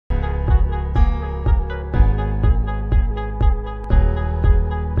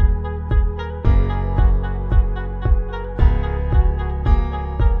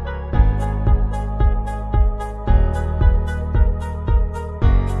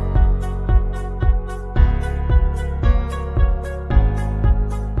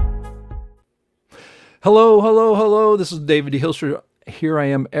Hello, hello, hello. This is David D. Hilster. Here I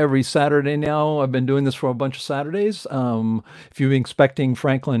am every Saturday now. I've been doing this for a bunch of Saturdays. If you've been expecting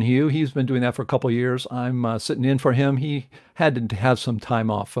Franklin Hugh, he's been doing that for a couple of years. I'm sitting in for him. He had to have some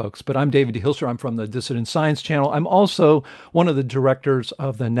time off, folks. But I'm David D. Hilster. I'm from the Dissident Science Channel. I'm also one of the directors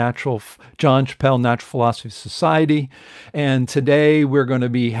of the John Chappell Natural Philosophy Society. And today we're going to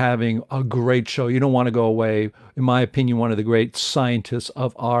be having a great show. You don't want to go away. In my opinion, one of the great scientists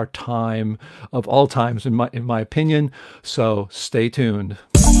of our time, of all times, in my opinion. So stay tuned.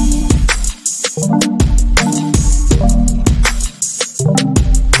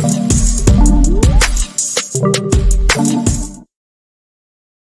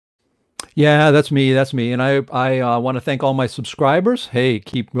 Yeah, that's me. That's me. And I want to thank all my subscribers. Hey,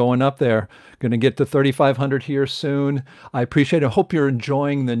 keep going up there. Going to get to 3,500 here soon. I appreciate it. I hope you're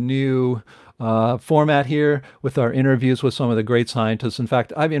enjoying the new format here with our interviews with some of the great scientists. In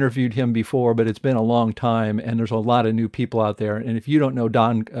fact, I've interviewed him before, but it's been a long time, and there's a lot of new people out there. And if you don't know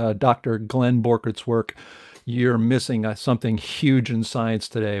Dr. Glenn Borchardt's work, you're missing something huge in science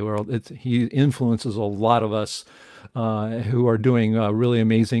today. Where he influences a lot of us who are doing really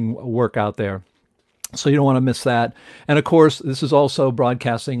amazing work out there. So you don't want to miss that. And of course, this is also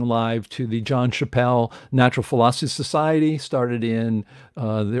broadcasting live to the John Chappell Natural Philosophy Society, started in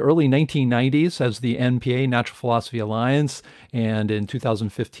the early 1990s as the NPA, Natural Philosophy Alliance. And in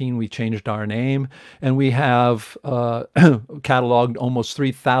 2015, we changed our name. And we have cataloged almost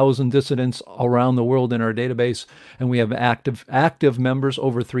 3,000 dissidents around the world in our database. And we have active members,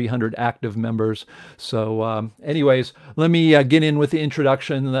 over 300 active members. So anyways, let me get in with the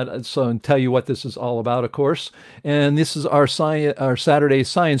introduction and tell you what this is all about, of course. And this is our Saturday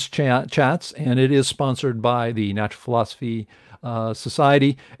Science Chats, and it is sponsored by the Natural Philosophy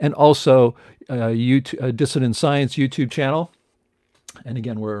Society and also Dissident Science YouTube channel. And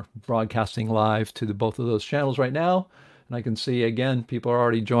again, we're broadcasting live to both of those channels right now. And I can see, again, people are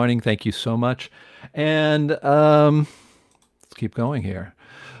already joining. Thank you so much. And let's keep going here.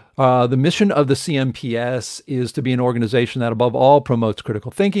 The mission of the CNPS is to be an organization that above all promotes critical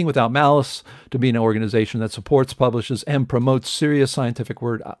thinking without malice, to be an organization that supports, publishes, and promotes serious scientific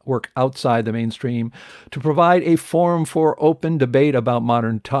work outside the mainstream, to provide a forum for open debate about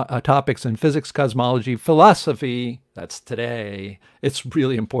modern topics in physics, cosmology, philosophy, that's today, it's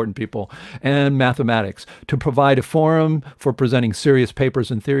really important, people, and mathematics, to provide a forum for presenting serious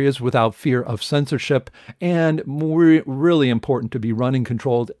papers and theories without fear of censorship, and really important, to be run and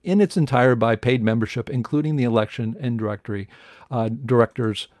controlled in its entirety by paid membership, including the election and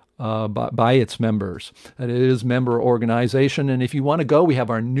directors by its members. That it is member organization. And if you want to go, we have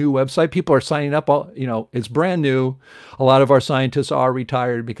our new website. People are signing up. It's brand new. A lot of our scientists are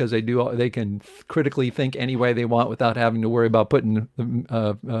retired because they can critically think any way they want without having to worry about putting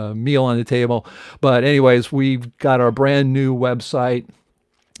a meal on the table. But anyways, we've got our brand new website.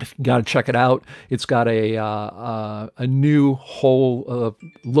 You got to check it out. It's got a new whole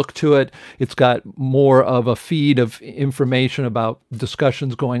look to it. It's got more of a feed of information about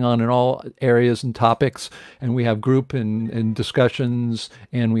discussions going on in all areas and topics. And we have group and discussions,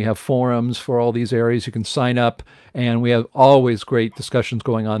 and we have forums for all these areas. You can sign up, and we have always great discussions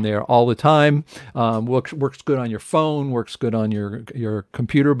going on there all the time. Works good on your phone, works good on your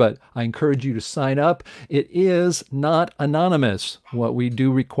computer, but I encourage you to sign up. It is not anonymous. What we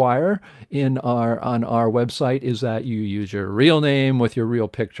do require on our website is that you use your real name with your real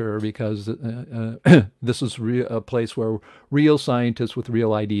picture, because this is a place where real scientists with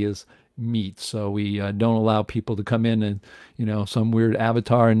real ideas meet. So we don't allow people to come in and, some weird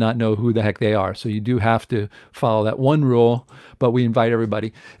avatar and not know who the heck they are. So you do have to follow that one rule, but we invite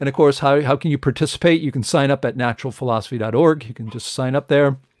everybody. And of course, how can you participate? You can sign up at naturalphilosophy.org. You can just sign up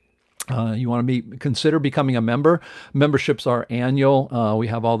there. You want to consider becoming a member. Memberships are annual. We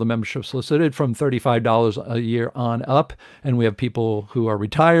have all the memberships listed from $35 a year on up. And we have people who are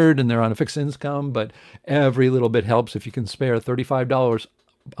retired and they're on a fixed income, but every little bit helps. If you can spare $35,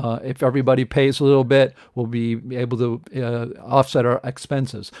 if everybody pays a little bit, we'll be able to offset our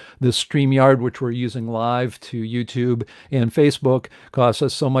expenses. This StreamYard, which we're using live to YouTube and Facebook, costs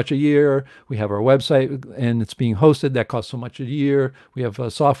us so much a year. We have our website, and it's being hosted. That costs so much a year. We have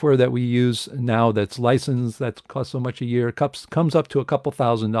software that we use now that's licensed. That costs so much a year. It comes up to a couple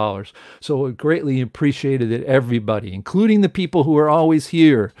 $1,000s. So greatly appreciated it, everybody, including the people who are always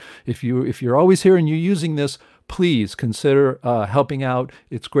here. If you're always here and you're using this, please consider helping out.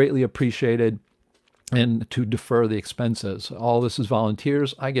 It's greatly appreciated. and to defer the expenses. All this is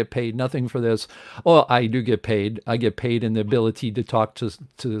volunteers. I get paid nothing for this. Well, I do get paid. I get paid in the ability to talk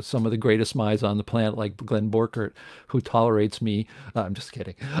to some of the greatest minds on the planet, like Glenn Borchardt, who tolerates me. I'm just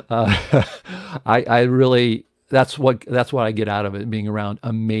kidding. I really, that's what I get out of it, being around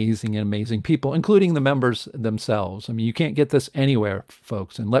amazing people, including the members themselves. I mean, you can't get this anywhere,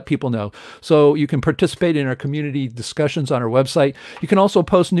 folks, and let people know. So you can participate in our community discussions on our website. You can also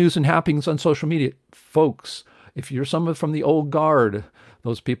post news and happenings on social media. Folks, if you're someone from the old guard,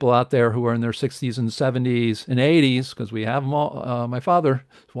 those people out there who are in their 60s and 70s and 80s, because we have them all. My father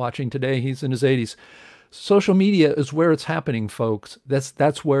is watching today. He's in his 80s. Social media is where it's happening, folks.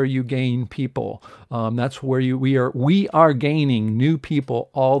 That's where you gain people. That's where we are gaining new people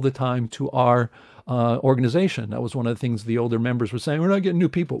all the time to our organization. That was one of the things the older members were saying. We're not getting new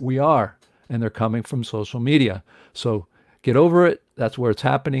people. We are, and they're coming from social media. So get over it. That's where it's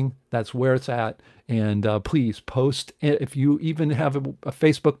happening. That's where it's at. And please post. If you even have a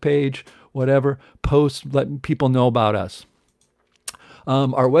Facebook page, whatever, post. Let people know about us.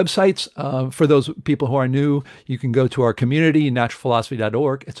 Our websites, for those people who are new, you can go to our community,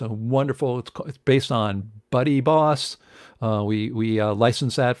 naturalphilosophy.org. It's a wonderful, it's based on Buddy Boss. We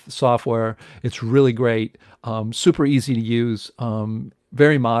license that software. It's really great, super easy to use,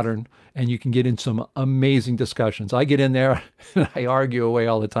 very modern, and you can get in some amazing discussions. I get in there and I argue away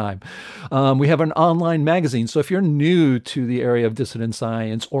all the time. We have an online magazine. So if you're new to the area of dissident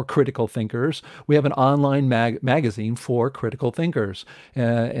science or critical thinkers, we have an online magazine for critical thinkers.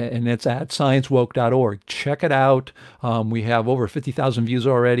 And it's at sciencewoke.org. Check it out. We have over 50,000 views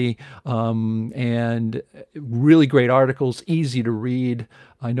already, and really great articles, easy to read.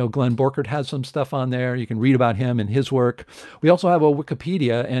 I know Glenn Borchardt has some stuff on there. You can read about him and his work. We also have a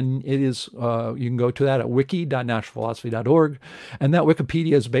Wikipedia, and it is you can go to that at wiki.naturalphilosophy.org. And that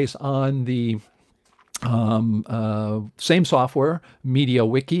Wikipedia is based on the same software,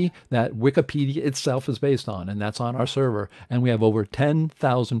 MediaWiki, that Wikipedia itself is based on, and that's on our server. And we have over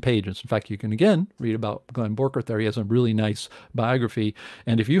 10,000 pages. In fact, you can again read about Glenn Borchardt there. He has a really nice biography.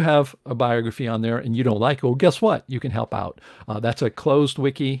 And if you have a biography on there and you don't like it, well, guess what? You can help out. That's a closed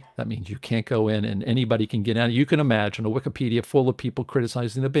wiki. That means you can't go in and anybody can get in. You can imagine a Wikipedia full of people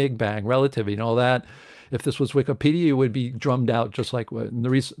criticizing the Big Bang, relativity, and all that. If this was Wikipedia, it would be drummed out, just like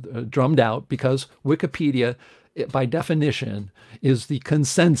drummed out, because Wikipedia, by definition, is the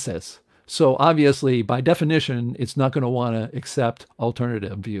consensus. So obviously, by definition, it's not going to want to accept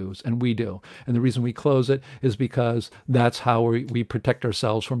alternative views, and we do. And the reason we close it is because that's how we protect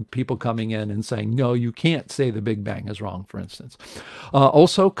ourselves from people coming in and saying, no, you can't say the Big Bang is wrong, for instance.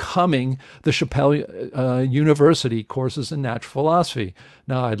 Also coming, the Chappelle University courses in natural philosophy.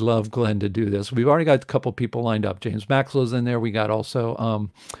 Now, I'd love Glenn to do this. We've already got a couple people lined up. James Maxwell's in there. We got also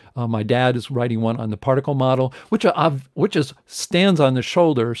my dad is writing one on the particle model, which stands on the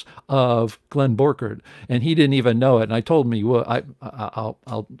shoulders of Glenn Borchardt, and he didn't even know it. And I told him, well,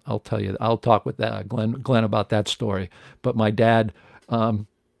 I'll tell you, I'll talk with Glenn about that story. But my dad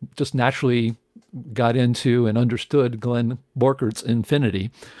just naturally got into and understood Glenn Borchardt's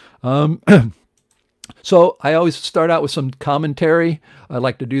infinity. So I always start out with some commentary. I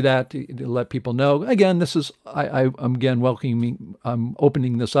like to do that to let people know. Again, this is I'm again welcoming. I'm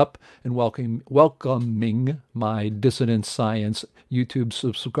opening this up and welcoming my Dissident Science YouTube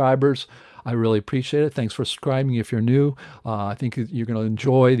subscribers. I really appreciate it. Thanks for subscribing if you're new. I think you're going to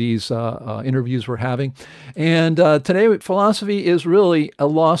enjoy these interviews we're having. And today, philosophy is really a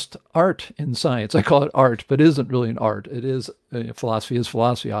lost art in science. I call it art, but it isn't really an art. It is philosophy is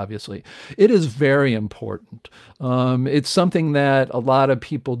philosophy, obviously. It is very important. It's something that a lot of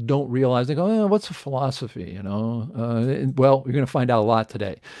people don't realize. They go, oh, what's a philosophy? You know, well, we're going to find out a lot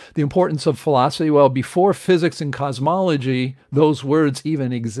today. The importance of philosophy. Well, before physics and cosmology, those words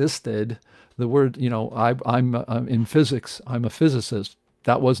even existed. The word, you know, I'm in physics. I'm a physicist.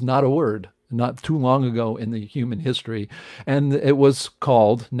 That was not a word. Not too long ago in the human history, and it was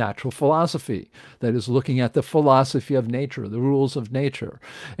called natural philosophy. That is looking at the philosophy of nature, the rules of nature.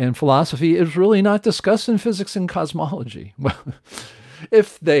 And philosophy is really not discussed in physics and cosmology. Well,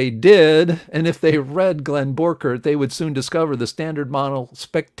 if they did, and if they read Glenn Borchardt, they would soon discover the Standard Model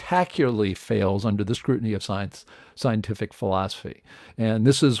spectacularly fails under the scrutiny of scientific philosophy. And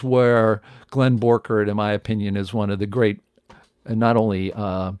this is where Glenn Borchardt, in my opinion, is one of the great and not only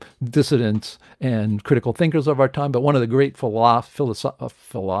dissidents and critical thinkers of our time, but one of the great philosophers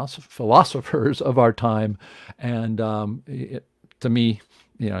of our time. And to me,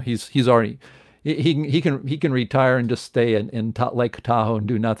 you know, he's already he can retire and just stay in Lake Tahoe and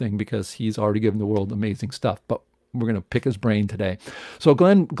do nothing because he's already given the world amazing stuff. But we're gonna pick his brain today. So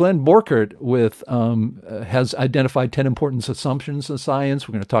Glenn Borchardt has identified 10 important assumptions in science.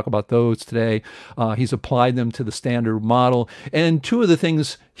 We're going to talk about those today. He's applied them to the standard model, and two of the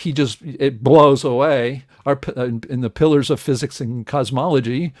things it blows away are in the pillars of physics and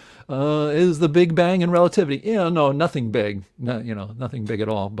cosmology is the Big Bang and relativity. No, nothing big, nothing big at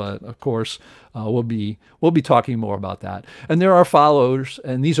all. But of course, we'll be talking more about that. And there are followers,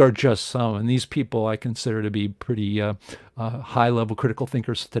 and these are just some. And these people I consider to be pretty high-level critical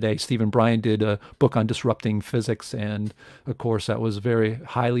thinkers today. Stephen Bryant did a book on disrupting physics, and of course, that was very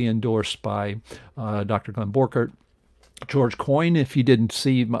highly endorsed by Dr. Glenn Borchardt. George Coyne, if you didn't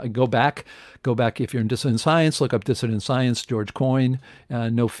see, go back if you're in dissident science, look up dissident science, George Coyne,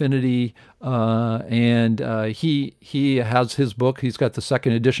 No Finity, and he has his book. He's got the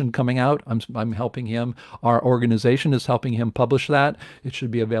second edition coming out. I'm helping him. Our organization is helping him publish that. It should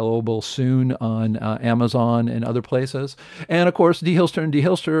be available soon on Amazon and other places. And of course, D.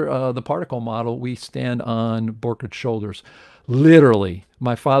 Hilster, the particle model, we stand on Borchardt's shoulders. Literally,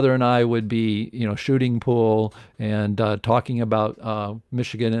 my father and I would be, shooting pool and talking about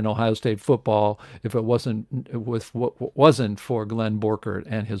Michigan and Ohio State football if it wasn't for Glenn Borchardt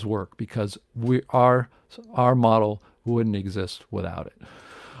and his work, because our model wouldn't exist without it.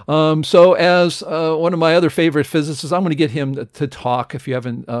 So as one of my other favorite physicists, I'm going to get him to talk. If you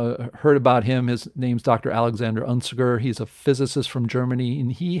haven't heard about him, his name's Dr. Alexander Unziger. He's a physicist from Germany,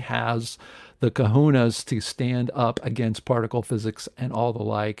 and he has the kahunas to stand up against particle physics and all the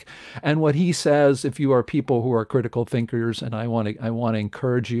like. And what he says, if you are people who are critical thinkers, and I want to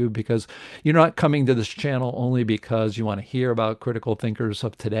encourage you, because you're not coming to this channel only because you want to hear about critical thinkers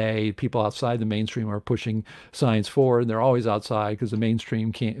of today. People outside the mainstream are pushing science forward. They're always outside because the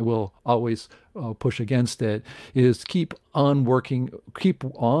mainstream will always push against it. Is keep on working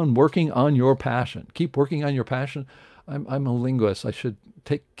on your passion. Keep working on your passion. I'm a linguist. I should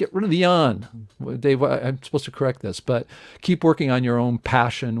get rid of the on. Dave, I'm supposed to correct this, but keep working on your own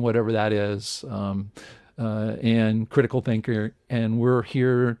passion, whatever that is, and critical thinker, and we're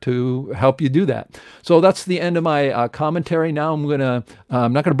here to help you do that. So that's the end of my commentary. Now I'm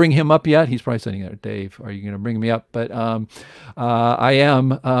not gonna bring him up yet. He's probably sitting there. Dave, are you gonna bring me up? But I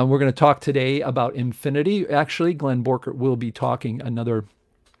am. We're gonna talk today about infinity. Actually, Glenn Borchardt will be talking another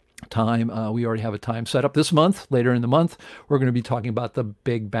time. We already have a time set up this month. Later in the month, we're going to be talking about the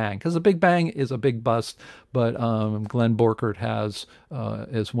Big Bang, because the Big Bang is a big bust, but Glenn Borchardt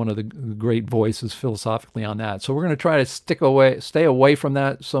is one of the great voices philosophically on that. So we're going to try to stay away from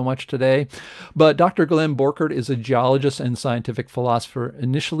that so much today. But Dr. Glenn Borchardt is a geologist and scientific philosopher,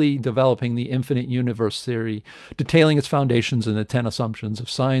 initially developing the infinite universe theory, detailing its foundations in the 10 assumptions of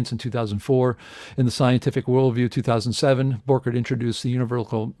science in 2004. In the Scientific Worldview 2007, Borchardt introduced the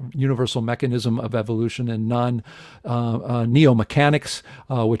universal mechanism of evolution and neo-mechanics,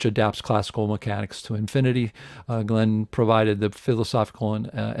 which adapts classical mechanics to infinity. Glenn provided the philosophical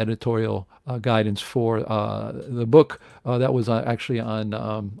and editorial guidance for the book that was actually on,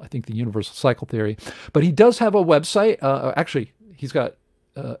 I think, the universal cycle theory. But he does have a website. Actually, he's got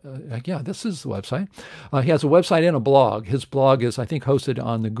yeah, this is the website. He has a website and a blog. His blog is, I think, hosted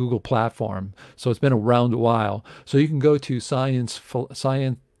on the Google platform, so it's been around a while. So you can go to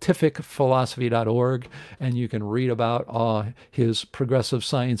scientificphilosophy.org, and you can read about his Progressive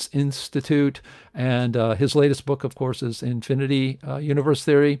Science Institute, and his latest book, of course, is Infinity Universe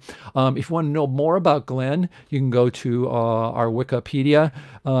Theory. If you want to know more about Glenn, you can go to our Wikipedia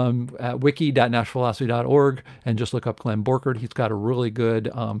at wiki.nationalphilosophy.org and just look up Glenn Borchardt. He's got a really good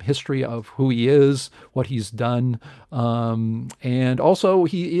history of who he is, what he's done, and also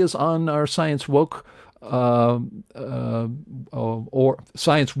he is on our Science Woke or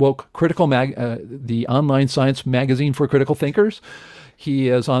Science Woke Critical the online science magazine for critical thinkers. He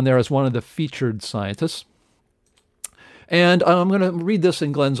is on there as one of the featured scientists. And I'm going to read this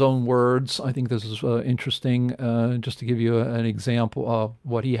in Glenn's own words. I think this is interesting, just to give you an example of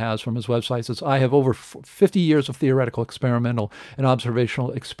what he has from his website. It says, I have over 50 years of theoretical, experimental, and observational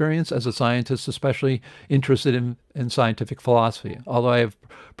experience as a scientist, especially interested in scientific philosophy. Although I have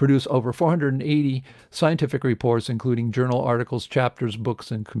produced over 480 scientific reports, including journal articles, chapters,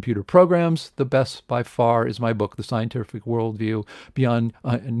 books, and computer programs, the best by far is my book, The Scientific Worldview, Beyond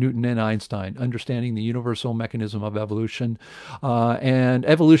Newton and Einstein, Understanding the Universal Mechanism of Evolution. evolution, and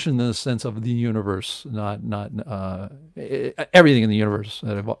evolution in the sense of the universe, not everything in the universe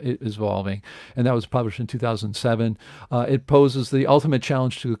that is evolving. And that was published in 2007. It poses the ultimate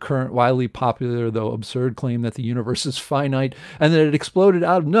challenge to the current widely popular, though absurd, claim that the universe is finite and that it exploded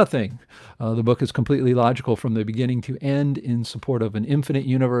out of nothing. The book is completely logical from the beginning to end in support of an infinite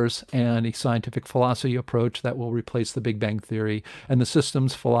universe and a scientific philosophy approach that will replace the Big Bang Theory and the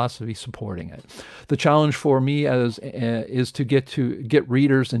systems philosophy supporting it. The challenge for me is to get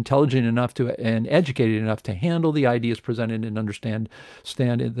readers intelligent enough and educated enough to handle the ideas presented and understand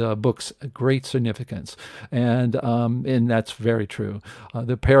the book's great significance. And that's very true.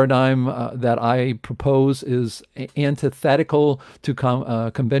 The paradigm that I propose is antithetical to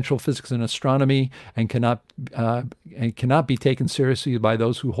conventional physics and astronomy, and cannot be taken seriously by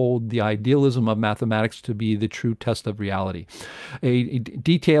those who hold the idealism of mathematics to be the true test of reality. A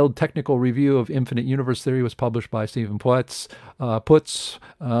detailed technical review of infinite universe theory was published by Stephen Putz,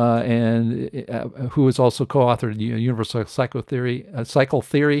 who has also co-authored Universal Cycle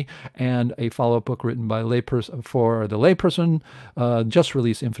Theory, and a follow-up book written by for the layperson, just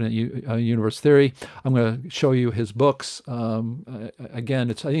released Infinite Universe Theory. I'm going to show you his books. Again,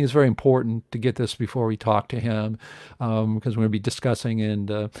 I think it's very important to get this before we talk to him, because we're going to be discussing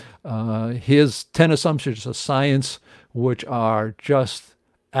his 10 assumptions of science, which are just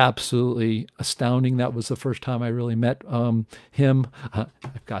absolutely astounding. That was the first time I really met him.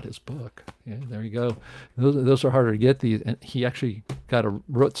 I've got his book. Yeah, there you go. Those are harder to get. And he actually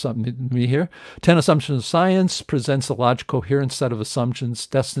wrote something to me here. 10 Assumptions of Science presents a logical, coherent set of assumptions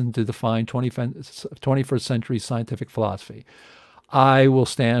destined to define 21st century scientific philosophy. I will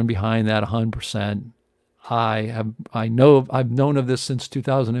stand behind that 100%. I've known of this since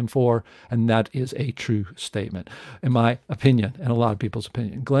 2004, and that is a true statement, in my opinion, and a lot of people's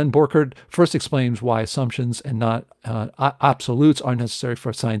opinion. Glenn Borchardt first explains why assumptions and not absolutes are necessary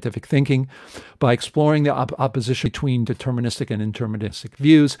for scientific thinking. By exploring the opposition between deterministic and indeterministic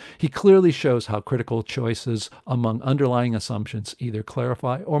views, he clearly shows how critical choices among underlying assumptions either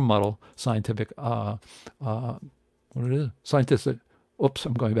clarify or muddle scientific scientific. Oops,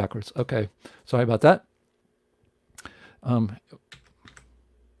 I'm going backwards. Okay, sorry about that.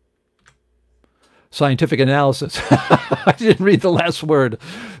 Scientific analysis. I didn't read the last word.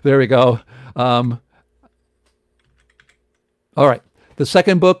 There we go. All right. The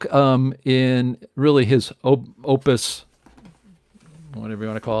second book in really his opus, whatever you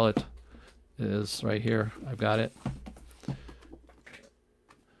want to call it, is right here. I've got it.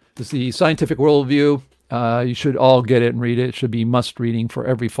 It's the Scientific Worldview. You should all get it and read it. It should be must reading for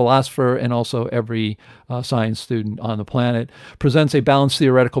every philosopher and also every science student on the planet. Presents a balanced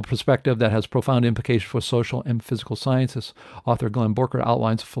theoretical perspective that has profound implications for social and physical sciences. Author Glenn Borchardt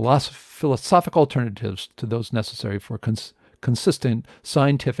outlines philosophical alternatives to those necessary for consistent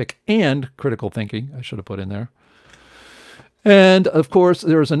scientific and critical thinking. I should have put in there. And of course,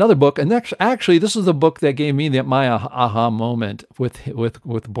 there's another book, and actually, this is the book that gave me my aha moment with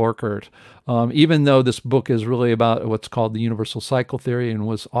Borchardt. Even though this book is really about what's called the universal cycle theory and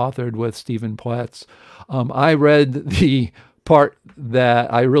was authored with Stephen Putz, I read the part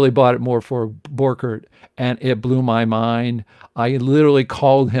that I really bought it more for Borchardt, and it blew my mind. I literally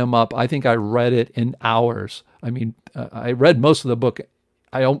called him up. I think I read it in hours. I mean, I read most of the book.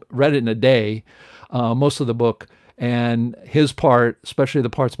 I read it in a day, most of the book. And his part, especially the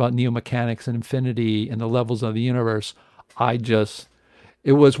parts about neomechanics and infinity and the levels of the universe,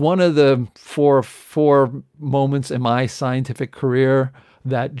 it was one of the four moments in my scientific career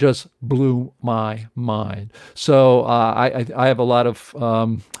that just blew my mind. So I have a lot of,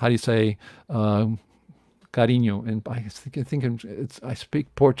 how do you say, carinho, and I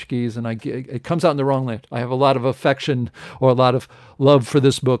speak Portuguese, and it comes out in the wrong language. I have a lot of affection or a lot of love for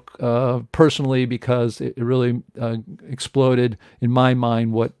this book personally, because it really exploded in my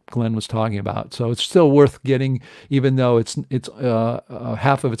mind what Glenn was talking about. So it's still worth getting, even though it's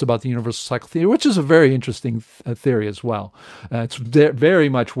half of it's about the universal cycle theory, which is a very interesting theory as well. It's very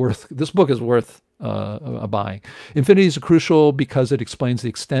much worth. This book is worth buying. Infinity is crucial because it explains the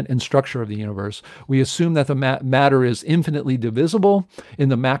extent and structure of the universe. We assume that the matter is infinitely divisible in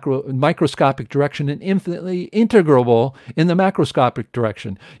the microscopic direction and infinitely integrable in the macroscopic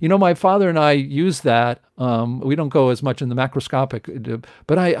direction. You know, my father and I use that. We don't go as much in the macroscopic,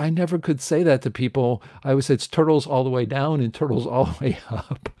 but I never could say that to people. I always say it's turtles all the way down and turtles all the way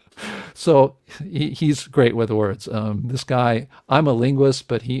up. So he's great with words. This guy, I'm a linguist,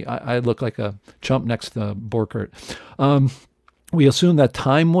 but I look like a chump next to Borchardt. We assume that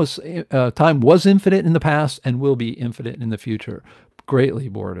time was infinite in the past and will be infinite in the future. greatly,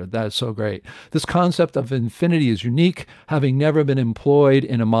 Borchardt. That is so great. This concept of infinity is unique, having never been employed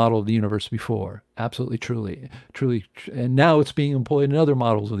in a model of the universe before. Absolutely, truly, and now it's being employed in other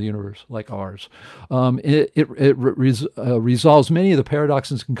models of the universe, like ours. It resolves many of the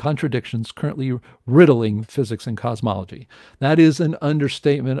paradoxes and contradictions currently riddling physics and cosmology. That is an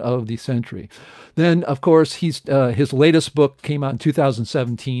understatement of the century. Then, of course, his latest book came out in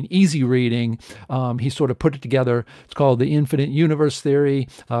 2017, easy reading. He sort of put it together. It's called The Infinite Universe Theory,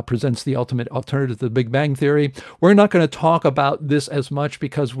 presents the ultimate alternative to the Big Bang Theory. We're not going to talk about this as much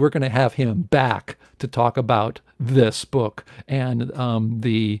because we're going to have him back to talk about this book and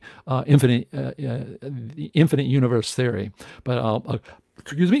the infinite universe theory. But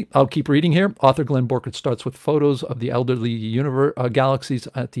excuse me, I'll keep reading here. Author Glenn Borchardt starts with photos of the elderly galaxies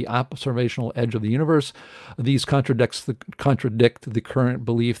at the observational edge of the universe. These contradict the current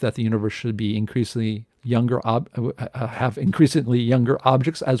belief that the universe should be have increasingly younger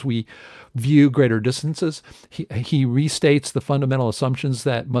objects as we view greater distances. He restates the fundamental assumptions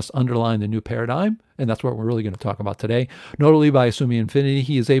that must underline the new paradigm, and that's what we're really going to talk about today. Notably, by assuming infinity,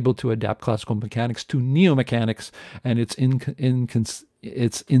 he is able to adapt classical mechanics to neo-mechanics and its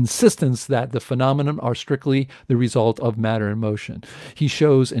insistence that the phenomena are strictly the result of matter in motion. He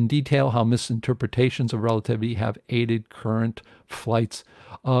shows in detail how misinterpretations of relativity have aided current flights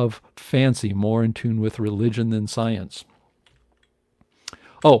of fancy, more in tune with religion than science.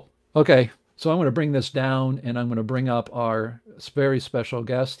 Oh, okay. So I'm going to bring this down, and I'm going to bring up our very special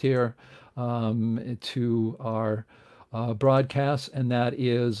guest here to our broadcast, and that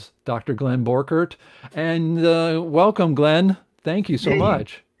is Dr. Glenn Borchardt. And welcome, Glenn. Thank you so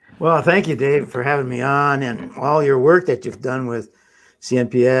much. Well, thank you, Dave, for having me on, and all your work that you've done with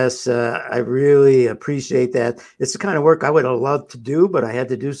CNPS. I really appreciate that. It's the kind of work I would have loved to do, but I had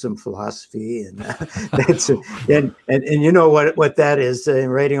to do some philosophy, and that's and you know what that is,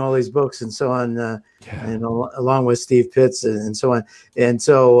 in writing all these books and so on, and along with Steve Pitts and so on. And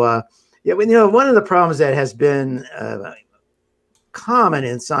so, yeah, you know, one of the problems that has been common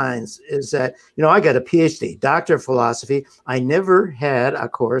in science is that, you know, I got a PhD, Doctor of Philosophy. I never had a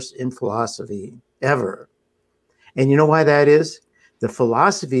course in philosophy ever. And you know why that is? The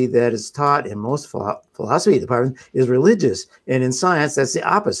philosophy that is taught in most philosophy departments is religious. And in science, that's the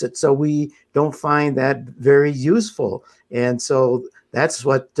opposite. So we don't find that very useful. And so that's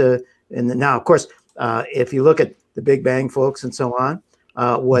what, and now, of course, if you look at the Big Bang folks and so on,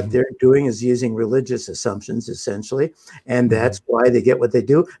 what they're doing is using religious assumptions, essentially, and that's why they get what they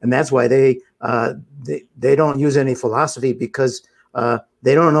do, and that's why they don't use any philosophy, because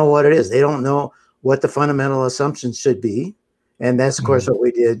they don't know what it is. They don't know what the fundamental assumptions should be, and that's, of course, what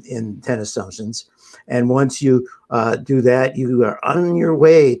we did in 10 assumptions. And once you do that, you are on your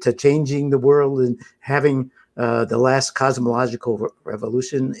way to changing the world and having the last cosmological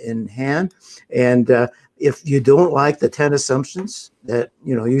revolution in hand. And if you don't like the 10 assumptions that,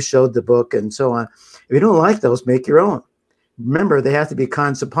 you know, you showed the book and so on, if you don't like those, make your own. Remember, they have to be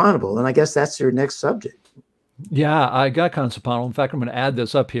consequentable. And I guess that's your next subject. Yeah, I got consequential. In fact, I'm going to add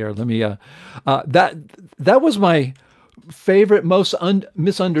this up here. Let me, that was my favorite, most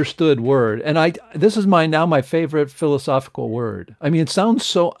misunderstood word. And this is now my favorite philosophical word. I mean, it sounds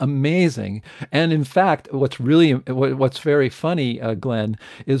so amazing. And in fact, what's very funny, Glenn,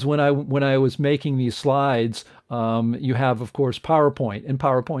 is when I was making these slides, you have, of course, PowerPoint, and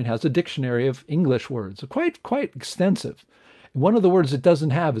PowerPoint has a dictionary of English words, quite extensive. One of the words it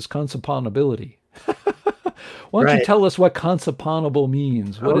doesn't have is consequentability. Why don't you tell us what consequentible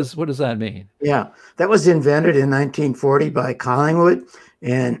means? What does that mean? Yeah, that was invented in 1940 by Collingwood,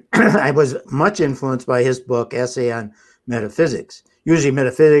 and I was much influenced by his book, Essay on Metaphysics. Usually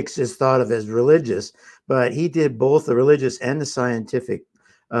metaphysics is thought of as religious, but he did both the religious and the scientific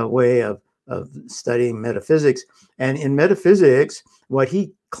way of studying metaphysics. And in metaphysics, what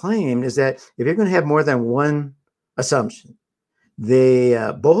he claimed is that if you're going to have more than one assumption,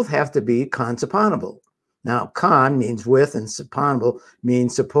 they both have to be consequentible. Now, con means with, and supponable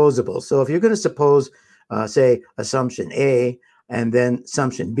means supposable. So if you're going to suppose, say, assumption A and then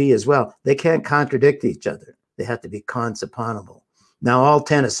assumption B as well, they can't contradict each other. They have to be consupponable. Now, all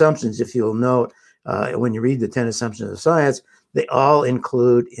 10 assumptions, if you'll note, when you read the 10 assumptions of science, they all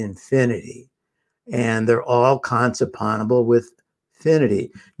include infinity, and they're all consupponable with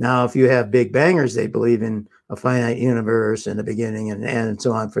infinity. Now, if you have big bangers, they believe in a finite universe and a beginning and an end and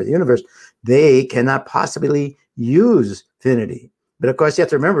so on for the universe, they cannot possibly use infinity. But of course, you have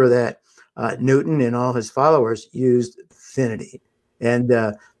to remember that Newton and all his followers used infinity. And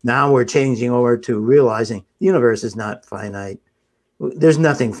now we're changing over to realizing the universe is not finite. There's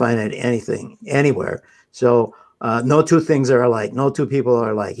nothing finite, anything, anywhere. So No two things are alike. No two people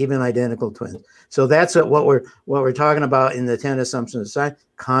are alike, even identical twins. So that's what we're talking about in the 10 assumptions of science.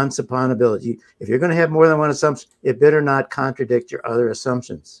 Consupponability. If you're going to have more than one assumption, it better not contradict your other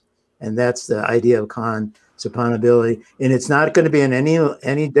assumptions. And that's the idea of consupponability. And it's not going to be in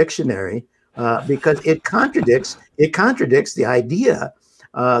any dictionary because it contradicts the idea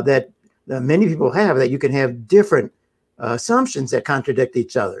that many people have, that you can have different assumptions that contradict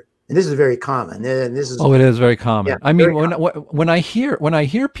each other. And this is very common. And this is, Oh, it is very common. yeah, I mean, very common. when I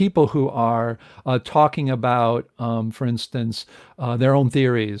hear people who are talking about, for instance, their own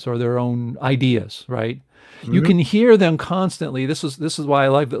theories or their own ideas, right? You Mhm. can hear them constantly. This is why I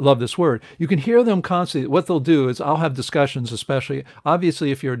love this word. You can hear them constantly. What they'll do is I'll have discussions, especially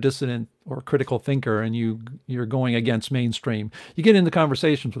obviously if you're a dissident or critical thinker and you're going against mainstream, you get into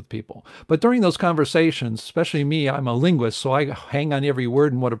conversations with people. But during those conversations, especially me, I'm a linguist, so I hang on every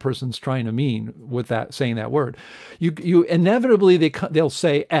word and what a person's trying to mean with that saying that word. You inevitably they'll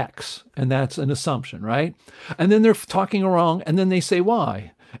say X, and that's an assumption, right? And then they're talking wrong, and then they say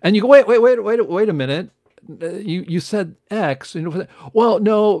Y, and you go wait a minute. You said X, well,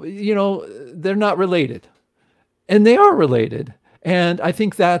 no, they're not related, and they are related. And I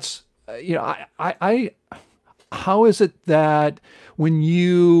think that's, I how is it that when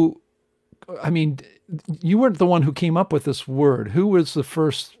I mean, you weren't the one who came up with this word. Who was the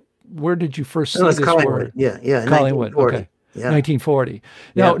first, where did you first see No, it's this Collingwood. word? Yeah, yeah, Collingwood, 1940. okay. Yeah, 1940.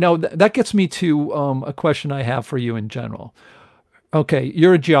 yeah. Now that gets me to a question I have for you in general. Okay,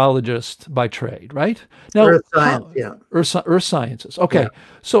 you're a geologist by trade, right? Now, Earth science. Yeah, Earth sciences. yeah. Okay,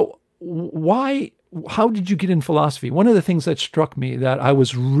 so how did you get in philosophy? One of the things that struck me that I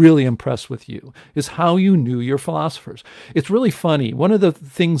was really impressed with you is how you knew your philosophers. It's really funny. One of the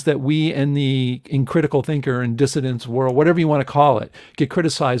things that we in critical thinker and dissidence world, whatever you want to call it, get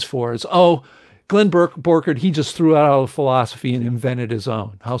criticized for is, oh, Glenn Borchardt, he just threw out all of philosophy and invented his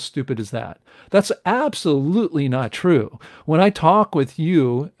own. How stupid is that? That's absolutely not true. When I talk with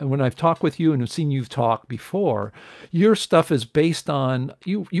you, and when I've talked with you and have seen you talk before, your stuff is based on,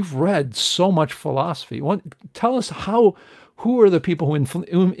 you've read so much philosophy. Tell us who are the people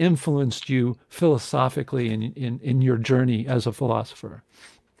who influenced you philosophically in your journey as a philosopher?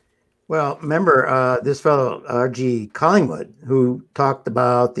 Well, remember this fellow R.G. Collingwood, who talked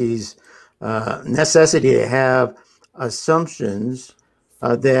about these necessity to have assumptions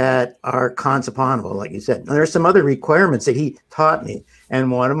that are consupponable, like you said. Now, there's some other requirements that he taught me,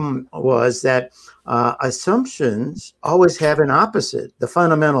 and one of them was that assumptions always have an opposite. The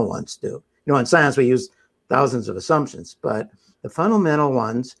fundamental ones do. In science we use thousands of assumptions, but the fundamental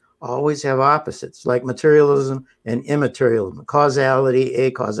ones always have opposites, like materialism and immaterialism, causality,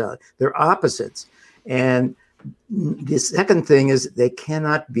 acausality. They're opposites. And the second thing is they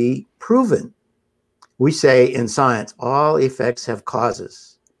cannot be proven. We say in science, all effects have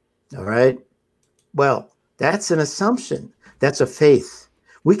causes. All right. Well, that's an assumption. That's a faith.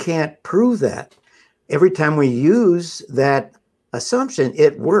 We can't prove that. Every time we use that assumption,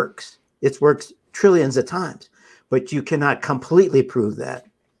 it works. It's worked trillions of times, but you cannot completely prove that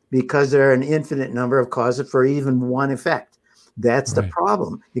because there are an infinite number of causes for even one effect. That's the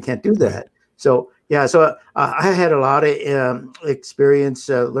problem. You can't do that. Right. So, yeah, so I had a lot of experience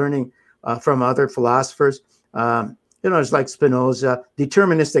learning from other philosophers. It's like Spinoza.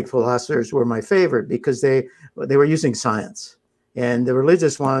 Deterministic philosophers were my favorite because they were using science. And the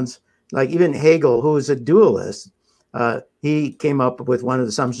religious ones, like even Hegel, who was a dualist, he came up with one of the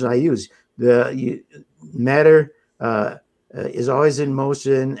assumptions I use. Matter is always in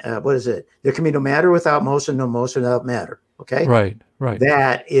motion. What is it? There can be no matter without motion, no motion without matter. Okay. Right.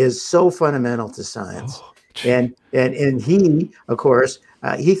 That is so fundamental to science. And he, of course,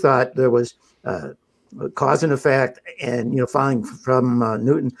 he thought there was cause and effect, and following from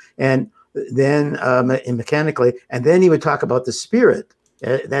Newton, and then mechanically, and then he would talk about the spirit.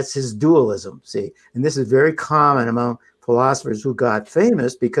 That's his dualism. See, and this is very common among philosophers who got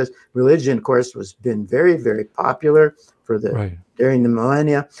famous because religion, of course, was been very, very popular for during the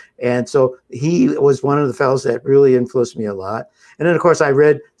millennia. And so he was one of the fellows that really influenced me a lot. And then, of course, I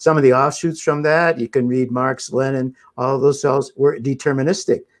read some of the offshoots from that. You can read Marx, Lenin. All of those fellows were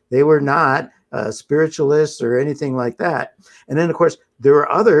deterministic. They were not spiritualists or anything like that. And then, of course, there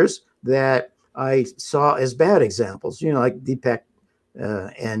were others that I saw as bad examples, like Deepak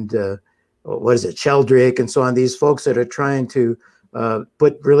and Sheldrake and so on, these folks that are trying to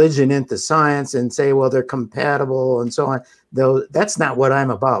put religion into science and say, well, they're compatible and so on. Though that's not what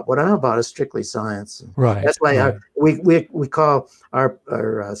I'm about. What I'm about is strictly science. Right. That's why we call our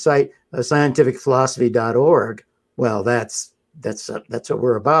site scientificphilosophy.org. Well, that's what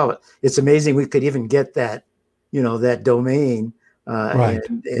we're about. It's amazing we could even get that that domain. Right.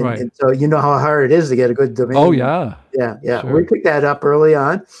 Right. And so you know how hard it is to get a good Oh, domain. yeah. Yeah, yeah. We Sure. picked that up early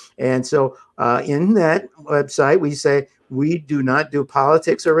on. And so in that website, we say we do not do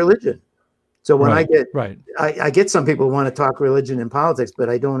politics or religion. So when Right. Right. I get some people who want to talk religion and politics, but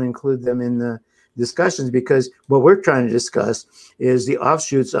I don't include them in the discussions, because what we're trying to discuss is the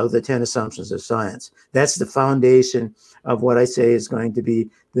offshoots of the 10 assumptions of science. That's the foundation of what I say is going to be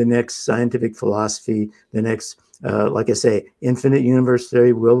the next scientific philosophy, the next, like I say, infinite universe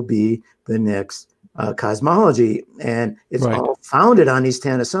theory will be the next cosmology. And it's Right. all founded on these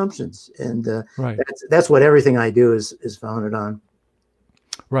 10 assumptions. And Right. that's what everything I do is founded on.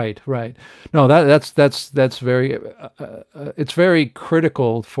 Right, right. No, that's very it's very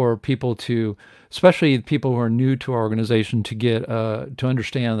critical for people to, especially people who are new to our organization, to get to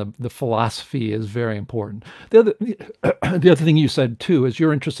understand the philosophy is very important. The other the other thing you said too is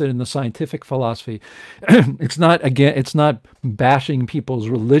you're interested in the scientific philosophy. It's not bashing people's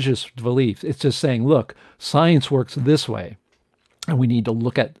religious beliefs. It's just saying, look, science works this way, and we need to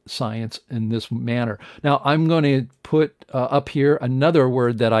look at science in this manner. Now, I'm going to put up here another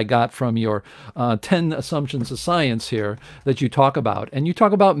word that I got from your 10 assumptions of science here that you talk about. And you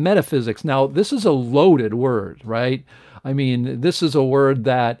talk about metaphysics. Now, this is a loaded word, right? I mean, this is a word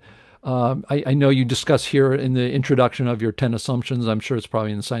that I know you discuss here in the introduction of your 10 assumptions. I'm sure it's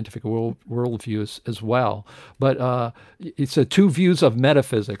probably in the Scientific Worldview as well. But it's two views of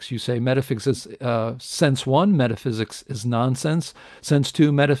metaphysics. You say metaphysics is sense one, metaphysics is nonsense. Sense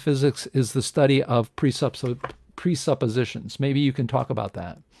two, metaphysics is the study of presuppositions. Maybe you can talk about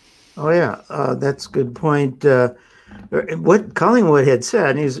that. Oh, yeah, that's a good point. What Collingwood had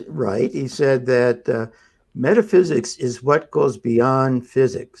said, and he's right, he said that metaphysics is what goes beyond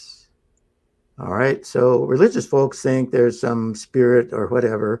physics. All right, so religious folks think there's some spirit or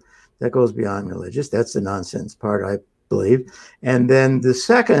whatever that goes beyond religious. That's the nonsense part, I believe. And then the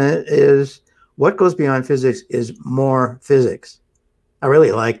second is what goes beyond physics is more physics. I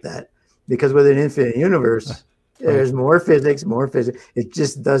really like that, because with an infinite universe, there's more physics, more physics. It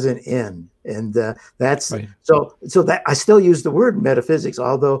just doesn't end. And that's right. So that I still use the word metaphysics,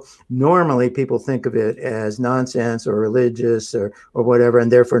 although normally people think of it as nonsense or religious or whatever,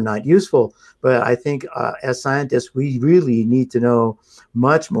 and therefore not useful. But I think as scientists, we really need to know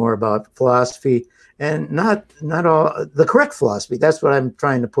much more about philosophy, and not all the correct philosophy. That's what I'm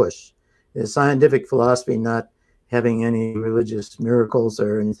trying to push, is scientific philosophy, not having any religious miracles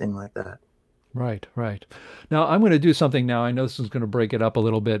or anything like that. Right, right. Now I'm going to do something now. I know this is going to break it up a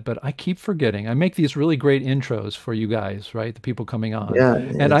little bit, but I keep forgetting. I make these really great intros for you guys, right? The people coming on. Yeah,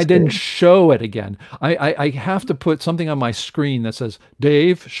 and I didn't show it again. I have to put something on my screen that says,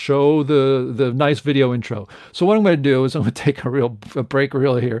 Dave, show the nice video intro. So what I'm going to do is I'm going to take a break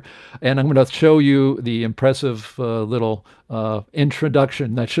real here, and I'm going to show you the impressive little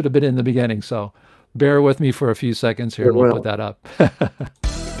introduction that should have been in the beginning. So bear with me for a few seconds here, and we'll put that up.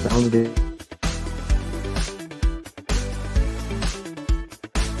 Sounds good.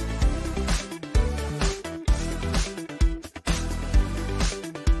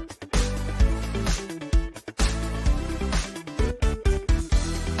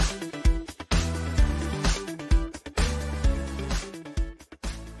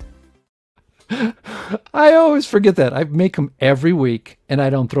 I always forget that. I make them every week, and I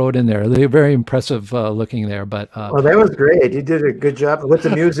don't throw it in there. They're very impressive looking there. But well, that was great. You did a good job with the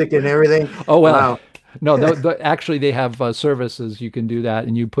music and everything. Oh, well. Wow. No, actually, they have services. You can do that,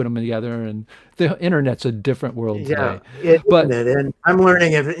 and you put them together. And the internet's a different world today. And I'm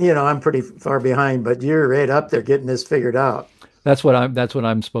learning. I'm pretty far behind, but you're right up there getting this figured out. That's what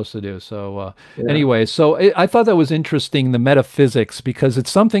I'm supposed to do. So anyway, so I thought that was interesting, the metaphysics, because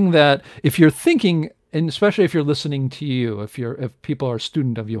it's something that if you're thinking, and especially if you're listening to you, if people are a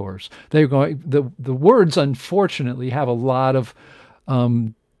student of yours, they're going, the words unfortunately have a lot of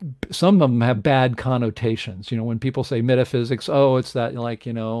some of them have bad connotations. When people say metaphysics, oh, it's that, like,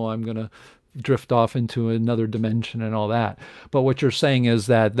 I'm going to drift off into another dimension and all that. But what you're saying is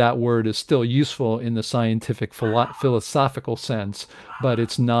that word is still useful in the scientific philosophical sense, but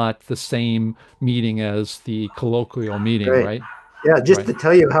it's not the same meaning as the colloquial meaning, right? Yeah, just to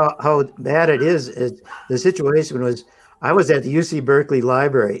tell you how bad it is the situation was, I was at the UC Berkeley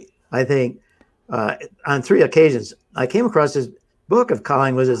Library, I think, on 3 occasions. I came across this book of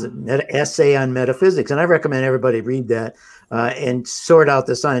Collingwood's essay on metaphysics, and I recommend everybody read that and sort out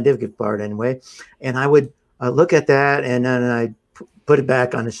the scientific part anyway. And I would look at that, and then I put it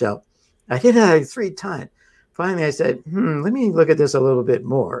back on the shelf. I did that like 3 times. Finally, I said, let me look at this a little bit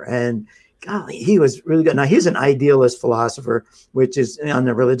more. And golly, he was really good. Now he's an idealist philosopher, which is on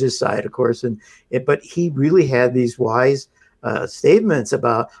the religious side, of course, but he really had these wise statements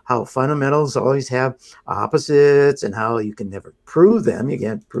about how fundamentals always have opposites and how you can never prove them. You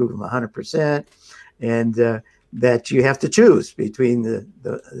can't prove them 100%, and that you have to choose between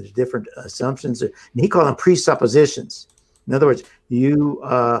the different assumptions. And he called them presuppositions. In other words,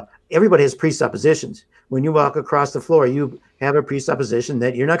 everybody has presuppositions. When you walk across the floor, you have a presupposition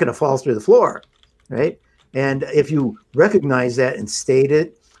that you're not going to fall through the floor, right? And if you recognize that and state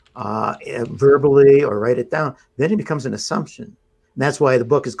it verbally or write it down, then it becomes an assumption. And that's why the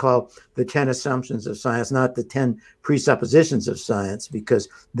book is called The 10 Assumptions of Science, not the 10 Presuppositions of Science, because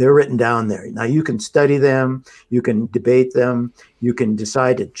they're written down there. Now you can study them, you can debate them, you can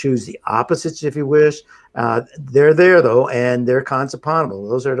decide to choose the opposites if you wish. They're there though, and they're conceptual.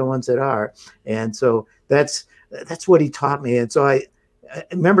 Those are the ones that are. And so that's what he taught me. And so I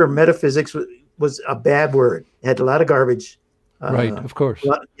remember metaphysics was a bad word. It had a lot of garbage. Right, of course.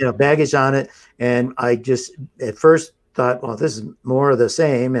 Baggage on it. And I just at first thought, well, this is more of the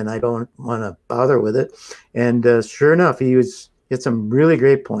same, and I don't want to bother with it. And sure enough, he had some really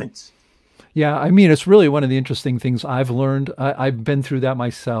great points. Yeah, I mean, it's really one of the interesting things I've learned. I've been through that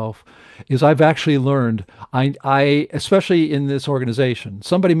myself. Is I've actually learned, I especially in this organization,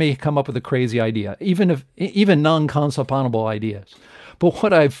 somebody may come up with a crazy idea, even non-conceptual ideas. But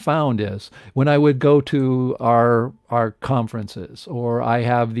what I've found is when I would go to our conferences, or I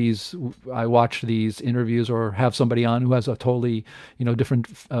watch these interviews, or have somebody on who has a totally different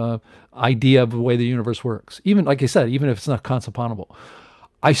idea of the way the universe works. Even like I said, even if it's not conceptual,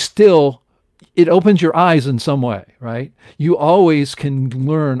 it opens your eyes in some way, right? You always can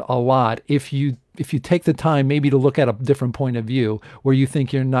learn a lot if you take the time maybe to look at a different point of view where you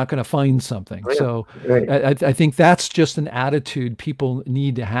think you're not going to find something. Oh, yeah. So right. I think that's just an attitude people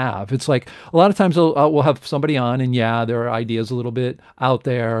need to have. It's like a lot of times we'll have somebody on, and yeah, their ideas a little bit out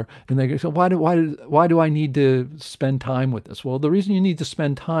there, and they go, why do I need to spend time with this? Well, the reason you need to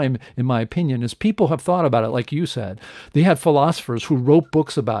spend time, in my opinion, is people have thought about it. Like you said, they had philosophers who wrote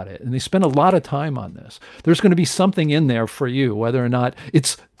books about it, and they spent a lot of time on this. There's going to be something in there for you, whether or not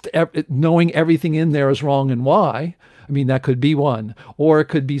it's knowing everything in there is wrong and why. I mean, that could be one. Or it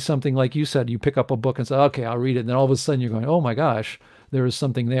could be something like you said, you pick up a book and say, okay, I'll read it. And then all of a sudden you're going, oh my gosh, there is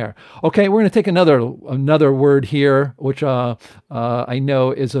something there. Okay, we're going to take another word here, which I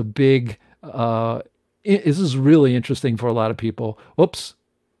know is a big, this is really interesting for a lot of people. Oops,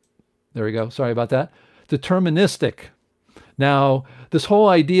 there we go. Sorry about that. Deterministic. Now, this whole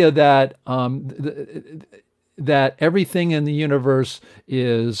idea that that everything in the universe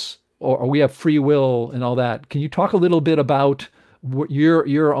is, or we have free will and all that. Can you talk a little bit about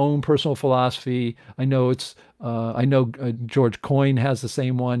your own personal philosophy? I know George Coyne has the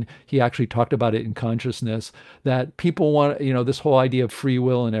same one. He actually talked about it in Consciousness, that people want, this whole idea of free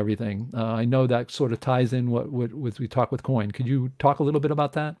will and everything. I know that sort of ties in what we talk with Coyne. Could you talk a little bit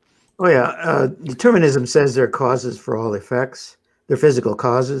about that? Oh yeah, determinism says there are causes for all effects. They're physical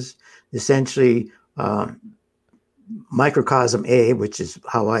causes. Essentially, microcosm A, which is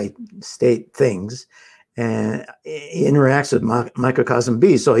how I state things, and interacts with microcosm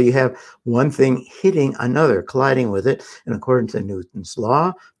B. So you have one thing hitting another, colliding with it. And according to Newton's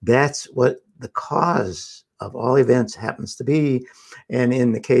law, that's what the cause of all events happens to be. And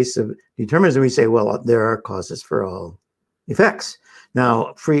in the case of determinism, we say, well, there are causes for all effects.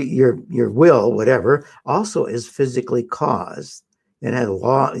 Now, your will, whatever, also is physically caused. And has a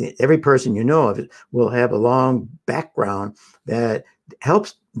law. Every person you know of will have a long background that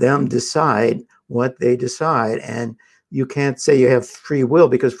helps them decide what they decide. And you can't say you have free will,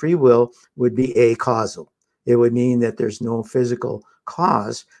 because free will would be acausal. It would mean that there's no physical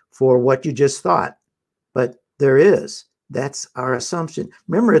cause for what you just thought. But there is. That's our assumption.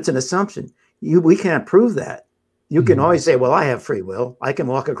 Remember, it's an assumption. We can't prove that. You can always say, well, I have free will. I can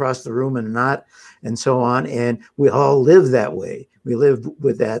walk across the room and not, and so on. And we all live that way. We live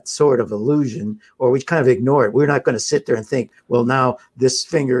with that sort of illusion, or we kind of ignore it. We're not going to sit there and think, well, now this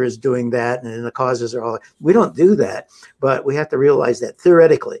finger is doing that, and the causes are all. We don't do that. But we have to realize that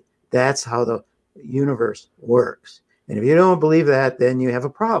theoretically, that's how the universe works. And if you don't believe that, then you have a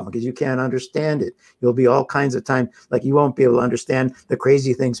problem, because you can't understand it. You'll be all kinds of time, like you won't be able to understand the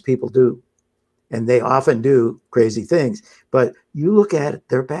crazy things people do. And they often do crazy things, but you look at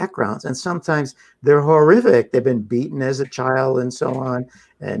their backgrounds, and sometimes they're horrific. They've been beaten as a child and so on,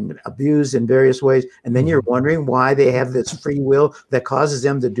 and abused in various ways. And then you're wondering why they have this free will that causes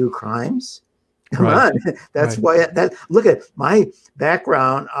them to do crimes. Come on. That's why look at my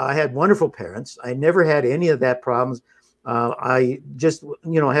background. I had wonderful parents. I never had any of that problems. I just,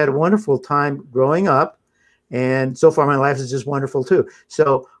 had a wonderful time growing up, and so far my life is just wonderful too.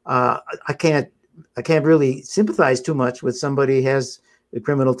 So I can't really sympathize too much with somebody who has the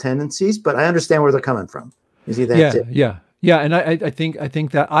criminal tendencies, but I understand where they're coming from. You see, that's Yeah, it. yeah, yeah, and I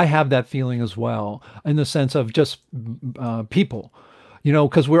think that I have that feeling as well, in the sense of just people,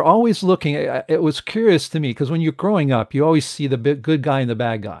 because we're always looking. It was curious to me because when you're growing up, you always see the good guy and the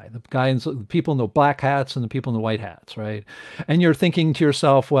bad guy, the people in the black hats and the people in the white hats, right? And you're thinking to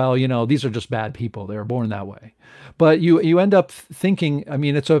yourself, well, these are just bad people. They were born that way. But you end up thinking, I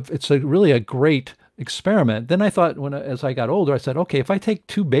mean, it's a really a great experiment. Then I thought, as I got older, I said, okay, if I take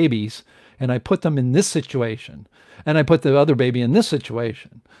two babies and I put them in this situation, and I put the other baby in this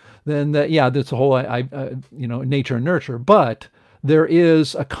situation, then yeah, that's a whole nature and nurture. But there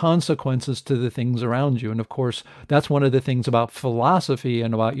is a consequences to the things around you, and of course, that's one of the things about philosophy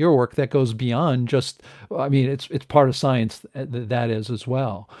and about your work that goes beyond just. I mean, it's part of science that is as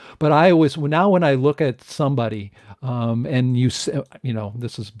well. But I always now when I look at somebody, and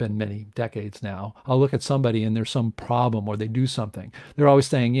this has been many decades now. I'll look at somebody and there's some problem or they do something. They're always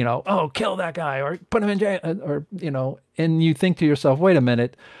saying, oh, kill that guy or put him in jail, or and you think to yourself, wait a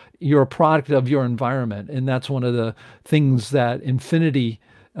minute, you're a product of your environment, and that's one of the things that infinity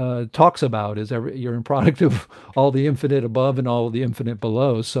talks about is you're a product of all the infinite above and all the infinite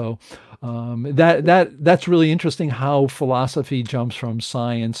below. So that's really interesting how philosophy jumps from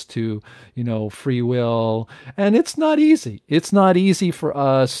science to free will, and it's not easy. It's not easy for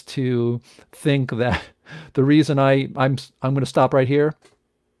us to think that the reason I'm going to stop right here.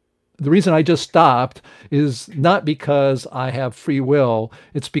 The reason I just stopped is not because I have free will.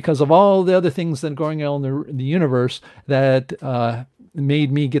 It's because of all the other things that are going on in the universe that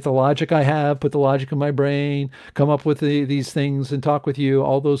made me get the logic I have, put the logic in my brain, come up with these things and talk with you.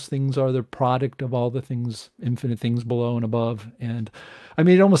 All those things are the product of all the things, infinite things below and above. And I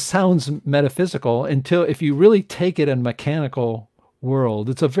mean, it almost sounds metaphysical until if you really take it in a mechanical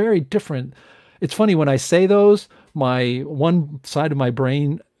world, it's a very different. It's funny when I say those, my one side of my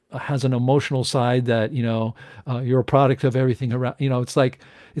brain has an emotional side that you're a product of everything around. It's like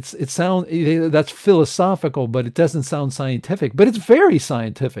it sounds that's philosophical, but it doesn't sound scientific. But it's very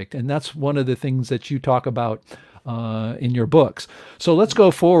scientific, and that's one of the things that you talk about in your books. So let's go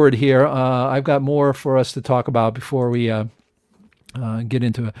forward here. I've got more for us to talk about before we get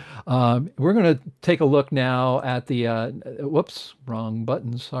into it. We're going to take a look now at the, whoops, wrong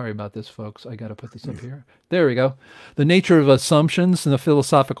button. Sorry about this, folks. I got to put this up here. There we go. The nature of assumptions and the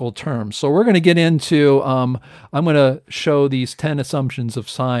philosophical terms. So we're going to get into, I'm going to show these 10 assumptions of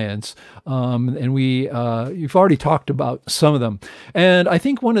science. And you've already talked about some of them. And I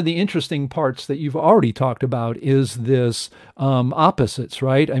think one of the interesting parts that you've already talked about is this opposites,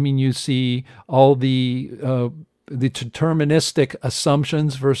 right? I mean, you see all the deterministic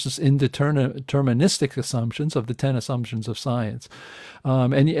assumptions versus indeterministic assumptions of the 10 assumptions of science.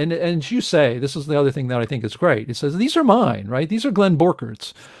 And as you say, this is the other thing that I think is great. It says, these are mine, right? These are Glenn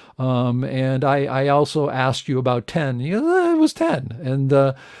Borchardt's. And I also asked you about 10. It was 10. And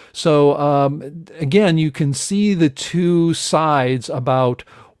again, you can see the two sides about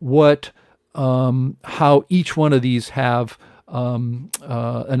how each one of these have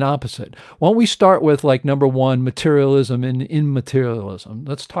an opposite. Why don't we start with like number one, materialism and immaterialism?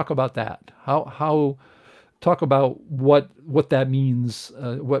 Let's talk about that. Talk about what that means,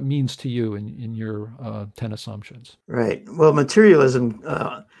 what means to you in your 10 assumptions. Right. Well, materialism,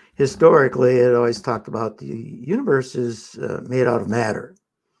 historically, it always talked about the universe is made out of matter.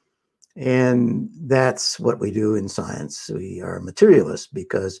 And that's what we do in science. We are materialists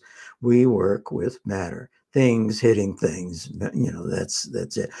because we work with matter. Things hitting things, that's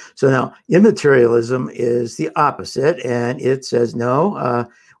it. So now immaterialism is the opposite, and it says no.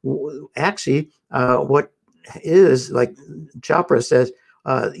 Actually, what is, like Chopra says,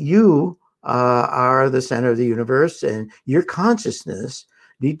 you are the center of the universe, and your consciousness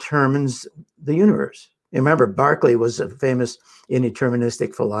determines the universe. Remember, Berkeley was a famous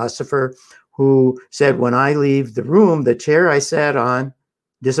indeterministic philosopher who said, when I leave the room, the chair I sat on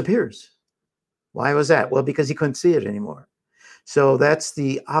disappears. Why was that? Well, because he couldn't see it anymore. So that's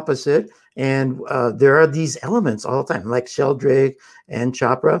the opposite. And there are these elements all the time, like Sheldrake and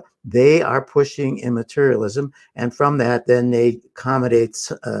Chopra. They are pushing immaterialism. And from that, then they accommodate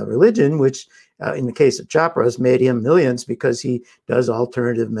religion, which in the case of Chopra has made him millions because he does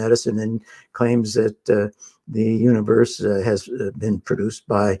alternative medicine and claims that the universe has been produced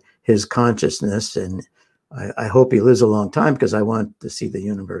by his consciousness. And I hope he lives a long time because I want to see the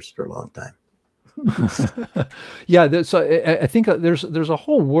universe for a long time. Yeah, so I think there's a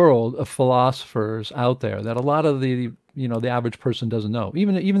whole world of philosophers out there that a lot of the the average person doesn't know.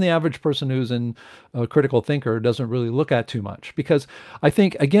 Even the average person who's a critical thinker doesn't really look at too much, because I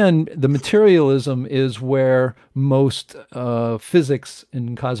think, again, the materialism is where most physics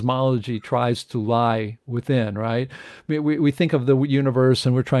and cosmology tries to lie within, right? We think of the universe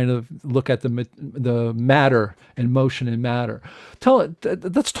and we're trying to look at the matter and motion in matter.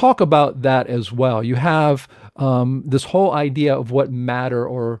 Let's talk about that as well. You have this whole idea of what matter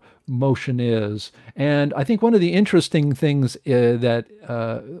or motion is. And I think one of the interesting things that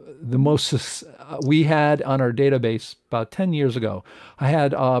we had on our database about 10 years ago, I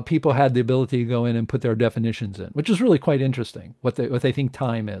had people had the ability to go in and put their definitions in, which is really quite interesting. What they think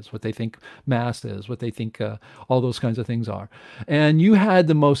time is, what they think mass is, what they think all those kinds of things are. And you had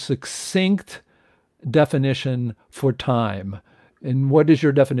the most succinct definition for time. And what is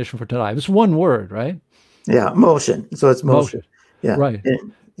your definition for time? It's one word, right? Yeah, motion. So it's motion. Yeah, right.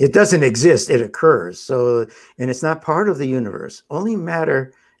 It doesn't exist, it occurs. So, and it's not part of the universe. Only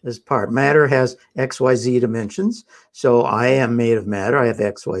matter is part. Matter has XYZ dimensions. So I am made of matter. I have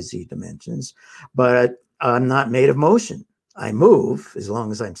XYZ dimensions, but I'm not made of motion. I move. As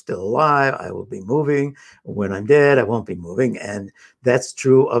long as I'm still alive, I will be moving. When I'm dead, I won't be moving. And that's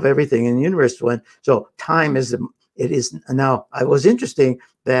true of everything in the universe. So time is it is. Now, it was interesting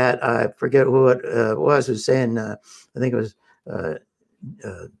that I forget who it was saying, I think it was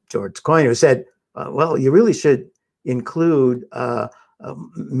George Coyne, who said, well, you really should include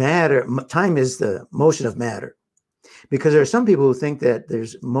matter. Time is the motion of matter, because there are some people who think that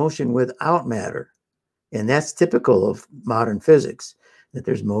there's motion without matter. And that's typical of modern physics, that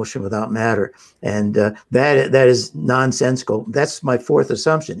there's motion without matter. And that is nonsensical. That's my fourth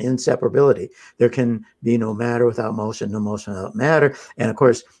assumption, inseparability. There can be no matter without motion, no motion without matter. And of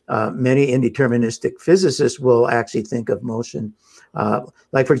course, many indeterministic physicists will actually think of motion.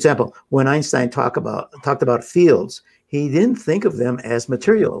 Like, for example, when Einstein talked about fields, he didn't think of them as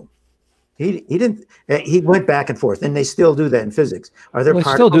material. He didn't. He went back and forth, and they still do that in physics. Are there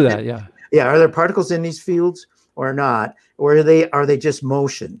particles? Still do that, yeah. Yeah, are there particles in these fields or not? Or are they just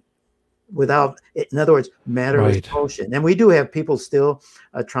motion? In other words, matterless motion. And we do have people still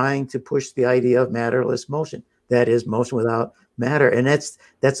trying to push the idea of matterless motion. That is motion without matter. And that's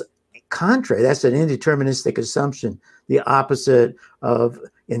contrary. That's an indeterministic assumption, the opposite of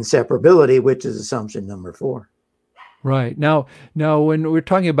inseparability, which is assumption number 4. Right. Now, when we're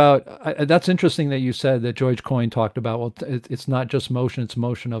talking about, that's interesting that you said that George Coyne talked about, well, it's not just motion, it's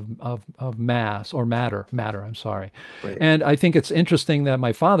motion of mass or matter, I'm sorry. Right. And I think it's interesting that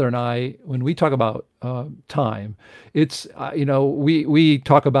my father and I, when we talk about time, it's, we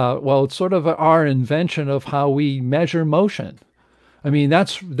talk about, well, it's sort of our invention of how we measure motion. I mean,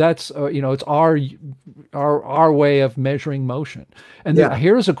 that's it's our way of measuring motion. And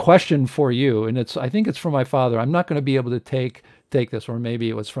here's a question for you, and I think it's from my father. I'm not going to be able to take this, or maybe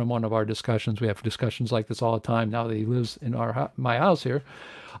it was from one of our discussions. We have discussions like this all the time now that he lives in my house here.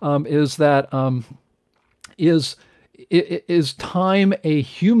 Is time a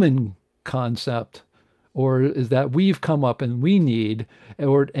human concept? Or is that we've come up and we need,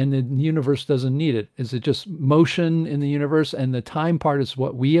 and the universe doesn't need it? Is it just motion in the universe, and the time part is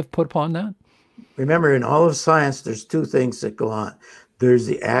what we have put upon that? Remember, in all of science, there's two things that go on. There's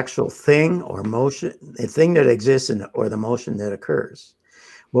the actual thing or motion, the thing that exists, or the motion that occurs.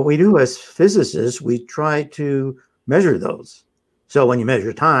 What we do as physicists, we try to measure those. So when you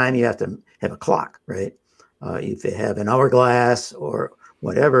measure time, you have to have a clock, right? If you have an hourglass or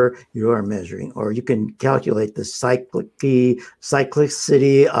whatever you are measuring, or you can calculate the cyclicity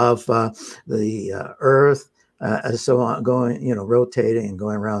of the Earth, so on, going, rotating and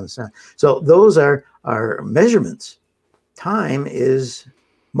going around the sun. So those are measurements. Time is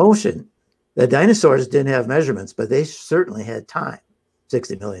motion. The dinosaurs didn't have measurements, but they certainly had time.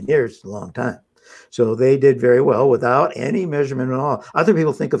 60 million years is a long time. So they did very well without any measurement at all. Other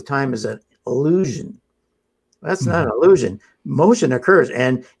people think of time as an illusion. That's not an illusion. Motion occurs,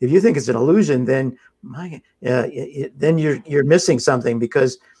 and if you think it's an illusion, then then you're missing something,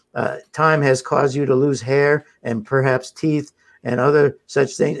 because time has caused you to lose hair and perhaps teeth and other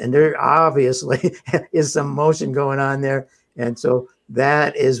such things, and there obviously is some motion going on there, and so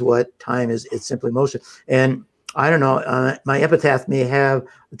that is what time is. It's simply motion. And I don't know, my epitaph may have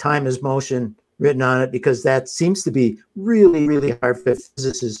time is motion written on it, because that seems to be really, really hard for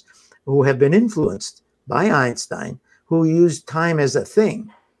physicists who have been influenced by Einstein, who used time as a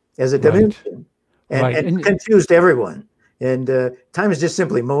thing, as a dimension, and confused everyone. And time is just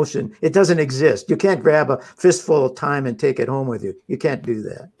simply motion. It doesn't exist. You can't grab a fistful of time and take it home with you. You can't do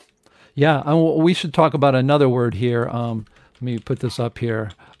that. Yeah, we should talk about another word here. Let me put this up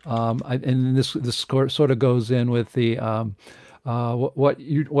here. And this sort of goes in with the what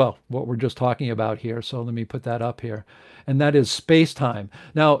we're just talking about here. So let me put that up here, and that is space-time.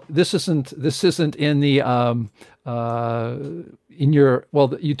 Now, this isn't in the in your,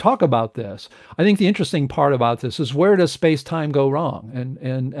 well, you talk about this. I think the interesting part about this is, where does space-time go wrong?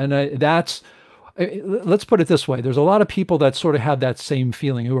 That's, let's put it this way. There's a lot of people that sort of have that same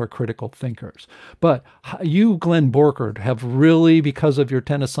feeling, who are critical thinkers. But you, Glenn Borchardt, have really, because of your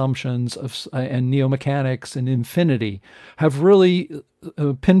 10 assumptions and neo-mechanics and infinity, have really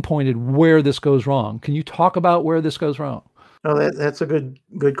pinpointed where this goes wrong. Can you talk about where this goes wrong? Oh, that's a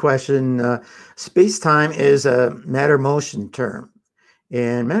good question. Space-time is a matter-motion term,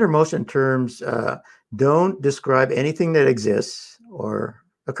 and matter-motion terms don't describe anything that exists or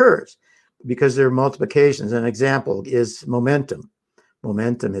occurs, because they're multiplications. An example is momentum.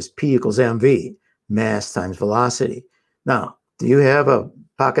 Momentum is P equals mv, mass times velocity. Now, do you have a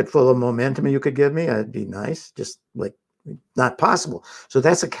pocket full of momentum you could give me? That'd be nice. Just like, not possible. So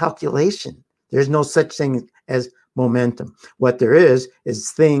that's a calculation. There's no such thing as momentum. What there is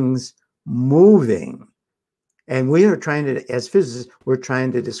things moving. And we are trying to, as physicists, we're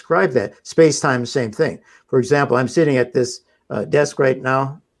trying to describe that. Space-time, same thing. For example, I'm sitting at this desk right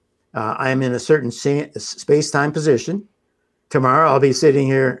now. I'm in a certain space-time position. Tomorrow I'll be sitting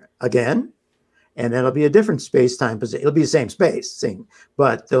here again, and that'll be a different space-time position. It'll be the same space,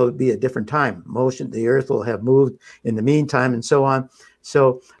 but there'll be a different time. Motion, the Earth will have moved in the meantime, and so on.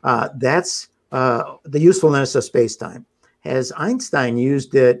 So that's the usefulness of space-time. As Einstein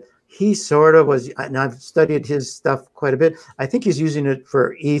used it, he sort of was, and I've studied his stuff quite a bit. I think he's using it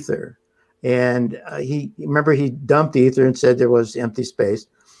for ether. And remember, he dumped ether and said there was empty space.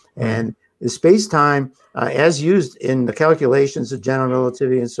 And the space-time, as used in the calculations of general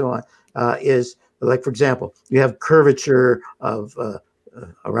relativity and so on, is like, for example, you have curvature of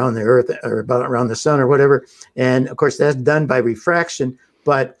around the Earth, or about around the sun, or whatever. And of course, that's done by refraction.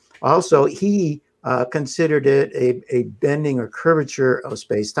 But also, he considered it a bending or curvature of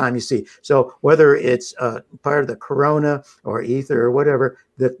space-time. You see, so whether it's part of the corona or ether or whatever,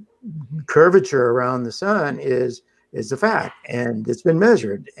 the curvature around the sun is a fact, and it's been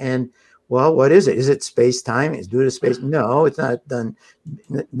measured. And well, what is it? Is it space-time? Is it due to space? No, it's not done.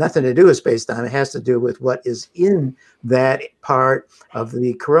 Nothing to do with space-time. It has to do with what is in that part of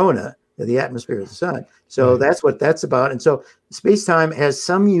the corona, the atmosphere of the sun. So that's what that's about. And so space-time has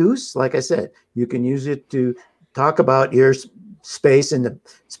some use. Like I said, you can use it to talk about your space and the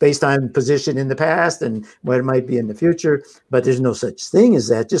space-time position in the past and what it might be in the future. But there's no such thing as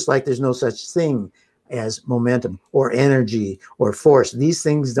that, just like there's no such thing as momentum or energy or force. These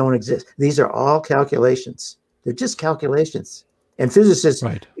things don't exist. These are all calculations. They're just calculations. And physicists,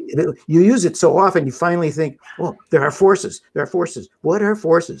 you use it so often, you finally think, well, there are forces. There are forces. What are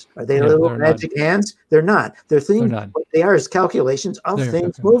forces? Are they little magic hands? They're not. They're things. What they are is calculations of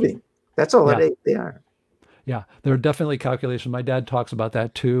things moving. That's all they are. Yeah, there are definitely calculations. My dad talks about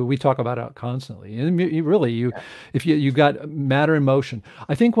that too. We talk about it constantly. And if you've got matter in motion.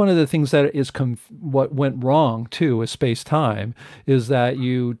 I think one of the things that is what went wrong too with space-time is that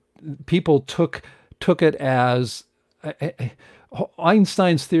people took it as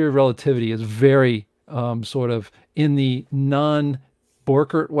Einstein's theory of relativity is very sort of in the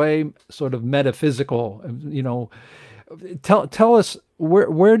non-Borchardt way, sort of metaphysical. Tell us,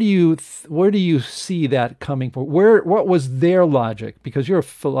 where do you see that coming from? What was their logic? Because you're a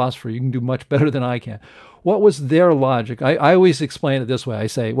philosopher, you can do much better than I can. What was their logic? I always explain it this way. I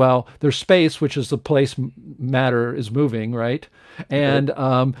say, well, there's space, which is the place matter is moving, right? And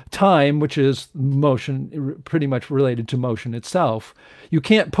time, which is motion, pretty much related to motion itself. You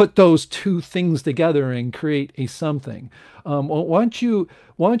can't put those two things together and create a something. Why don't you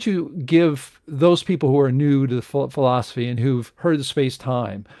give those people who are new to philosophy and who've heard of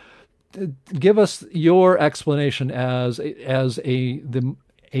space-time, give us your explanation as a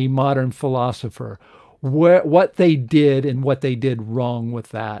modern philosopher, what they did and what they did wrong with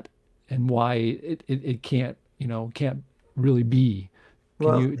that, and why it can't really be.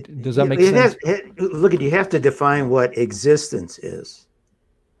 Does that make sense? Look, you have to define what existence is.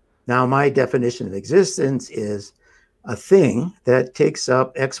 Now, my definition of existence is a thing that takes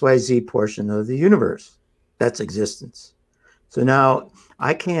up XYZ portion of the universe. That's existence. So now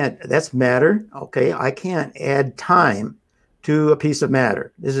that's matter. Okay, I can't add time to a piece of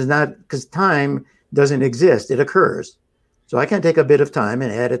matter. This is not, because time doesn't exist, it occurs. So I can take a bit of time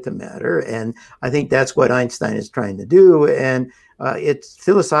and add it to matter. And I think that's what Einstein is trying to do. And it's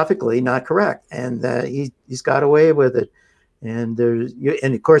philosophically not correct. And he's got away with it. And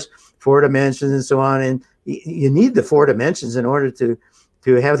of course, 4 dimensions and so on. And you need the 4 dimensions in order to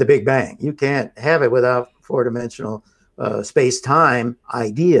to have the Big Bang. You can't have it without four-dimensional space-time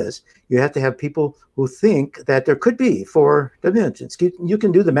ideas. You have to have people who think that there could be four dimensions. You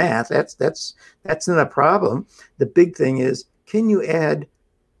can do the math. That's not a problem. The big thing is, can you add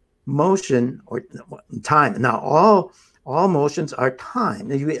motion or time? Now, all motions are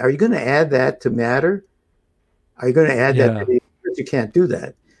time. Are you going to add that to matter? Are you going to add that to the universe? You can't do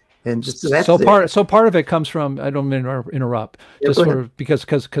that. And just, so part of it comes from, I don't mean to interrupt, just sort of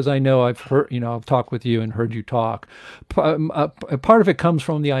because I know I've heard, I've talked with you and heard you talk. Part of it comes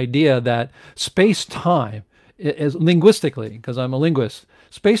from the idea that space-time is linguistically, because I'm a linguist,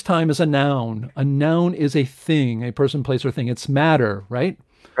 space-time is a noun. A noun is a thing, a person, place, or thing. It's matter, right?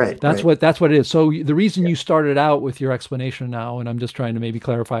 Right. That's what it is. So the reason you started out with your explanation now, and I'm just trying to maybe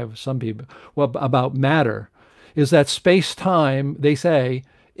clarify with some people, about matter, is that space-time, they say,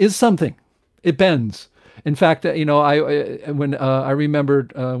 is something. It bends. In fact, I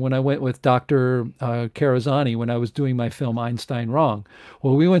remembered when I went with Dr. Karazani when I was doing my film Einstein Wrong.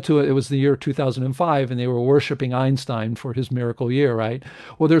 Well, we went to it was the year 2005, and they were worshiping Einstein for his miracle year, right?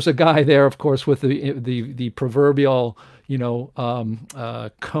 Well, there's a guy there, of course, with the proverbial cone,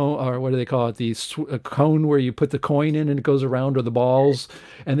 or what do they call it? The cone where you put the coin in and it goes around, or the balls,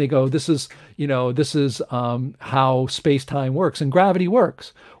 and they go, this is how space-time works and gravity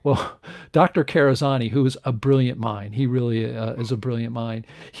works. Well, Dr. Karazani, who is a brilliant mind, he really is a brilliant mind.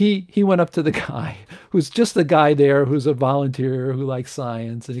 He went up to the guy who's just the guy there who's a volunteer who likes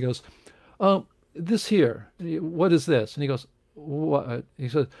science, and he goes, this here, what is this? And he goes, what? He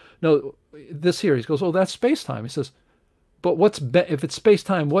says, no, this here. He goes, oh, that's space-time. He says, but if it's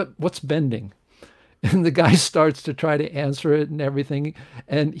space-time, what's bending? And the guy starts to try to answer it and everything,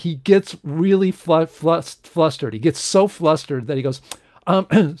 and he gets really flustered. He gets so flustered that he goes,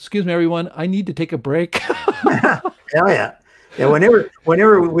 excuse me, everyone, I need to take a break. Hell yeah. Yeah,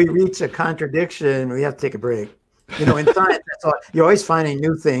 whenever we reach a contradiction, we have to take a break. In science, you're always finding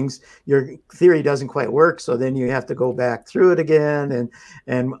new things. Your theory doesn't quite work, so then you have to go back through it again.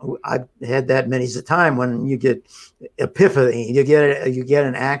 And I've had that many's a time when you get epiphany. You get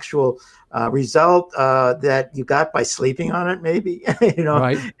an actual result that you got by sleeping on it, maybe.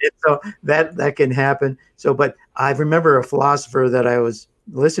 Right. And so that can happen. So, but I remember a philosopher that I was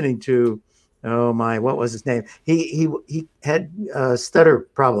listening to. Oh my, what was his name? He had a stutter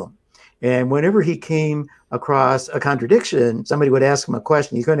problem. And whenever he came across a contradiction, somebody would ask him a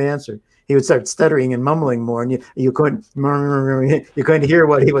question he couldn't answer. He would start stuttering and mumbling more, and you couldn't hear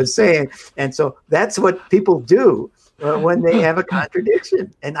what he was saying. And so that's what people do when they have a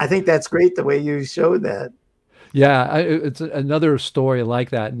contradiction. And I think that's great the way you showed that. Yeah, it's another story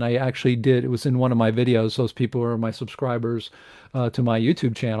like that. And I actually did, it was in one of my videos. Those people are my subscribers to my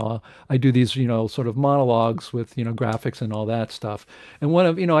YouTube channel. I do these, sort of monologues with, graphics and all that stuff. And one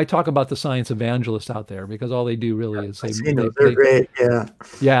of, I talk about the science evangelists out there, because all they do really is they're great. Yeah.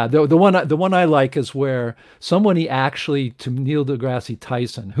 Yeah. The one I like is where somebody actually, to Neil deGrasse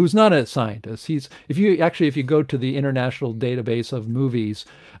Tyson, who's not a scientist. If you go to the international database of movies,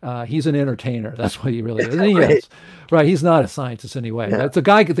 he's an entertainer. That's what he really is. And he is. Right. He's not a scientist anyway. Yeah. That's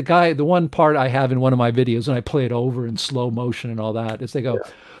the one part I have in one of my videos, and I play it over in slow motion and all that, is they go,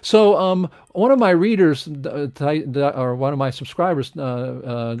 so one of my readers, or one of my subscribers,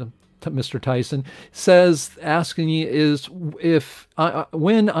 Mr. Tyson, asking me is if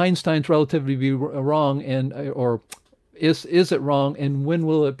when Einstein's relativity be wrong, or is it wrong, and when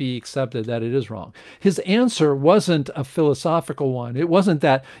will it be accepted that it is wrong? His answer wasn't a philosophical one. It wasn't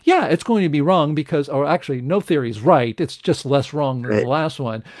that, yeah, it's going to be wrong because, or actually no theory is right, it's just less wrong than the last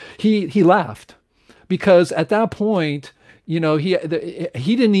one. He laughed, because at that point, he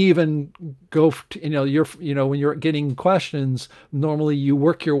didn't even go, when you're getting questions, normally you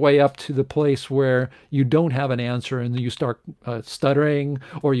work your way up to the place where you don't have an answer and you start stuttering,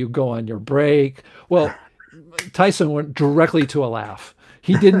 or you go on your break. Well, Tyson went directly to a laugh.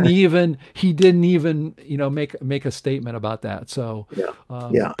 He didn't even make a statement about that. So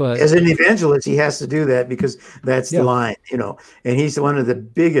but as an evangelist, he has to do that, because that's the line, and he's one of the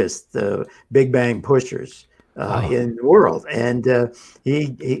biggest Big Bang pushers in the world. And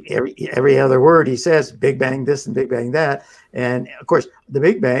every other word he says, Big Bang this and Big Bang that. And of course, the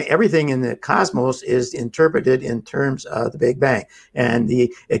Big Bang, everything in the cosmos is interpreted in terms of the Big Bang and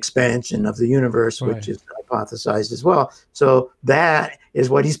the expansion of the universe, which is hypothesized as well. So that is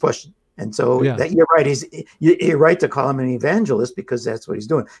what he's pushing. And so that, you're right. You're right to call him an evangelist, because that's what he's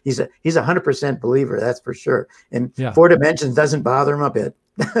doing. He's 100% believer, that's for sure. And 4 dimensions doesn't bother him a bit.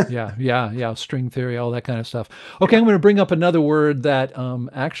 Yeah. String theory, all that kind of stuff. Okay, I'm going to bring up another word that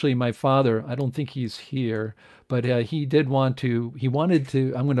actually my father, I don't think he's here, but he wanted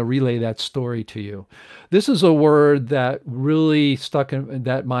to, I'm going to relay that story to you. This is a word that really stuck in,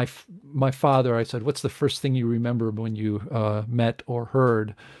 that my father, I said, what's the first thing you remember when you met or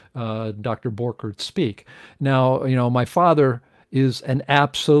heard Dr. Borchardt speak? Now, my father is an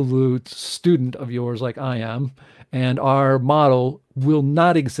absolute student of yours like I am. And our model will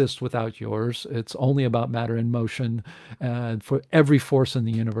not exist without yours. It's only about matter and motion for every force in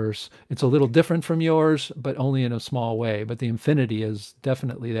the universe. It's a little different from yours, but only in a small way. But the infinity is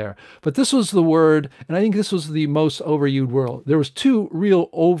definitely there. But this was the word, and I think this was the most overused word. There was two real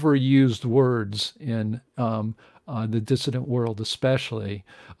overused words in the dissident world, especially.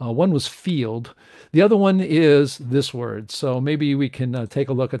 One was field. The other one is this word. So maybe we can take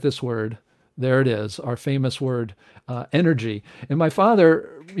a look at this word. There it is, our famous word, energy. And my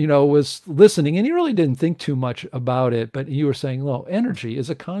father, was listening, and he really didn't think too much about it. But you were saying, well, energy is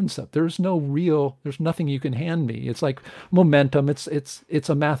a concept. There's nothing you can hand me. It's like momentum. It's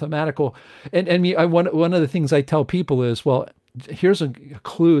a mathematical. One of the things I tell people is, well, here's a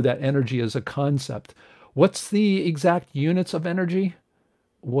clue that energy is a concept. What's the exact units of energy?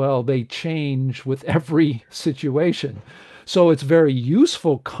 Well, they change with every situation. So it's a very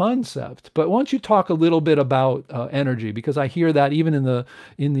useful concept. But why don't you talk a little bit about energy? Because I hear that even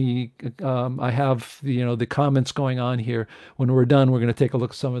I have the comments going on here. When we're done, we're going to take a look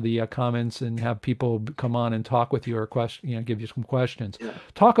at some of the comments and have people come on and talk with you or give you some questions. Yeah.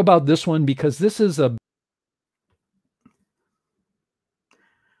 Talk about this one, because this is a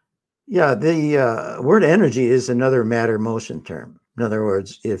the word energy is another matter motion term. In other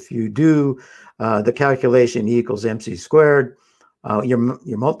words, if you do the calculation E equals mc squared, you're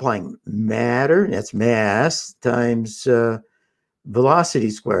multiplying matter, that's mass, times velocity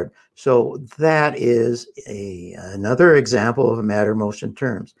squared. So that is another example of a matter motion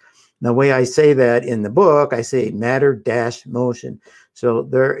terms. Now, the way I say that in the book, I say matter dash motion. So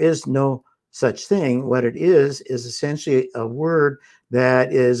there is no such thing. What it is essentially a word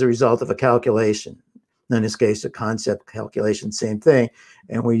that is a result of a calculation. In this case, a concept calculation, same thing.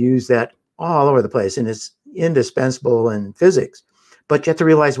 And we use that all over the place, and it's indispensable in physics. But you have to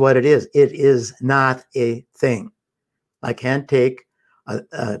realize what it is. It is not a thing. I can't take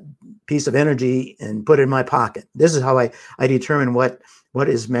a piece of energy and put it in my pocket. This is how I determine what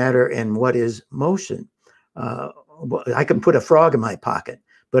is matter and what is motion. I can put a frog in my pocket,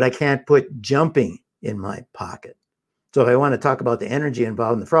 but I can't put jumping in my pocket. So if I want to talk about the energy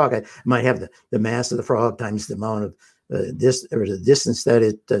involved in the frog, I might have the mass of the frog times the amount of the distance that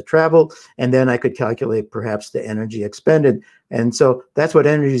it traveled, and then I could calculate perhaps the energy expended. And so that's what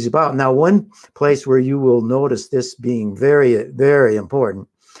energy is about. Now, one place where you will notice this being very, very important,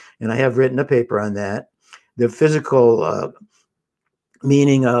 and I have written a paper on that, the physical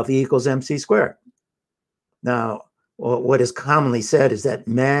meaning of E equals mc squared. Now, what is commonly said is that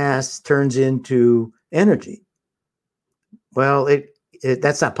mass turns into energy. Well,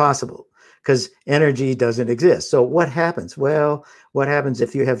 that's not possible, because energy doesn't exist. So what happens? Well, what happens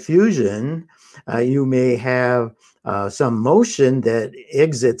if you have fusion? You may have some motion that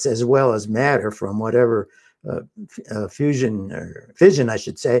exits as well as matter from whatever fusion or fission, I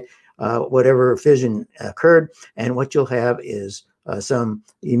should say, whatever fission occurred. And what you'll have is some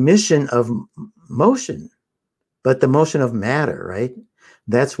emission of motion, but the motion of matter, right?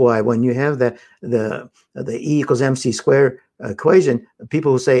 That's why when you have the E equals mc squared equation,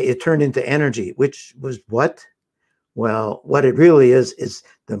 people will say it turned into energy, which was what? Well, what it really is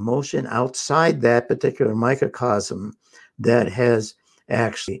the motion outside that particular microcosm that has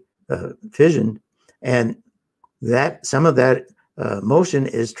actually fissioned, and that some of that motion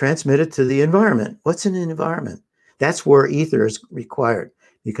is transmitted to the environment. What's in an environment? That's where ether is required,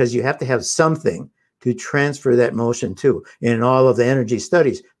 because you have to have something to transfer that motion to. In all of the energy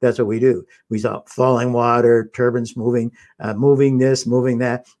studies, that's what we do. We saw falling water, turbines moving, moving this, moving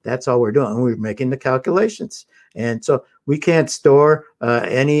that. That's all we're doing. We're making the calculations. And so we can't store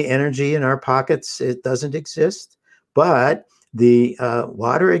any energy in our pockets. It doesn't exist. But the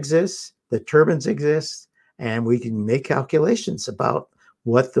water exists, the turbines exist, and we can make calculations about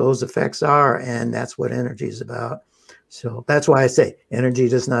what those effects are. And that's what energy is about. So that's why I say energy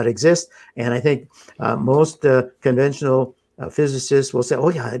does not exist. And I think most conventional physicists will say, oh,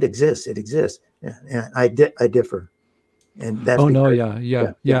 yeah, it exists. It exists. And I differ. And that's Oh no, because, yeah,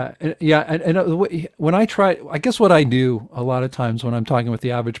 yeah, yeah, yeah, yeah, yeah. And when I try, I guess what I do a lot of times when I'm talking with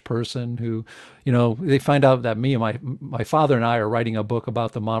the average person who, they find out that me and my father and I are writing a book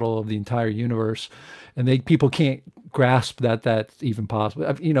about the model of the entire universe, and people can't grasp that that's even possible.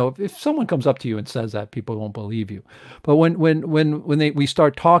 If someone comes up to you and says that, people won't believe you. But we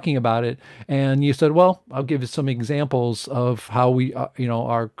start talking about it, and you said, well, I'll give you some examples of how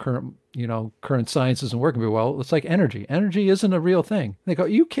our current science isn't working very well. It's like energy. Energy isn't a real thing. They go, are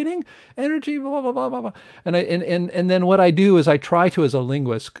you kidding? Energy, blah, blah, blah, blah, blah. And then what I do is I try to, as a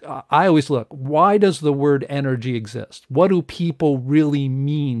linguist, I always look, why does the word energy exist? What do people really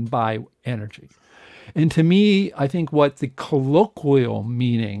mean by energy? And to me, I think what the colloquial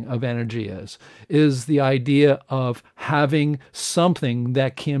meaning of energy is the idea of having something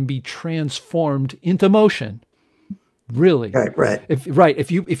that can be transformed into motion. Really. right, right.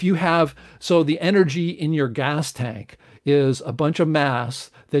 If you have, so the energy in your gas tank is a bunch of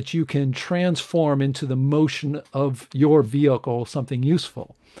mass that you can transform into the motion of your vehicle, something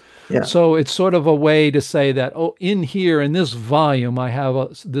useful. Yeah, So it's sort of a way to say that, oh, in here in this volume, I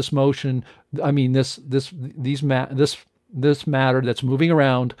have this motion. I mean, this matter that's moving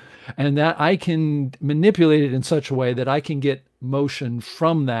around, and that I can manipulate it in such a way that I can get motion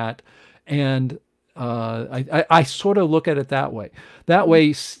from that, and I sort of look at it that way. That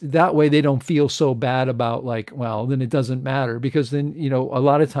way they don't feel so bad about, like, well, then it doesn't matter, because then, a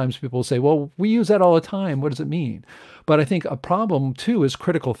lot of times people say, well, we use that all the time. What does it mean? But I think a problem too is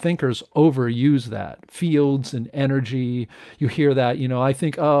critical thinkers overuse that. Fields and energy. You hear that, I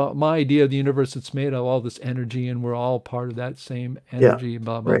think, oh, my idea of the universe, it's made of all this energy and we're all part of that same yeah, energy,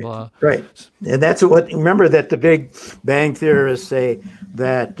 blah, blah, right, blah. right. And that's remember that the Big Bang theorists say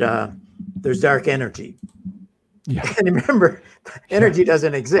that there's dark energy. Yeah. And remember, energy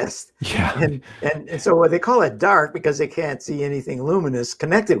doesn't exist. Yeah. And so they call it dark because they can't see anything luminous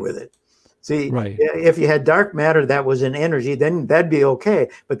connected with it. See, Right. if you had dark matter that was an energy, then that'd be okay.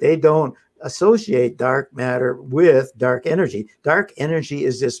 But they don't associate dark matter with dark energy. Dark energy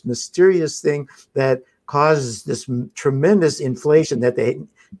is this mysterious thing that causes this tremendous inflation that they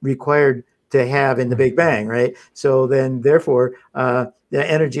required to have in the Big Bang, right? So then, therefore, the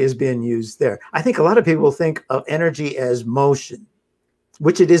energy is being used there. I think a lot of people think of energy as motion,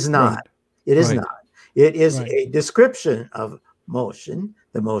 which it is not. Right. It is Right. not. It is Right. a description of motion,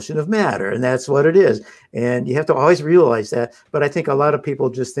 the motion of matter, and that's what it is. And you have to always realize that. But I think a lot of people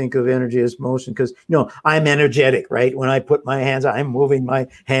just think of energy as motion because, I'm energetic, right? When I put my hands, I'm moving my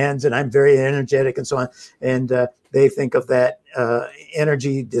hands and I'm very energetic and so on. And they think of that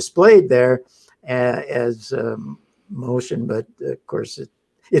energy displayed there as motion. But of course,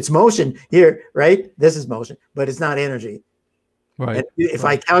 it's motion here, right? This is motion, but it's not energy. Right. And if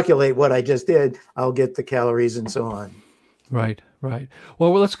I calculate what I just did, I'll get the calories and so on. Right, right.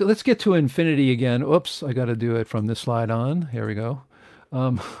 Well, let's get to infinity again. Oops, I got to do it from this slide on. Here we go.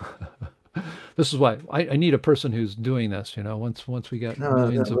 This is why I need a person who's doing this. Once we get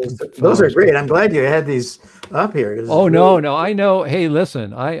millions of Those are followers. great. I'm glad you had these up here. Oh no, I know. Hey,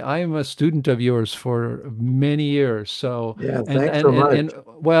 listen, I'm a student of yours for many years. So yeah, thanks so much. and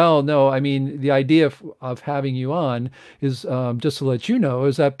well, no, I mean the idea of having you on is just to let you know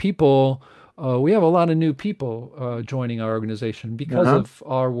is that people. We have a lot of new people joining our organization because of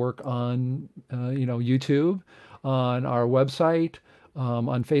our work on, YouTube, on our website,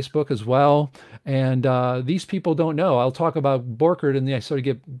 on Facebook as well. And these people don't know. I'll talk about Borchardt and I sort of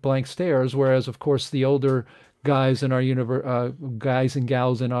get blank stares, whereas, of course, the older guys in our guys and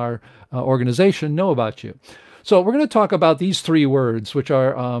gals in our organization know about you. So we're going to talk about these three words, which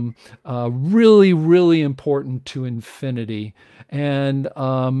are really, really important to infinity. And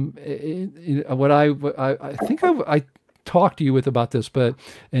what I think I talked to you about this,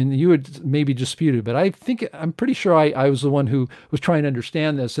 and you would maybe dispute it, but I'm pretty sure I was the one who was trying to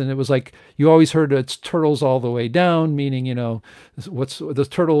understand this. And it was like, you always heard it's turtles all the way down, meaning, what's the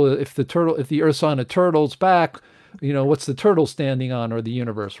turtle, if the Earth's on a turtle's back, what's the turtle standing on, or the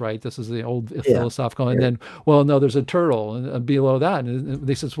universe, right? This is the old philosophical. And then, well, no, there's a turtle and below that. And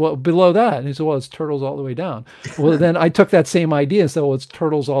they says, well, below that. And he said, well, it's turtles all the way down. Well, then I took that same idea and said, well, it's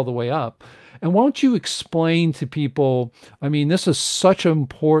turtles all the way up. And won't you explain to people, I mean, this is such an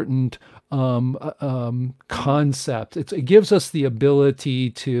important concept. It gives us the ability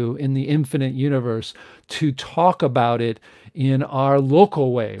to, in the infinite universe, to talk about it in our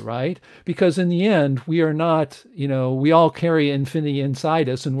local way, right? Because in the end, we are not, we all carry infinity inside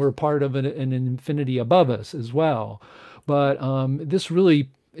us, and we're part of an infinity above us as well. But this really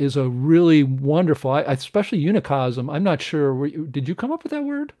is a really wonderful, especially unicosm. I'm not sure. Did you come up with that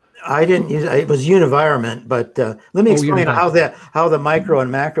word? I didn't use it was univironment, but let me Oh, explain unified. how the micro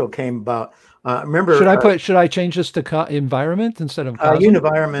and macro came about. Should Remember, I put, should I change this to environment instead of cosm?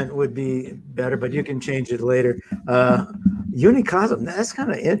 univironment would be better, but you can change it later. Unicosm, that's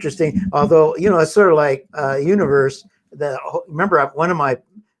kind of interesting. Although, it's sort of like universe. Remember, one of my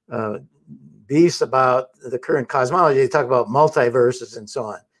uh, beefs about the current cosmology, they talk about multiverses and so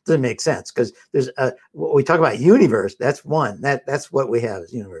on. Doesn't make sense because there's what we talk about universe. That's one. That's what we have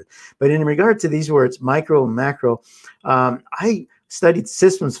is universe. But in regard to these words, micro and macro, I studied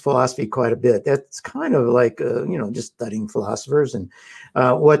systems philosophy quite a bit. That's kind of like just studying philosophers, and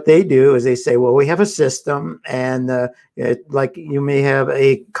what they do is they say, well, we have a system, and like you may have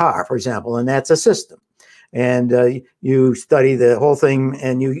a car, for example, and that's a system. And you study the whole thing,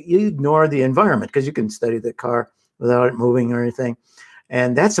 and you ignore the environment because you can study the car without it moving or anything.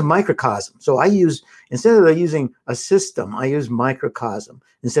 And that's a microcosm. So I use, instead of using a system, I use microcosm.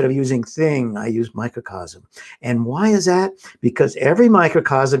 Instead of using thing, I use microcosm. And why is that? Because every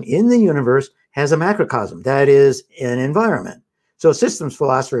microcosm in the universe has a macrocosm, that is an environment. So systems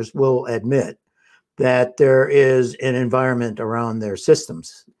philosophers will admit that there is an environment around their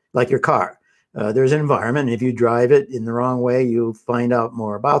systems, like your car. There's an environment, and if you drive it in the wrong way, you find out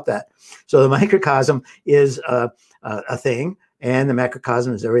more about that. So the microcosm is a thing, and the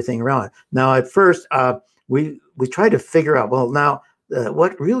macrocosm is everything around it. Now, at first, we tried to figure out, well, now,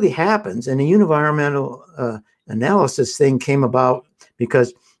 what really happens, and the univironmental analysis thing came about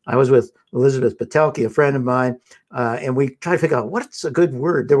because I was with Elizabeth Patelke, a friend of mine, and we tried to figure out what's a good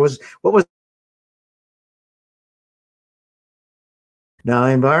word. What was Now,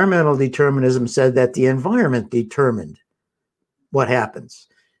 environmental determinism said that the environment determined what happens.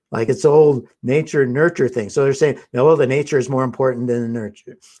 Like it's the old nature nurture thing. So they're saying, no, well, the nature is more important than the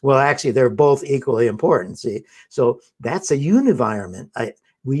nurture. Well, actually, they're both equally important. See, so that's a univironment.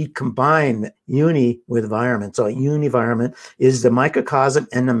 We combine uni with environment. So a univironment is the microcosm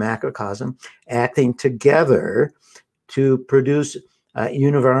and the macrocosm acting together to produce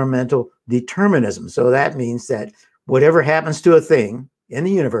univironmental determinism. So that means that whatever happens to a thing in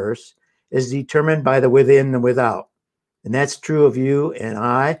the universe is determined by the within and without. And that's true of you and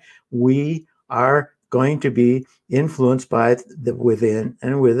I. We are going to be influenced by the within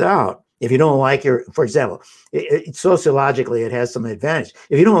and without. If you don't like for example, sociologically, it has some advantage.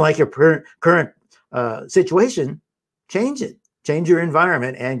 If you don't like your current situation, change it. Change your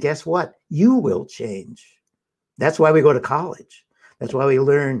environment, and guess what? You will change. That's why we go to college. That's why we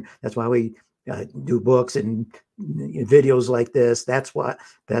learn. That's why we do books and videos like this. That's what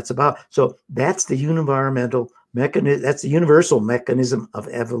that's about. So that's the univironmental mechanism. That's the universal mechanism of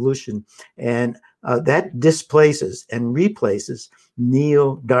evolution, and that displaces and replaces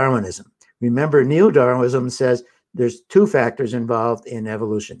neo-Darwinism. Remember, neo-Darwinism says there's two factors involved in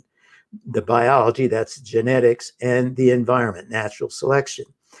evolution: the biology, that's genetics, and the environment, natural selection.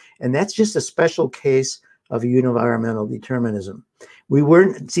 And that's just a special case of univironmental determinism. We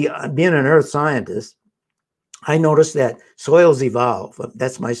weren't, see, being an earth scientist, I noticed that soils evolve.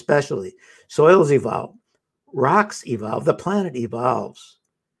 That's my specialty. Soils evolve, rocks evolve, the planet evolves.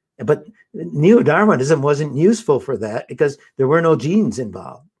 But neo-Darwinism wasn't useful for that because there were no genes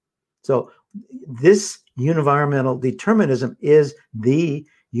involved. So this univironmental determinism is the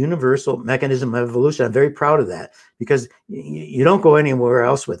universal mechanism of evolution. I'm very proud of that because you don't go anywhere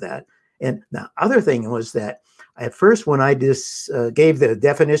else with that. And the other thing was that at first, when I just gave the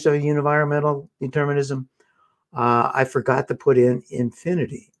definition of univironmental determinism, I forgot to put in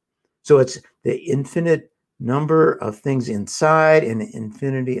infinity. So it's the infinite number of things inside and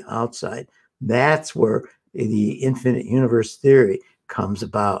infinity outside. That's where the infinite universe theory comes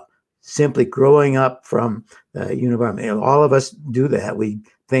about. Simply growing up from the univironment. All of us do that. We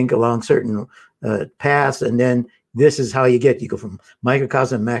think along certain paths, and then this is how you go from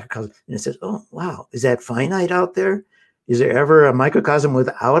microcosm to macrocosm. And it says, oh, wow, is that finite out there? Is there ever a microcosm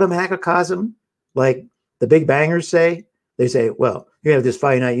without a macrocosm? Like the big bangers say? They say, well, you have this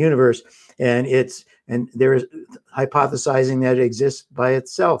finite universe, and they're hypothesizing that it exists by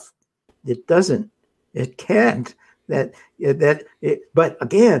itself. It doesn't. It can't. But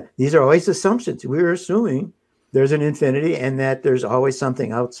again, these are always assumptions. We're assuming there's an infinity and that there's always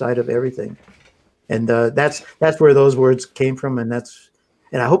something outside of everything. And that's where those words came from. And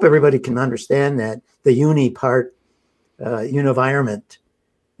I hope everybody can understand that the uni part, univironment,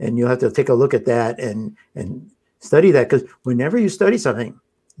 and you'll have to take a look at that and study that, because whenever you study something,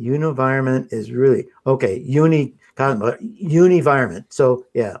 univironment is really univironment. So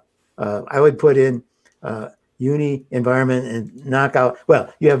yeah, I would put in uni environment and knock out.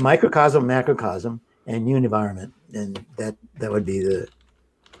 Well, you have microcosm, macrocosm, and univironment, and that would be the.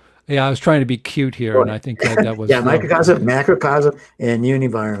 Yeah, I was trying to be cute here, and I think that was yeah, microcosm, macrocosm, and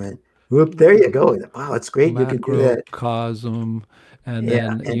univironment. Whoop, there you go. Wow, it's great. You can do that. Macrocosm, and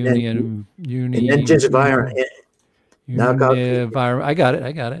Yeah, then and then just environment. Knock out. Univironment. I got it.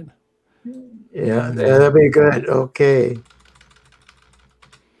 I got it. Yeah, that'd be good. Okay.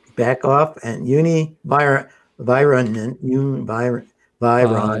 Back off and univironment.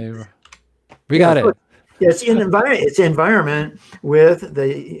 We got it. It's in environment. It's environment with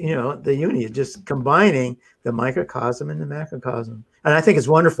the the uni, just combining the microcosm and the macrocosm, and I think it's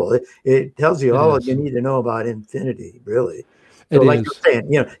wonderful. It tells you all you need to know about infinity, really. So, like you're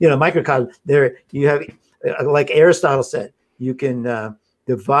saying, microcosm. There you have, like Aristotle said, you can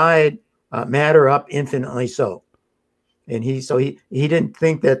divide matter up infinitely. So, and he didn't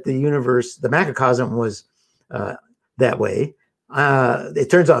think that the universe, the macrocosm, was that way. It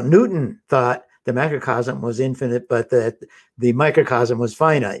turns out Newton thought the macrocosm was infinite, but that the microcosm was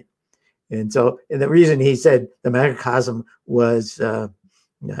finite. And so, and the reason he said the macrocosm was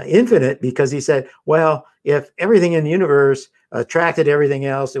infinite, because he said, well, if everything in the universe attracted everything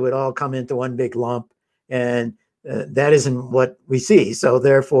else, it would all come into one big lump. And that isn't what we see. So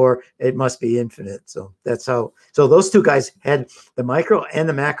therefore, it must be infinite. So that's how. So those two guys had the micro and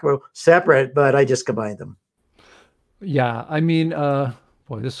the macro separate, but I just combined them. Yeah, I mean,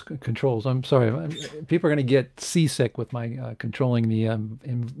 boy, this controls. I'm sorry, people are going to get seasick with my controlling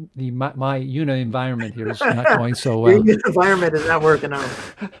my environment here is not going so well. Your environment is not working out.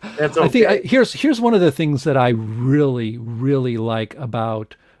 That's okay. I think here's one of the things that I really like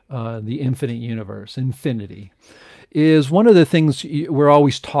about the infinite universe, infinity, is one of the things we're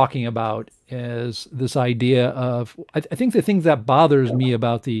always talking about is this idea of. I think the thing that bothers me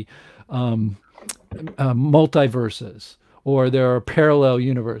about the multiverses, or there are parallel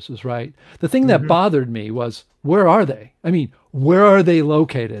universes, right? The thing that bothered me was, where are they? I mean, where are they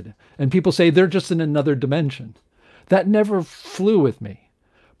located? And people say they're just in another dimension. That never flew with me.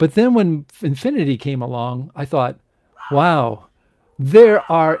 But then when infinity came along, I thought, wow, there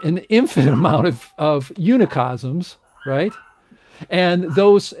are an infinite amount of unicosms, right? And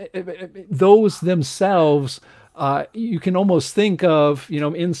those themselves, you can almost think of,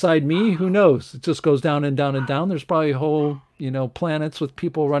 inside me, who knows? It just goes down and down and down. There's probably whole, planets with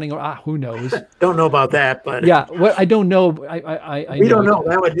people running around. Who knows? Don't know about that, but yeah, well, I don't know. We don't know.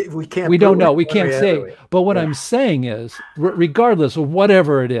 We can't. We don't know. We can't say. But what I'm saying is, regardless of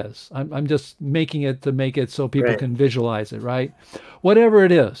whatever it is, I'm just making it to make it so people can visualize it, right? Whatever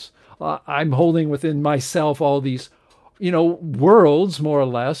it is, I'm holding within myself all these worlds, more or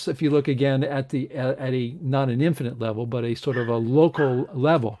less, if you look again at a not an infinite level, but a sort of a local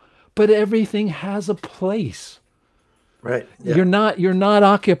level. But everything has a place. Right. Yeah. You're not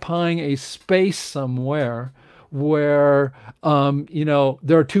occupying a space somewhere where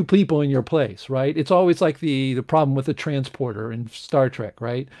there are two people in your place, right? It's always like the problem with the transporter in Star Trek,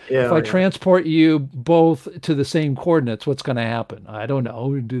 right? Yeah, if I transport you both to the same coordinates, what's going to happen? I don't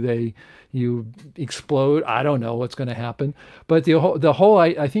know. You explode? I don't know what's going to happen. But the whole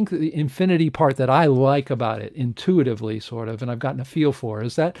I think the infinity part that I like about it intuitively, sort of, and I've gotten a feel for,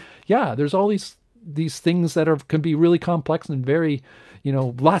 is that there's all these things that can be really complex and very,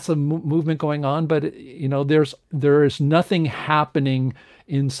 lots of movement going on, but there is nothing happening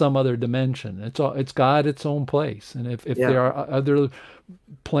in some other dimension. It's got its own place. And if there are other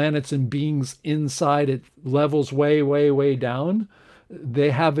planets and beings inside it, levels way down, they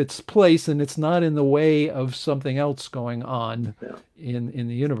have its place, and it's not in the way of something else going on in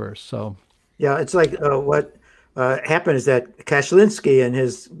the universe. So it's like what happened is that Kashlinsky and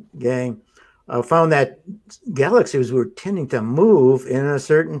his gang found that galaxies were tending to move in a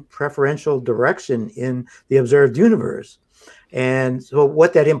certain preferential direction in the observed universe. And so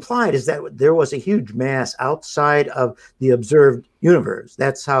what that implied is that there was a huge mass outside of the observed universe.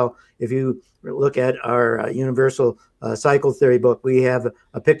 That's how, if you look at our universal cycle theory book, we have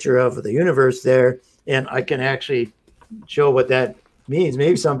a picture of the universe there, and I can actually show what that means.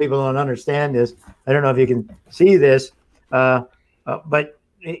 Maybe some people don't understand this. I don't know if you can see this, but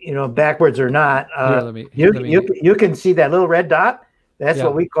backwards or not, you can see that little red dot. That's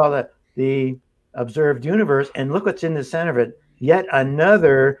what we call the observed universe. And look what's in the center of it. Yet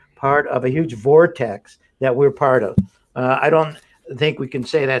another part of a huge vortex that we're part of. I don't think we can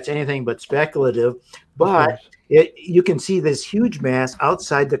say that's anything but speculative, but you can see this huge mass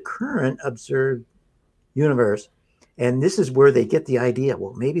outside the current observed universe. And this is where they get the idea,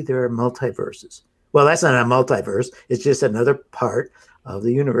 well, maybe there are multiverses. Well, that's not a multiverse. It's just another part of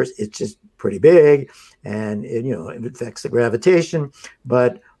the universe. It's just pretty big, and it, you know, it affects the gravitation,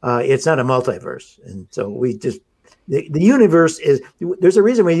 but it's not a multiverse. And so we just, the universe is, there's a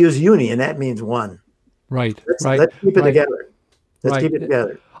reason we use uni, and that means one. Right, right, Let's keep it right, together. Let's keep it right.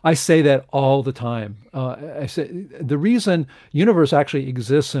 together. I say that all the time. I say the reason universe actually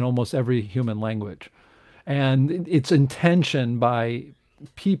exists in almost every human language, and its intention by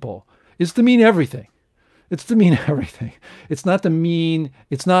people is to mean everything. It's to mean everything. It's not to mean,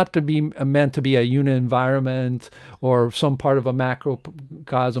 it's not to be meant to be a unit-environment or some part of a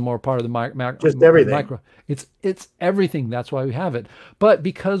macrocosm or part of the Just everything. micro. It's everything. That's why we have it. But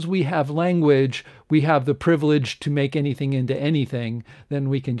because we have language, we have the privilege to make anything into anything, then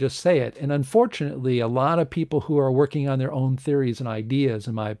we can just say it. And unfortunately, a lot of people who are working on their own theories and ideas,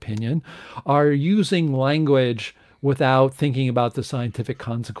 in my opinion, are using language without thinking about the scientific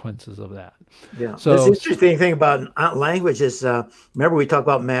consequences of that. Yeah. So the interesting thing about language is, remember we talk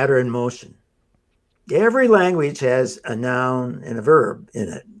about matter and motion. Every language has a noun and a verb in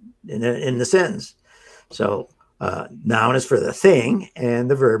it, in the sentence. So noun is for the thing, and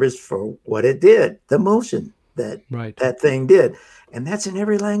the verb is for what it did, the motion that that thing did. And that's in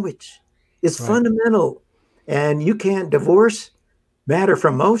every language. It's fundamental. And you can't divorce matter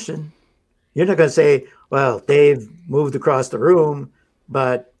from motion. You're not going to say, well, Dave moved across the room,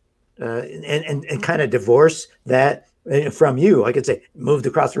 but and kind of divorce that from you. I could say moved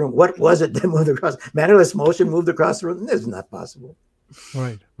across the room. What was it that moved across? Matterless motion moved across the room. This is not possible.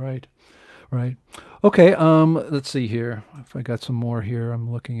 Right, right, right. Okay, let's see here. If I got some more here, I'm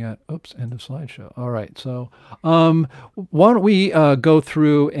looking at, oops, end of slideshow. All right, so why don't we go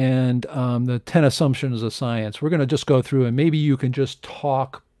through and the 10 assumptions of science. We're going to just go through, and maybe you can just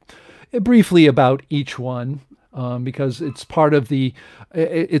talk briefly about each one, because it's part of the,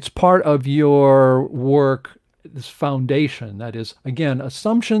 it's part of your work, this foundation. That is, again,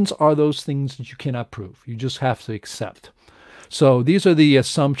 assumptions are those things that you cannot prove. You just have to accept. So these are the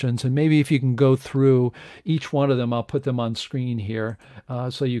assumptions, and maybe if you can go through each one of them, I'll put them on screen here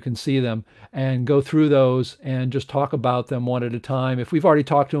so you can see them, and go through those and just talk about them one at a time. If we've already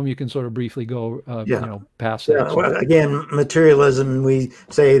talked to them, you can sort of briefly go, you know, past that. Yeah. Well, again, materialism, we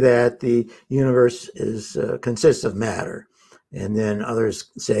say that the universe is consists of matter. And then others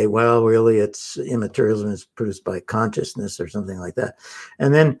say, well, really, it's immaterialism is produced by consciousness or something like that.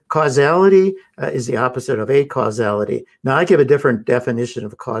 And then causality is the opposite of acausality. Now, I give a different definition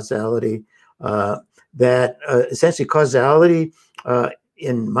of causality, that essentially causality,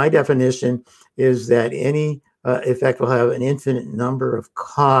 in my definition, is that any effect will have an infinite number of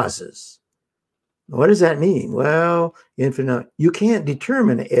causes. What does that mean? Well, infinite. You can't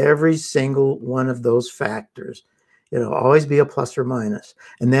determine every single one of those factors. It'll always be a plus or minus.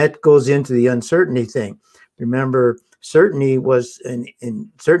 And that goes into the uncertainty thing. Remember, certainty was,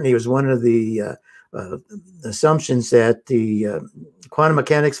 certainty was one of the assumptions that the quantum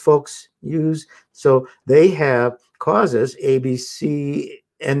mechanics folks use. So they have causes, A, B, C,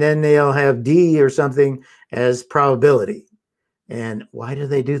 and then they'll have D or something as probability. And why do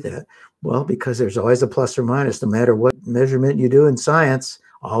they do that? Well, because there's always a plus or minus, no matter what measurement you do in science,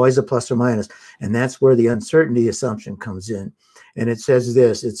 always a plus or minus. And that's where the uncertainty assumption comes in. And it says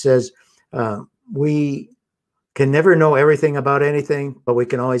this, it says, we can never know everything about anything, but we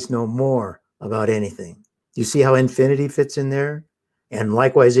can always know more about anything. You see how infinity fits in there? And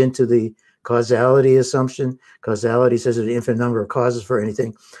likewise into the causality assumption. Causality says there's an infinite number of causes for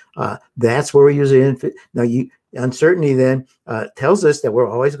anything. That's where we use the infinite. Now, uncertainty then tells us that we're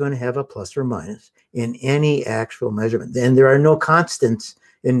always going to have a plus or minus in any actual measurement. And there are no constants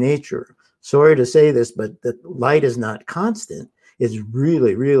in nature. Sorry to say this, but the light is not constant. It's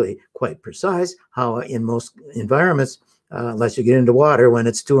really, really quite precise how in most environments, unless you get into water when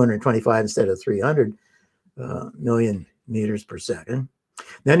it's 225 instead of 300 million meters per second.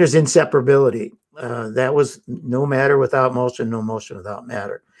 Then there's inseparability. That was no matter without motion, no motion without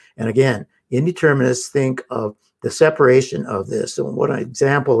matter. And again, indeterminists think of the separation of this. So what an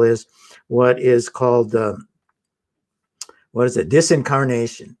example is what is called, what is it,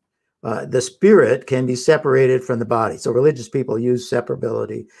 disincarnation. The spirit can be separated from the body. So religious people use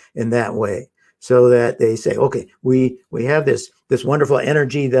separability in that way, so that they say, okay, we have this wonderful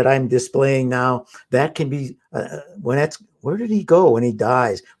energy that I'm displaying now. That can be, where did he go when he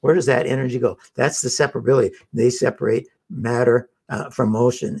dies? Where does that energy go? That's the separability. They separate matter from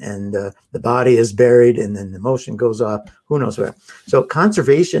motion, and the body is buried, and then the motion goes off, who knows where. So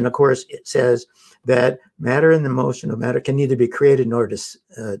conservation, of course, it says that matter and the motion of matter can neither be created nor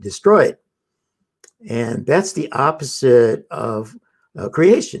destroyed. And that's the opposite of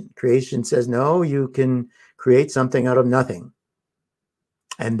creation. Creation says, no, you can create something out of nothing.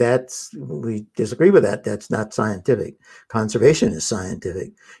 And we disagree with that. That's not scientific. Conservation is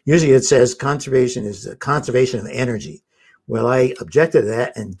scientific. Usually it says conservation is the conservation of energy. Well, I object to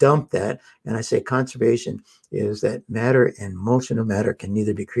that and dump that. And I say conservation is that matter and motion of matter can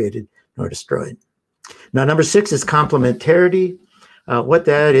neither be created nor destroyed. Now, number 6 is complementarity. What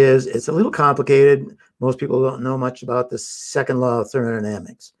that is, it's a little complicated. Most people don't know much about the second law of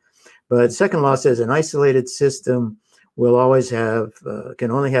thermodynamics. But the second law says an isolated system will always have,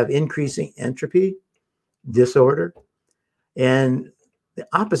 can only have increasing entropy, disorder. And the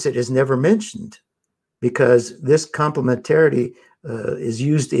opposite is never mentioned because this complementarity is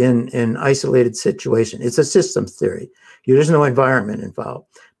used in isolated situation. It's a systems theory. There's no environment involved.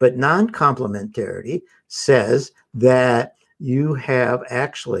 But non-complementarity says that you have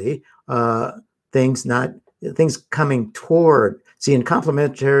actually things coming toward. See, in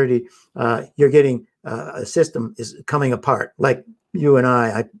complementarity, you're getting a system is coming apart. Like you and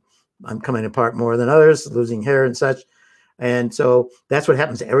I'm coming apart more than others, losing hair and such. And so that's what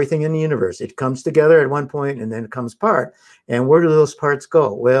happens to everything in the universe. It comes together at one point and then it comes apart. And where do those parts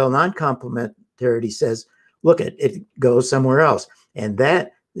go? Well, non-complementarity says, look, it goes somewhere else. And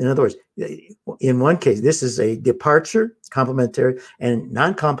that, in other words, in one case, this is a departure, complementary, and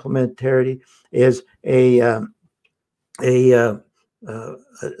non-complementarity is a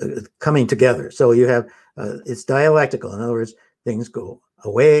coming together. So you have, it's dialectical. In other words, things go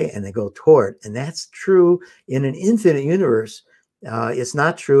away and they go toward. And that's true in an infinite universe. It's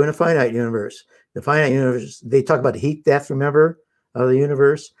not true in a finite universe. The finite universe, they talk about heat death, remember, of the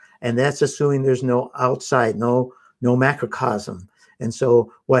universe. And that's assuming there's no outside, no macrocosm. And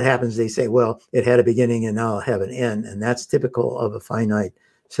so what happens, they say, well, it had a beginning and now it'll have an end. And that's typical of a finite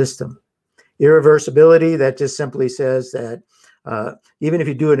system. Irreversibility, that just simply says that even if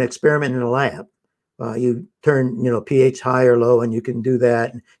you do an experiment in a lab, you turn, pH high or low, and you can do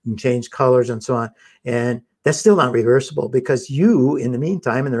that, and you can change colors and so on. And that's still not reversible because you, in the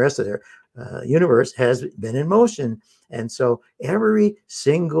meantime, and the rest of the universe has been in motion. And so every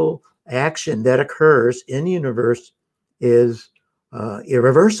single action that occurs in the universe is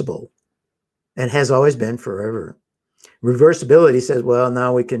irreversible and has always been forever. Reversibility says, well,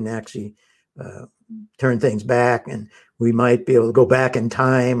 now we can actually turn things back, and we might be able to go back in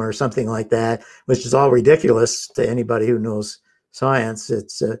time or something like that, which is all ridiculous to anybody who knows science.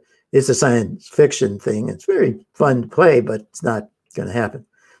 It's a science fiction thing. It's very fun to play, but it's not going to happen.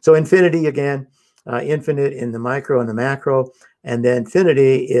 So infinity, again, infinite in the micro and the macro, and then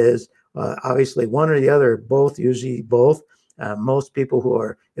infinity is obviously one or the other, both, usually both. Most people who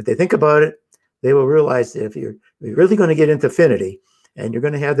are, if they think about it, they will realize that if you're really going to get into infinity and you're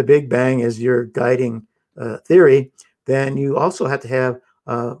going to have the Big Bang as your guiding theory, then you also have to have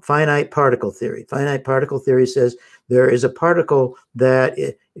finite particle theory. Finite particle theory says there is a particle that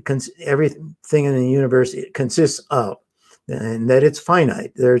everything in the universe consists of, and that it's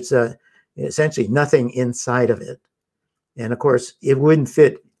finite. There's essentially nothing inside of it. And of course, it wouldn't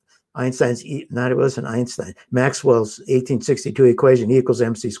fit Einstein's, not it wasn't Einstein, Maxwell's 1862 equation, E equals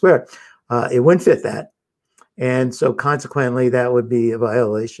mc squared. It wouldn't fit that. And so consequently, that would be a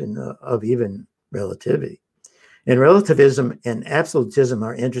violation of even relativity. And relativism and absolutism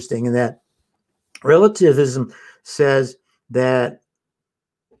are interesting in that relativism says that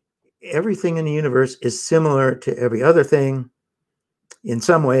everything in the universe is similar to every other thing in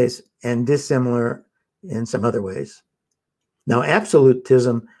some ways and dissimilar in some other ways. Now,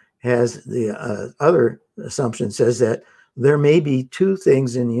 absolutism has the other assumption, says that there may be two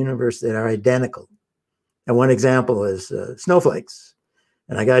things in the universe that are identical. And one example is snowflakes.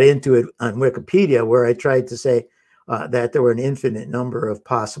 And I got into it on Wikipedia where I tried to say that there were an infinite number of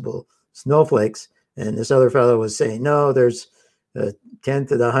possible snowflakes. And this other fellow was saying, no, there's 10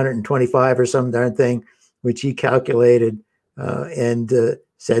 to the 125 or some darn thing, which he calculated and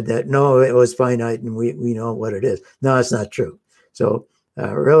said that, no, it was finite and we know what it is. No, it's not true. So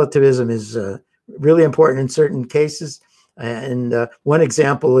relativism is really important in certain cases. And one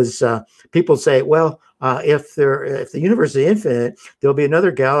example is people say, well, if the universe is infinite, there'll be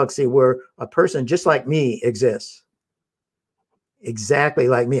another galaxy where a person just like me exists. Exactly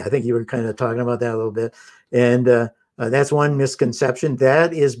like me. I think you were kind of talking about that a little bit. And that's one misconception.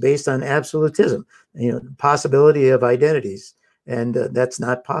 That is based on absolutism, possibility of identities. And that's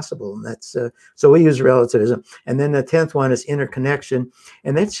not possible. And that's so we use relativism. And then the 10th one is interconnection.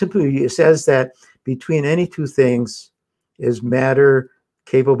 And that simply says that between any two things is matter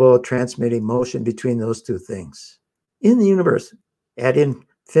capable of transmitting motion between those two things in the universe ad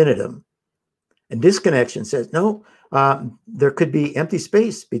infinitum. And disconnection says, no, there could be empty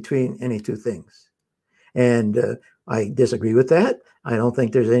space between any two things. And I disagree with that. I don't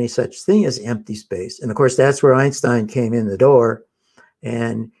think there's any such thing as empty space. And of course, that's where Einstein came in the door.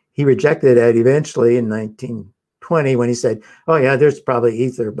 And he rejected that eventually in 1920 when he said, oh, yeah, there's probably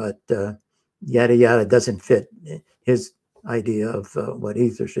ether, but yada, yada doesn't fit his idea of what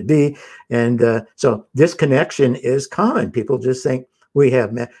ether should be. And so this connection is common. People just think we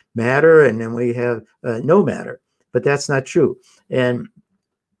have matter and then we have no matter, but that's not true. And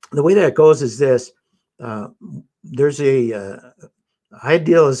the way that goes is this. There's a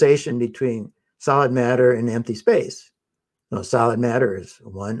idealization between solid matter and empty space. No, solid matter is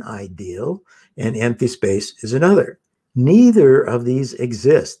one ideal and empty space is another. Neither of these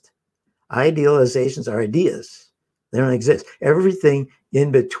exist. Idealizations are ideas. They don't exist. Everything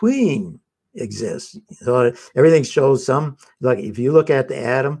in between exists. So everything shows some, like if you look at the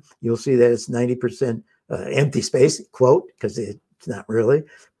atom, you'll see that it's 90% empty space, quote, because it's not really,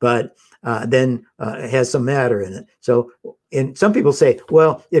 but then it has some matter in it. So some people say,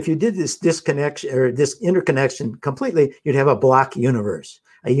 well, if you did this disconnection or this interconnection completely, you'd have a block universe,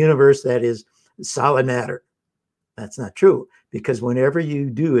 a universe that is solid matter. That's not true, because whenever you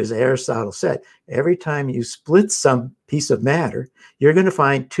do, as Aristotle said, every time you split some piece of matter, you're going to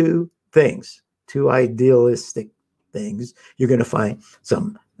find two things, two idealistic things. You're going to find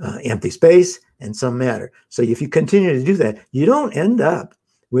some empty space and some matter. So if you continue to do that, you don't end up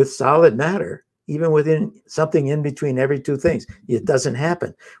with solid matter, even within something in between every two things. It doesn't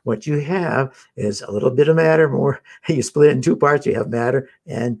happen. What you have is a little bit of matter, more, you split it in two parts, you have matter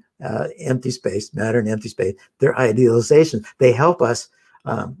and empty space, matter and empty space. They're idealizations. They help us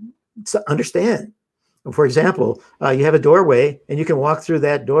understand. For example, you have a doorway and you can walk through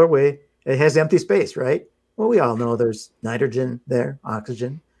that doorway. It has empty space, right? Well, we all know there's nitrogen there,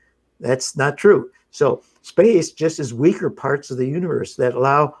 oxygen. That's not true. So space just is weaker parts of the universe that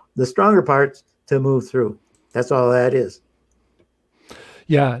allow the stronger parts to move through. That's all that is.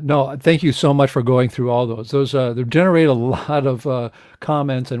 Yeah, no, thank you so much for going through all those. Those they generate a lot of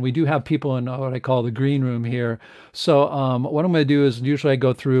comments, and we do have people in what I call the green room here. So what I'm going to do is usually I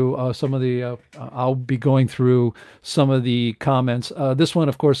go through some of the, I'll be going through some of the comments. This one,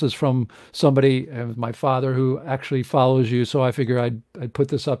 of course, is from somebody, my father, who actually follows you. So I figure I'd put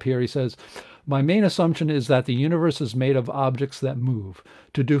this up here. He says, my main assumption is that the universe is made of objects that move.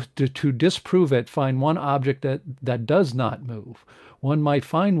 To disprove it, find one object that does not move. One might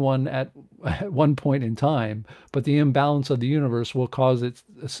find one at one point in time, but the imbalance of the universe will cause it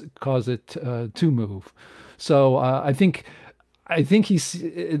to move. So I think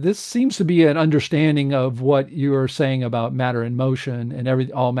this seems to be an understanding of what you are saying about matter in motion,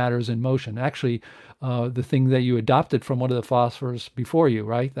 and all matter is in motion. Actually, the thing that you adopted from one of the philosophers before you,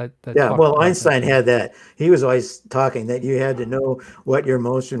 right? Yeah, well, Einstein had that. He was always talking that you had to know what your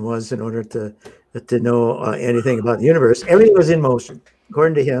motion was in order to know anything about the universe. Everything was in motion,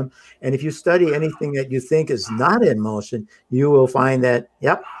 according to him. And if you study anything that you think is not in motion, you will find that,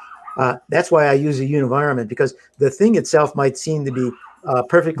 yep, that's why I use a univironment, because the thing itself might seem to be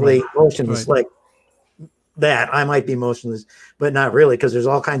perfectly motionless, like that. I might be motionless, but not really, because there's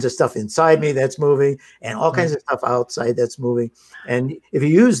all kinds of stuff inside me that's moving and all kinds of stuff outside that's moving. And if you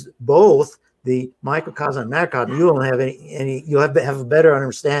use both, the microcosm and macrocosm, you won't have any you'll have a better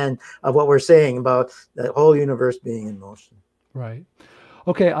understand of what we're saying about the whole universe being in motion. Right.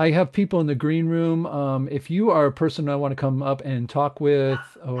 Okay, I have people in the green room. If you are a person I want to come up and talk with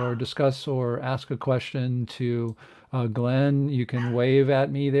or discuss or ask a question to Glenn, you can wave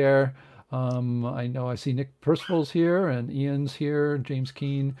at me there. I know I see Nick Percival's here and Ian's here, James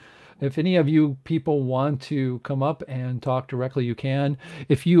Keene. If any of you people want to come up and talk directly, you can.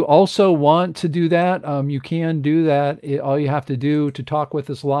 If you also want to do that, you can do that. All you have to do to talk with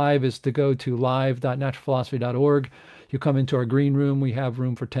us live is to go to live.naturalphilosophy.org. You come into our green room. We have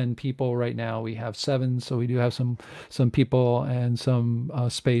room for 10 people right now. We have 7, so we do have some people and some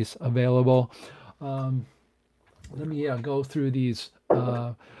space available. Let me go through these.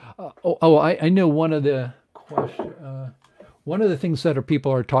 I know one of the questions. One of the things that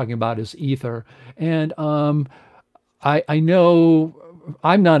people are talking about is ether. And I know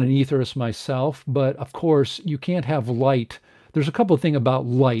I'm not an etherist myself, but of course you can't have light. There's a couple of things about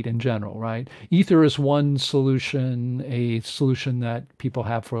light in general, right? Ether is one solution, a solution that people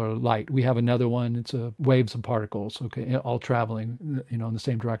have for light. We have another one. It's waves of particles, okay, all traveling, in the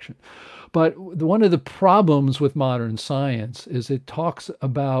same direction. But one of the problems with modern science is it talks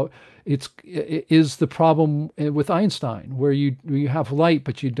about is the problem with Einstein, where you have light,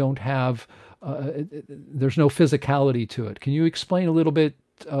 but you don't have there's no physicality to it. Can you explain a little bit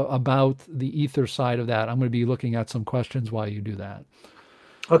about the ether side of that? I'm going to be looking at some questions while you do that.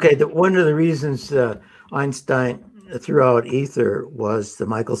 Okay, one of the reasons Einstein throughout ether was the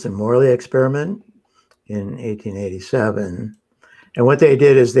Michelson-Morley experiment in 1887. And what they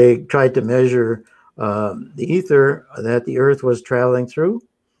did is they tried to measure the ether that the Earth was traveling through.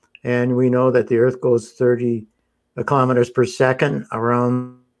 And we know that the Earth goes 30 kilometers per second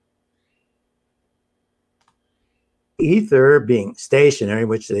around ether, being stationary,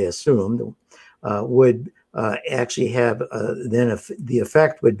 which they assumed would actually have then the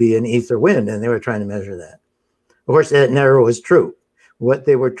effect would be an ether wind, and they were trying to measure that. Of course, that never was true. What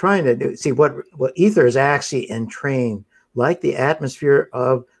they were trying to do, see, what ether is actually entrained like the atmosphere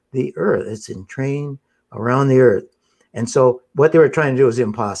of the Earth. It's entrained around the Earth. And so what they were trying to do is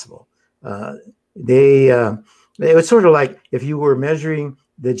impossible. It was sort of like if you were measuring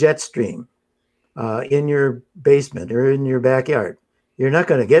the jet stream in your basement or in your backyard, you're not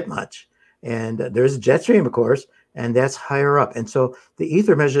going to get much. And there's a jet stream, of course, and that's higher up. And so the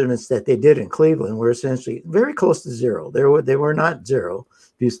ether measurements that they did in Cleveland were essentially very close to zero. They were not zero.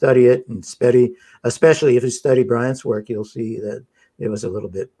 If you study it and especially if you study Bryant's work, you'll see that it was a little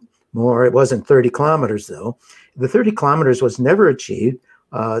bit more. It wasn't 30 kilometers, though. The 30 kilometers was never achieved.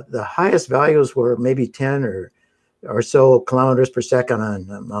 The highest values were maybe 10 or so kilometers per second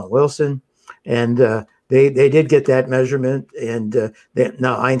on Mount Wilson. And they did get that measurement. And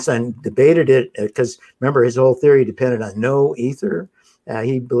now Einstein debated it because, remember, his whole theory depended on no ether.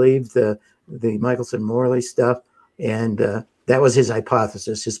 He believed the Michelson-Morley stuff. And that was his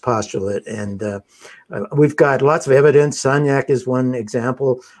hypothesis, his postulate. And we've got lots of evidence. Sagnac is one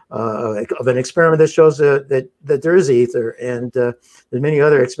example of an experiment that shows that there is ether. And there's many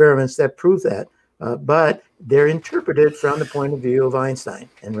other experiments that prove that. But they're interpreted from the point of view of Einstein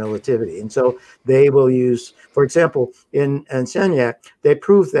and relativity. And so they will use, for example, in Sagnac, they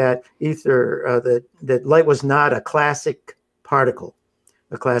prove that ether, that light was not a classic particle.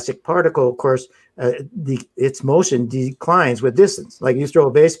 A classic particle, of course, its motion declines with distance. Like you throw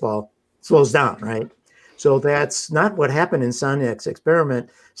a baseball, it slows down, right? So that's not what happened in Sagnac's experiment.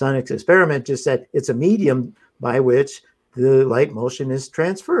 Sagnac's experiment just said it's a medium by which the light motion is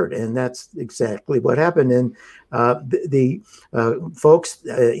transferred. And that's exactly what happened. And the folks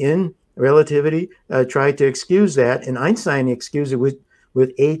in relativity tried to excuse that. And Einstein excused it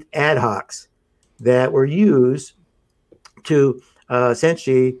with 8 ad hocs that were used to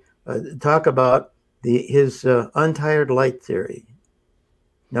essentially talk about his untired light theory.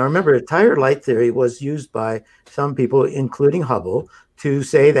 Now, remember, tired light theory was used by some people, including Hubble, to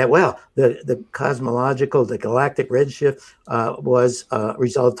say that, well, the cosmological, the galactic redshift was a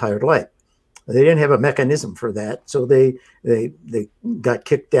result of tired light. They didn't have a mechanism for that, so they got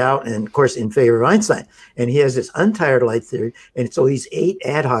kicked out, and of course in favor of Einstein. And he has this untired light theory, and so these 8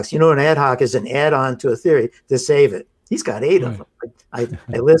 ad hocs. You know, an ad hoc is an add-on to a theory to save it. He's got 8 of them. I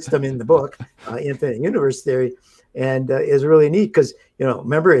list them in the book, Infinite Universe Theory, and it's really neat because, you know,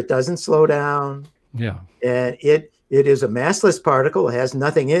 remember, it doesn't slow down. Yeah. And it is a massless particle. It has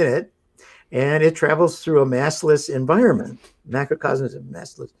nothing in it, and it travels through a massless environment. Macrocosm is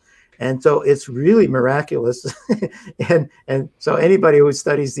massless. And so it's really miraculous. and so anybody who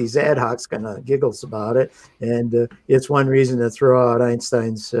studies these ad hocs kind of giggles about it. And it's one reason to throw out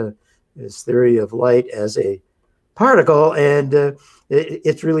Einstein's his theory of light as a particle. And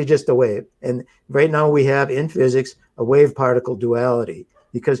it's really just a wave. And right now we have in physics a wave-particle duality,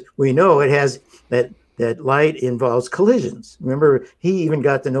 because we know it has that light involves collisions. Remember, he even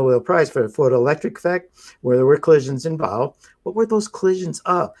got the Nobel Prize for the photoelectric effect, where there were collisions involved. What were those collisions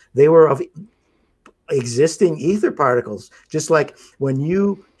of? They were of existing ether particles. Just like when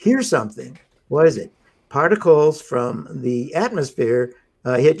you hear something, what is it? Particles from the atmosphere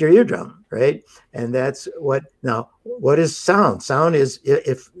hit your eardrum, right? And that's what, now, what is sound? Sound is,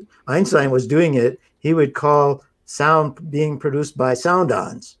 if Einstein was doing it, he would call sound being produced by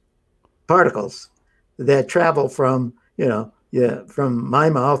sound-ons, particles that travel from, from my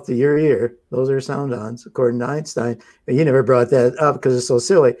mouth to your ear. Those are sound-ons, according to Einstein. But he never brought that up because it's so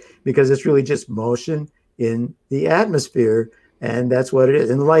silly, because it's really just motion in the atmosphere. And that's what it is.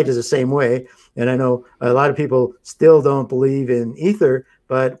 And light is the same way. And I know a lot of people still don't believe in ether,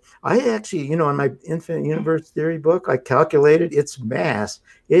 but I actually, in my Infinite Universe Theory book, I calculated its mass.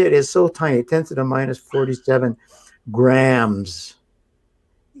 It is so tiny, 10 to the minus 47 grams.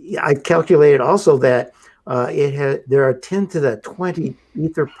 I calculated also that there are 10 to the 20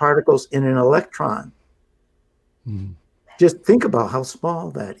 ether particles in an electron. Mm. Just think about how small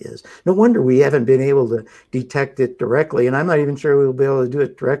that is. No wonder we haven't been able to detect it directly, and I'm not even sure we'll be able to do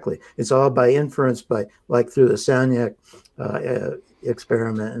it directly. It's all by inference, like through the Sagnac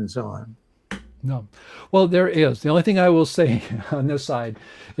experiment and so on. No. Well, there is. The only thing I will say on this side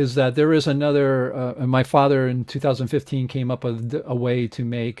is that there is another. My father in 2015 came up with a way to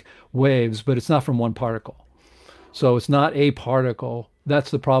make waves, but it's not from one particle. So it's not a particle.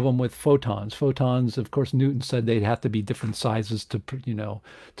 That's the problem with photons. Photons, of course, Newton said they'd have to be different sizes to,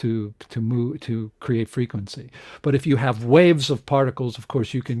 to move to create frequency. But if you have waves of particles, of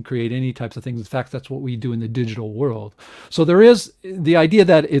course, you can create any types of things. In fact, that's what we do in the digital world. So there is the idea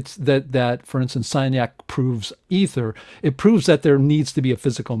that it's that, for instance, Signac proves ether. It proves that there needs to be a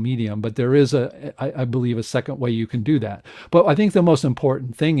physical medium, but there is I believe, a second way you can do that. But I think the most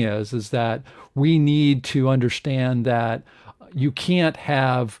important thing is that we need to understand that you can't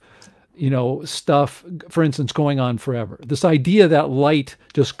have, stuff, for instance, going on forever. This idea that light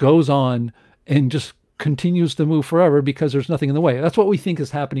just goes on and just continues to move forever because there's nothing in the way. That's what we think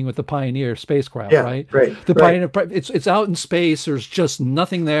is happening with the Pioneer spacecraft, Yeah, right? right, The right. Pioneer, it's out in space. There's just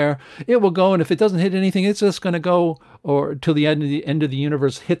nothing there. It will go, and if it doesn't hit anything, it's just going to go or till the end of the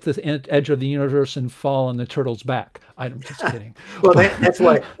universe, hit the edge of the universe and fall on the turtle's back. I'm just kidding. Well, that's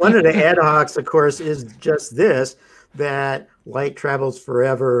why one of the ad hocs, of course, is just this, that light travels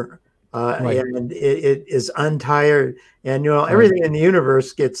forever, Right, and it is untired. And, right, everything in the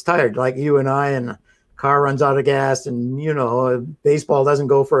universe gets tired, like you and I, and a car runs out of gas, and, baseball doesn't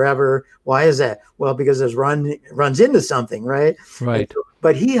go forever. Why is that? Well, because it runs into something, right? right,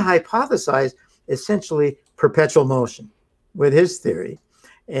 But he hypothesized essentially perpetual motion with his theory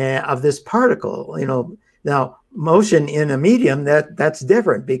of this particle. Now motion in a medium, that's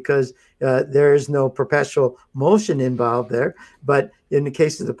different, because there is no perpetual motion involved there. But in the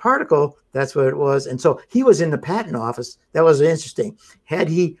case of the particle, that's what it was. And so he was in the patent office. That was interesting. Had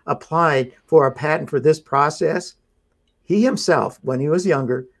he applied for a patent for this process, he himself, when he was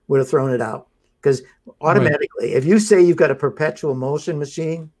younger, would have thrown it out, because right. automatically, if you say you've got a perpetual motion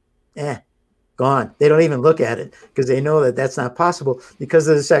machine, gone. They don't even look at it, because they know that that's not possible because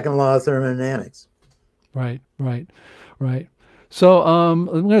of the second law of thermodynamics. Right, right, right. So I'm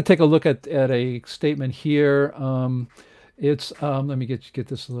going to take a look at a statement here. It's let me get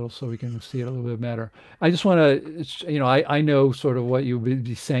this a little so we can see it a little bit better. I just want to, I know sort of what you would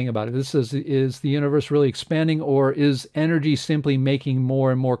be saying about it. This is the universe really expanding, or is energy simply making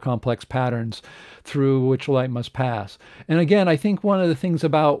more and more complex patterns through which light must pass? And again, I think one of the things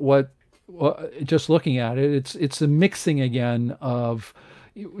about just looking at it, it's a mixing again of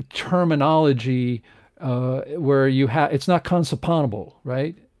terminology where it's not consupponable,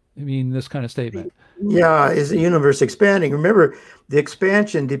 right? I mean, this kind of statement. Yeah, is the universe expanding? Remember, the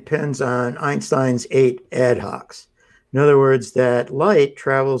expansion depends on Einstein's 8 ad hocs. In other words, that light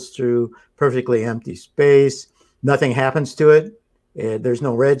travels through perfectly empty space. Nothing happens to it. There's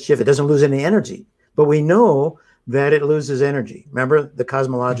no redshift. It doesn't lose any energy. But we know that it loses energy. Remember the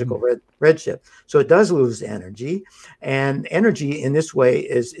cosmological redshift. So it does lose energy. And energy in this way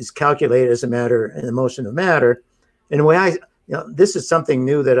is calculated as a matter in the motion of matter. And the way this is something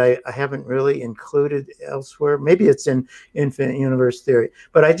new that I haven't really included elsewhere. Maybe it's in infinite universe theory.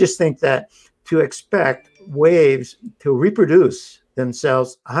 But I just think that to expect waves to reproduce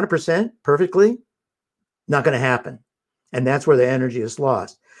themselves 100% perfectly, not going to happen. And that's where the energy is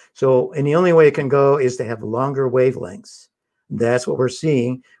lost. So, and the only way it can go is to have longer wavelengths. That's what we're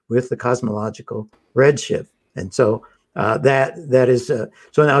seeing with the cosmological redshift. And so that is so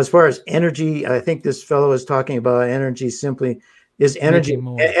now, as far as energy, I think this fellow is talking about energy simply is energy. Making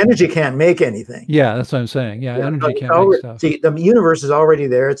more. Energy can't make anything. Yeah, that's what I'm saying. Yeah, energy can't make stuff. See, the universe is already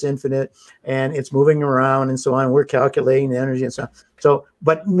there. It's infinite, and it's moving around and so on. We're calculating the energy and so on. So,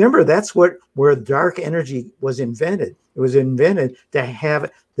 but remember, that's where dark energy was invented. It was invented to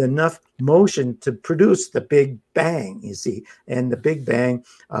have enough motion to produce the Big Bang, you see. And the Big Bang,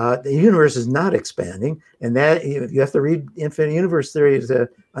 the universe is not expanding. And that you have to read infinite universe theory to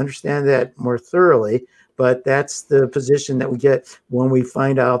understand that more thoroughly. But that's the position that we get when we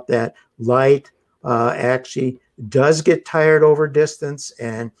find out that light actually does get tired over distance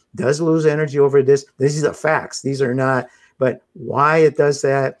and does lose energy over this. These are facts. These are not. But why it does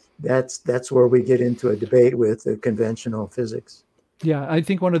that, that's where we get into a debate with the conventional physics. Yeah, I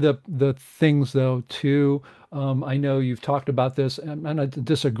think one of the things though too, I know you've talked about this, and not a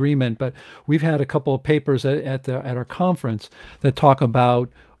disagreement, but we've had a couple of papers at our conference that talk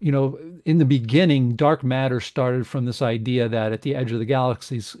about, in the beginning, dark matter started from this idea that at the edge of the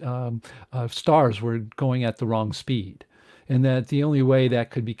galaxies, stars were going at the wrong speed. and that the only way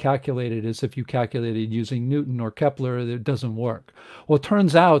that could be calculated is if you calculated using Newton or Kepler. It doesn't work. Well, it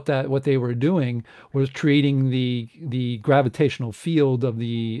turns out that what they were doing was treating the gravitational field of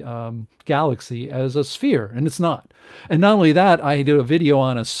the galaxy as a sphere, and it's not. And not only that, I did a video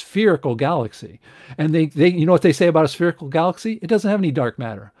on a spherical galaxy, and they you know what they say about a spherical galaxy? It doesn't have any dark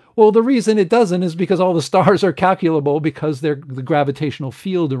matter. Well, the reason it doesn't is because all the stars are calculable, because the gravitational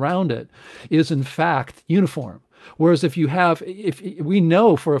field around it is in fact uniform. Whereas if we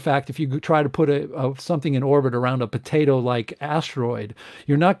know for a fact, if you try to put something in orbit around a potato-like asteroid,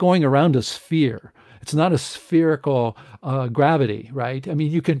 you're not going around a sphere. It's not a spherical gravity, right? I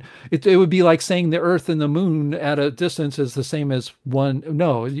mean, it would be like saying the Earth and the Moon at a distance is the same as one.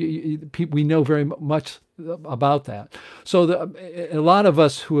 No, we know very much about that. So a lot of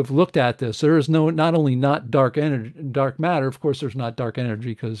us who have looked at this, there is not only not dark matter. Of course, there's not dark energy,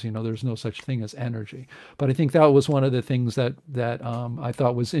 because there's no such thing as energy. But I think that was one of the things that I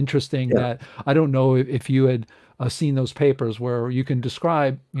thought was interesting. Yeah. That I don't know if you had seen those papers where you can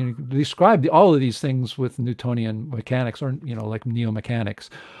describe all of these things with Newtonian mechanics, or like neomechanics.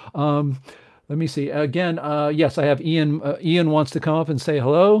 Let me see. Again, yes, I have Ian. Ian wants to come up and say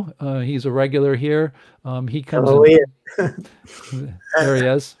hello. He's a regular here. He comes. Hello, Ian. There he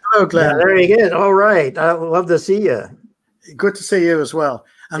is. Hello, Glenn. Yeah, there you go. All right. I love to see you. Good to see you as well.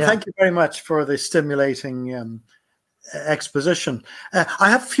 And thank you very much for the stimulating exposition. I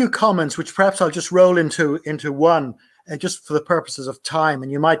have a few comments, which perhaps I'll just roll into one, just for the purposes of time,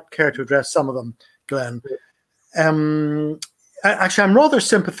 and you might care to address some of them, Glenn. Actually, I'm rather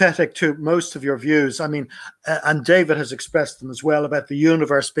sympathetic to most of your views. I mean, and David has expressed them as well, about the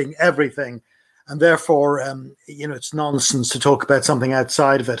universe being everything, and therefore, it's nonsense to talk about something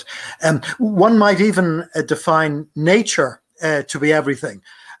outside of it. One might even define nature to be everything,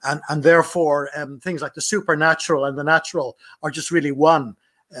 and therefore, things like the supernatural and the natural are just really one.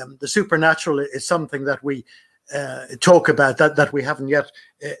 The supernatural is something that we talk about, that we haven't yet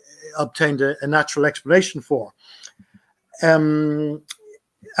obtained a natural explanation for. And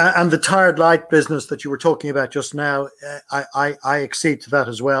the tired light business that you were talking about just now, I accede to that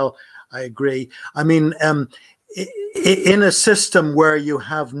as well. I agree. I mean, in a system where you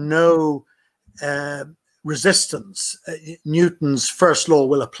have no resistance, Newton's first law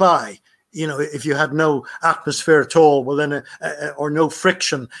will apply. If you had no atmosphere at all, well then, or no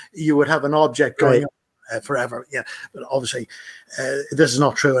friction, you would have an object going on forever. Yeah, but obviously, this is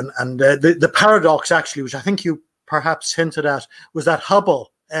not true. And the paradox, actually, which I think you perhaps hinted at, was that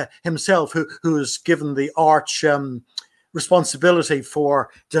Hubble himself, who was given the arch responsibility for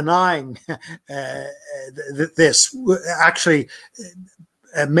denying this, actually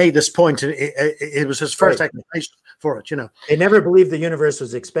made this point. It was his first explanation for it. They never believed the universe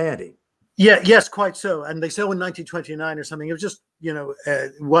was expanding. Yeah, yes, quite so. And they said in 1929 or something, it was just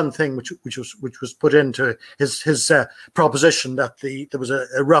one thing which was put into his proposition, that there was a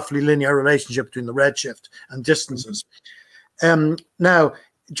roughly linear relationship between the redshift and distances. Now,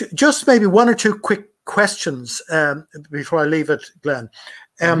 just maybe one or two quick questions before I leave it, Glenn.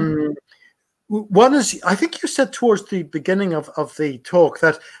 One is, I think you said towards the beginning of the talk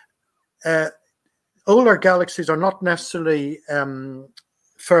that older galaxies are not necessarily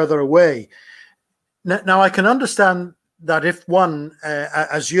further away. Now, I can understand that if one,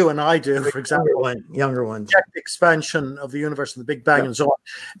 as you and I do, for example, younger one, check the expansion of the universe and the Big Bang and so on,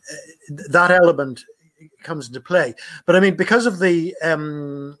 that element comes into play. But I mean, because of the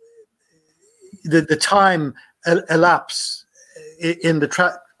time elapse in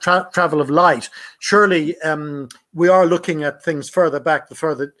the travel of light, surely we are looking at things further back the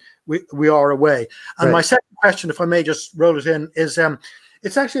further we are away. And my second question, if I may just roll it in, is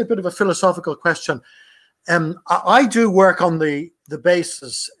it's actually a bit of a philosophical question. I do work on the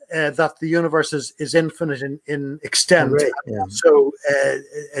basis that the universe is infinite in extent, so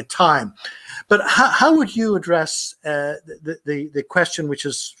time. But how would you address the question which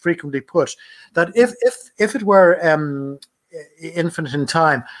is frequently put, that if it were infinite in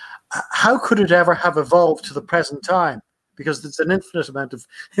time, how could it ever have evolved to the present time? Because it's an infinite amount of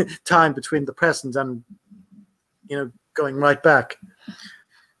time between the present and going right back.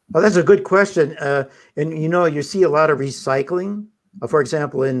 Well, that's a good question. And you see a lot of recycling. For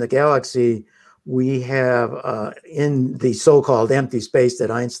example, in the galaxy, we have in the so-called empty space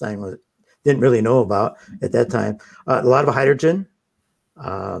that Einstein didn't really know about at that time, a lot of hydrogen,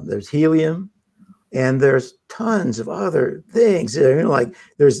 there's helium, and there's tons of other things. Like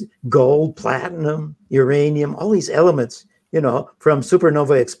there's gold, platinum, uranium, all these elements, from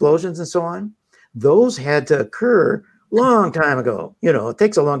supernova explosions and so on. Those had to occur long time ago. You know, it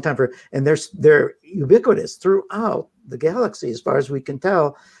takes a long time and they're ubiquitous throughout the galaxy as far as we can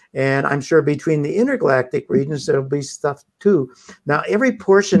tell. And I'm sure between the intergalactic regions, there'll be stuff too. Now,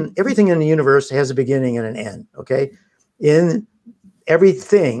 everything in the universe has a beginning and an end, okay? In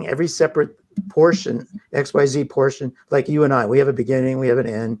everything, every separate portion, XYZ portion, like you and I, we have a beginning, we have an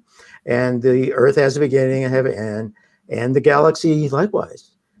end, and the Earth has a beginning and have an end, and the galaxy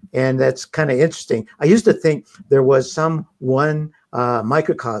likewise. And that's kind of interesting. I used to think there was some one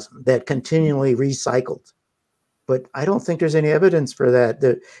microcosm that continually recycled, but I don't think there's any evidence for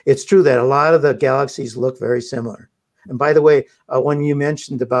that. It's true that a lot of the galaxies look very similar. And by the way, when you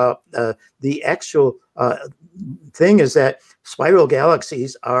mentioned about the actual thing is that spiral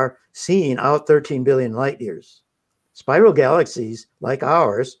galaxies are seen out 13 billion light years. Spiral galaxies like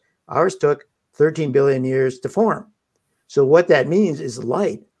ours took 13 billion years to form. So what that means is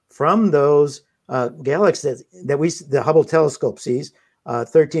light from those galaxies that the Hubble telescope sees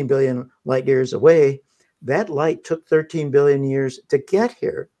 13 billion light years away, that light took 13 billion years to get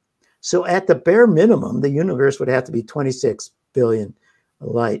here. So at the bare minimum, the universe would have to be 26 billion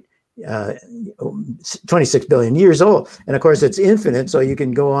 26 billion years old. And of course, it's infinite, so you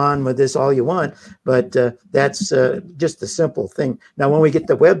can go on with this all you want, but that's just a simple thing. Now, when we get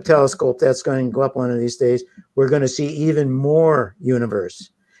the Webb telescope, that's going to go up one of these days, we're going to see even more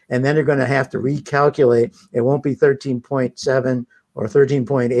universe. And then they're going to have to recalculate. It won't be 13.7 or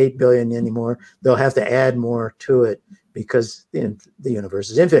 13.8 billion anymore. They'll have to add more to it because the universe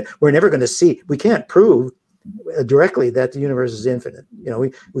is infinite. We're never going to see, we can't prove directly that the universe is infinite. You know,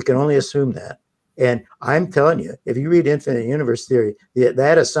 we can only assume that. And I'm telling you, if you read infinite universe theory,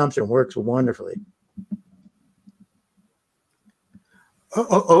 that assumption works wonderfully.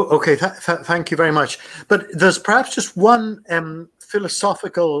 Okay, thank you very much. But there's perhaps just one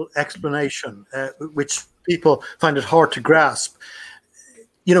philosophical explanation which people find it hard to grasp.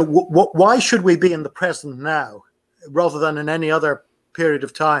 You know, why should we be in the present now rather than in any other period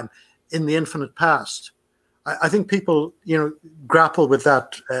of time in the infinite past? I think people, you know, grapple with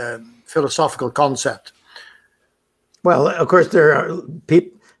that philosophical concept. Well, of course, there are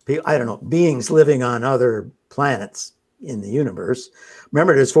I don't know, beings living on other planets in the universe.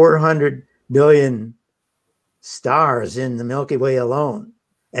 Remember, there's 400 billion stars in the Milky Way alone.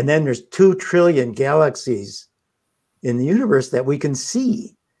 And then there's 2 trillion galaxies in the universe that we can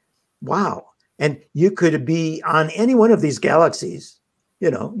see. Wow. And you could be on any one of these galaxies. You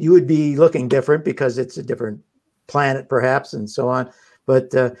know, you would be looking different because it's a different planet, perhaps, and so on.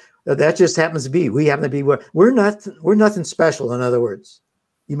 But that just happens to be. We happen to be where we're nothing special. In other words,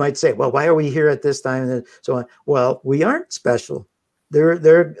 you might say, well, why are we here at this time and so on? Well, we aren't special. There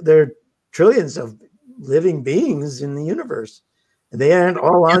are trillions of living beings in the universe, and they aren't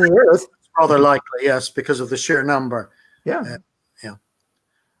all on the Earth. Rather likely, yes, because of the sheer number. Yeah. Yeah.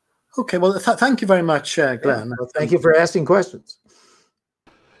 Okay. Well, thank you very much, Glenn. Yeah, well, thank you for asking questions.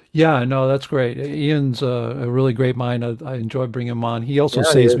 Yeah, no, that's great. Ian's a really great mind. I enjoy bringing him on. He also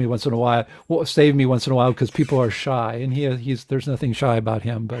saves me once in a while. Well, save me once in a while because people are shy, and there's nothing shy about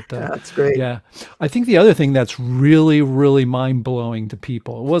him. But that's great. Yeah, I think the other thing that's really, really mind blowing to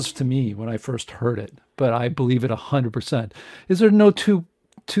people, it was to me when I first heard it, but I believe it 100%. Is there no two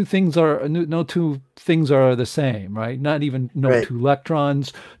things are the same, right? Not even two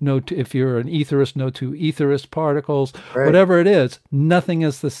electrons, if you're an etherist, no two etherist particles, whatever it is, nothing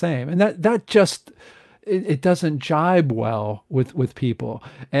is the same. And that just, it doesn't jibe well with people.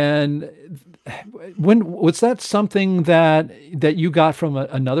 And when was that something that you got from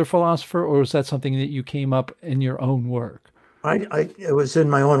another philosopher, or was that something that you came up in your own work? It was in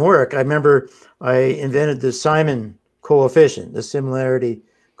my own work. I remember I invented the Simon coefficient, the similarity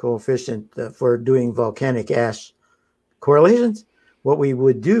coefficient for doing volcanic ash correlations. What we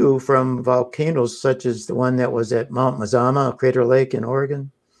would do from volcanoes such as the one that was at Mount Mazama, Crater Lake in Oregon,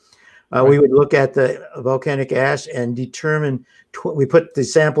 we would look at the volcanic ash and determine, we put the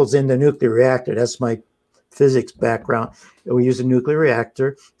samples in the nuclear reactor. That's my physics background. We use a nuclear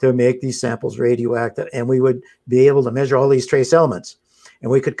reactor to make these samples radioactive, and we would be able to measure all these trace elements. And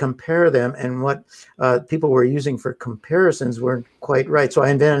we could compare them, and what people were using for comparisons weren't quite right. So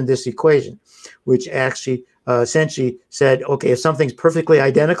I invented this equation, which actually essentially said, okay, if something's perfectly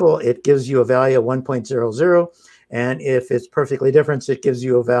identical, it gives you a value of 1.00. And if it's perfectly different, it gives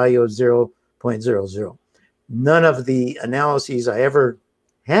you a value of 0.00. None of the analyses I ever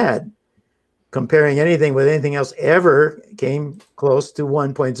had comparing anything with anything else ever came close to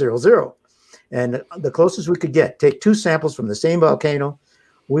 1.00. And the closest we could get, take 2 samples from the same volcano,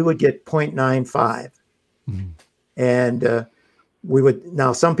 we would get 0.95. Mm-hmm. And we would,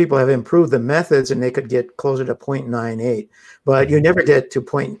 now some people have improved the methods and they could get closer to 0.98, but you never get to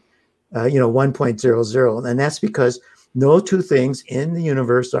 1.00. And that's because no two things in the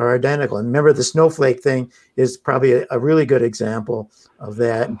universe are identical. And remember, the snowflake thing is probably a really good example of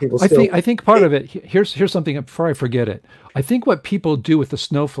that. And people still, I think part of it, here's something before I forget it. I think what people do with the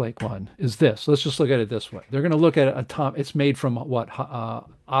snowflake one is this. Let's just look at it this way. They're going to look at it's made from what,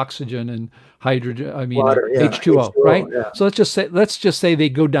 oxygen and hydrogen, I mean, water, yeah, H2O, right? Yeah. So let's just say they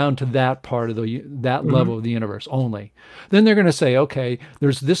go down to that part of that level of the universe only. Then they're going to say, okay,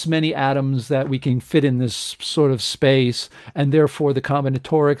 there's this many atoms that we can fit in this sort of space, and therefore the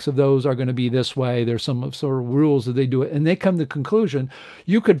combinatorics of those are going to be this way. There's some sort of rules that they do it, and they come to the conclusion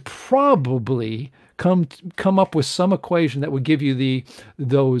you could probably come up with some equation that would give you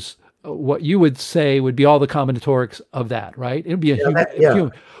those what you would say would be all the combinatorics of that, right? It would be a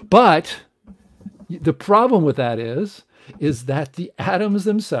human. But the problem with that is that the atoms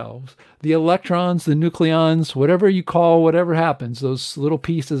themselves, the electrons, the nucleons, whatever you call whatever happens, those little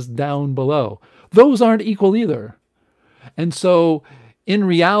pieces down below, those aren't equal either. And so in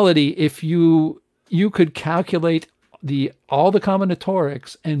reality, if you could calculate all the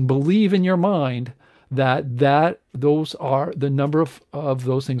combinatorics and believe in your mind that those are the number of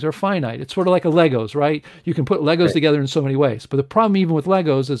those things are finite. It's sort of like a Legos, right? You can put Legos together in so many ways. But the problem even with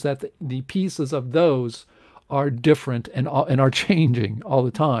Legos is that the pieces of those are different and are changing all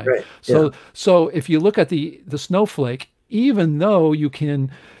the time. Right. So if you look at the snowflake, even though you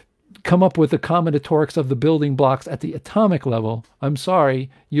can come up with the combinatorics of the building blocks at the atomic level, I'm sorry,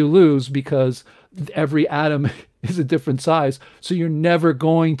 you lose because every atom is a different size. So you're never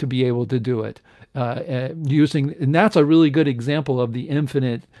going to be able to do it and that's a really good example of the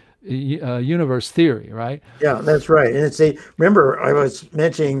infinite universe theory, right? Yeah, that's right. And remember, I was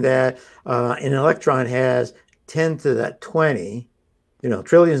mentioning that an electron has 10 to the 20,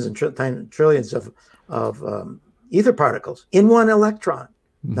 trillions and trillions of ether particles in one electron.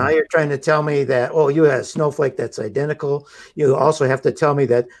 Now you're trying to tell me that, you have a snowflake that's identical. You also have to tell me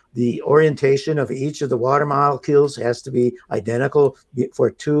that the orientation of each of the water molecules has to be identical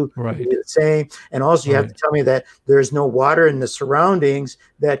for two to be the same. And also you have to tell me that there's no water in the surroundings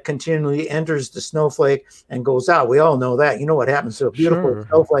that continually enters the snowflake and goes out. We all know that. You know what happens to a beautiful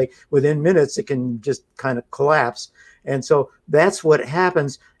snowflake? Within minutes, it can just kind of collapse. And so that's what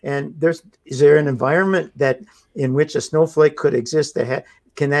happens. And is there an environment in which a snowflake could exist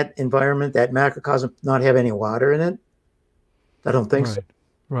can that environment, that macrocosm, not have any water in it? I don't think so.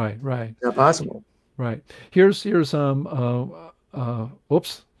 Right. It's not possible. Right. Here's oops.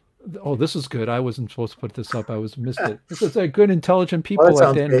 Oh, this is good. I wasn't supposed to put this up. I missed it. This is good, intelligent people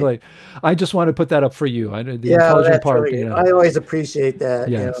like Dan Clay. I just want to put that up for you. The intelligent part. Really, I always appreciate that.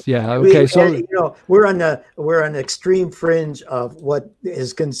 Yes. Yeah. Okay. We're on the extreme fringe of what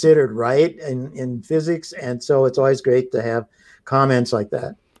is considered right in physics, and so it's always great to have comments like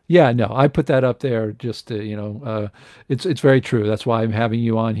that. Yeah, no, I put that up there just to, it's very true. That's why I'm having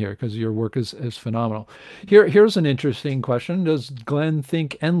you on here, because your work is phenomenal. Here's an interesting question. Does Glenn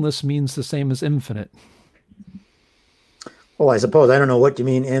think endless means the same as infinite? Well, I suppose. I don't know what you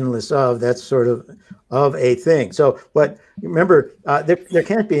mean endless of. That's sort of a thing. So, but remember, there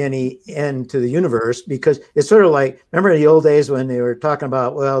can't be any end to the universe, because it's sort of like, remember in the old days when they were talking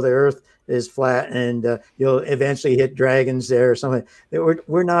about, the Earth is flat and you'll eventually hit dragons there or something.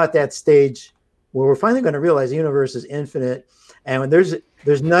 We're not at that stage where we're finally going to realize the universe is infinite, and when there's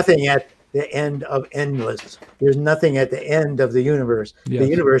nothing at the end of endless. There's nothing at the end of the universe. Yes. The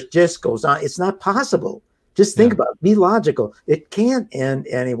universe just goes on. It's not possible. Just think about it. Be logical. It can't end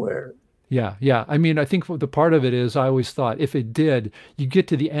anywhere. Yeah. I mean, I think the part of it is, I always thought if it did, you get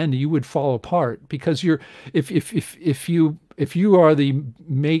to the end, you would fall apart, because if you are the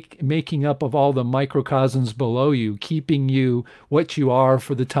making up of all the microcosms below you, keeping you what you are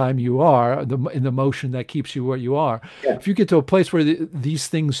for the time you are, in the motion that keeps you what you are. Yeah. If you get to a place where these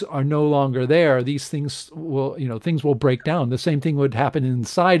things are no longer there, these things will, things will break down. The same thing would happen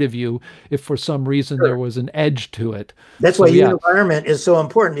inside of you if for some reason there was an edge to it. That's why univironment is so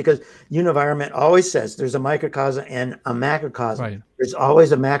important, because univironment always says there's a microcosm and a macrocosm. Right. There's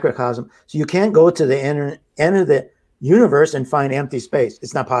always a macrocosm. So you can't go to the end of the universe and find empty space.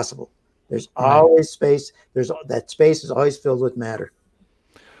 It's not possible. There's always space. That space is always filled with matter.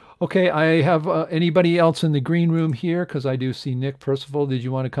 Okay, I have anybody else in the green room here, because I do see Nick Percival. Did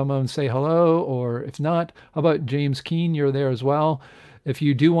you want to come on and say hello? Or if not, how about James Keene? You're there as well. If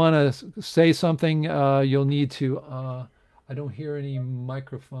you do want to say something, you'll need to, I don't hear any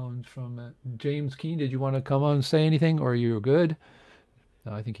microphones from James Keene. Did you want to come on and say anything, or you're good?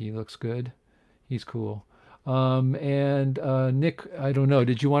 No, I think he looks good. He's cool. And Nick, I don't know.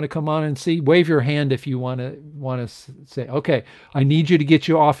 Did you want to come on and see? Wave your hand if you want to say. Okay, I need you to get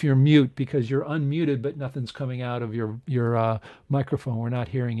you off your mute because you're unmuted, but nothing's coming out of your microphone. We're not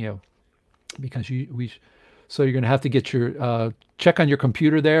hearing you because so you're going to have to get your check on your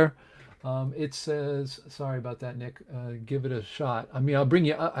computer there. It says, sorry about that, Nick. Give it a shot. I mean, I'll bring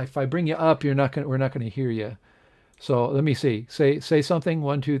you up. If I bring you up, we're not going to hear you. So let me see. Say something.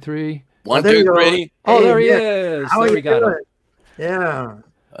 1, 2, 3. 1, 2, 3. Oh, Hey, there he Nick, is. how There are we you got him. doing? Yeah,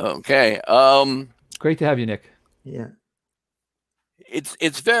 Okay. Great to have you, Nick. yeah.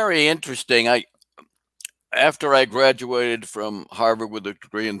 It's very interesting. After I graduated from Harvard with a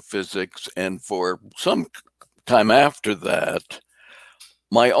degree in physics, and for some time after that,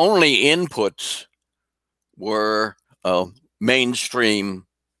 my only inputs were mainstream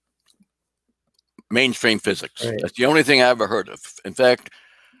physics. Right. That's the only thing I ever heard of. In fact,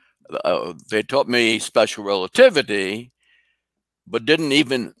 they taught me special relativity, but didn't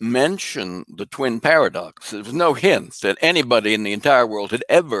even mention the twin paradox. There was no hint that anybody in the entire world had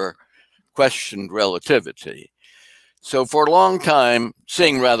ever questioned relativity. So for a long time,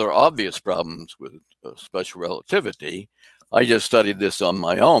 seeing rather obvious problems with special relativity, I just studied this on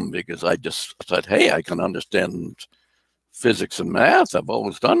my own because I just thought, hey, I can understand physics and math. I've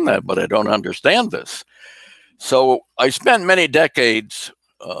always done that, but I don't understand this. So I spent many decades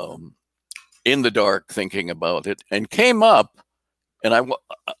in the dark thinking about it, and came up, and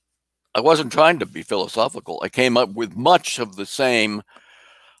I wasn't trying to be philosophical. I came up with much of the same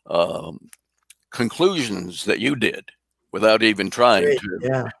conclusions that you did without even trying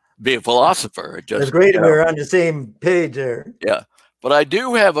to be a philosopher. It just, It's great we were on the same page there. Yeah. But I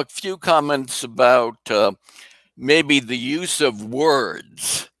do have a few comments about maybe the use of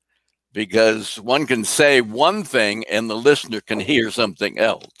words, because one can say one thing and the listener can hear something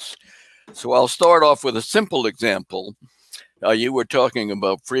else. So I'll start off with a simple example. You were talking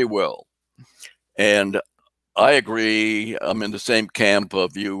about free will, and I agree. I'm in the same camp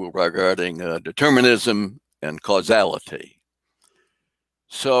of you regarding determinism and causality.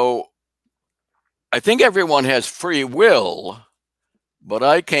 So I think everyone has free will, but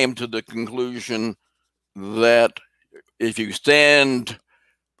I came to the conclusion that if you stand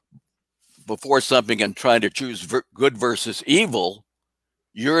before something and try to choose good versus evil,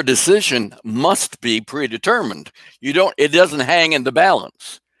 your decision must be predetermined. It doesn't hang in the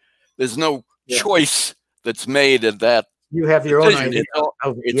balance. There's no choice that's made at that. You have your own idea.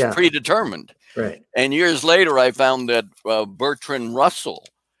 It's predetermined. Right. And years later, I found that Bertrand Russell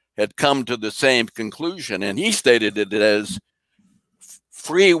had come to the same conclusion, and he stated it as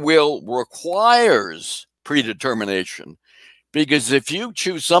free will requires predetermination, because if you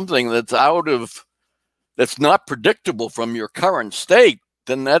choose something that's not predictable from your current state,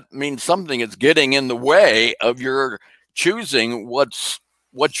 then that means something is getting in the way of your choosing what's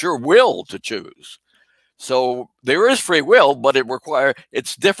your will to choose. So there is free will, but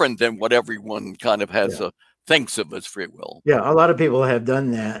it's different than what everyone kind of thinks of as free will. Yeah, a lot of people have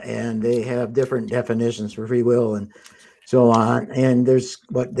done that, and they have different definitions for free will and so on. And there's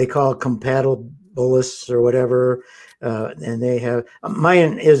what they call compatibilists or whatever. And they have,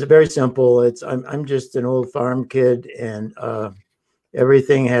 mine is very simple. I'm just an old farm kid, and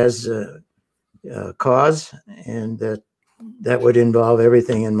everything has a cause, and that would involve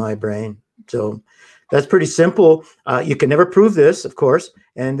everything in my brain. So that's pretty simple. You can never prove this, of course,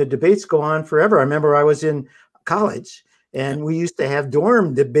 and the debates go on forever. I remember I was in college, and we used to have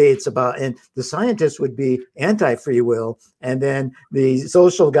dorm debates and the scientists would be anti-free will, and then the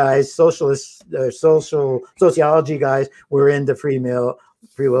sociology guys were into free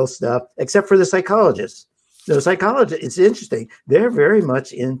will stuff, except for the psychologists. The psychologists, it's interesting, they're very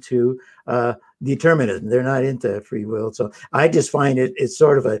much into determinism. They're not into free will. So I just find it's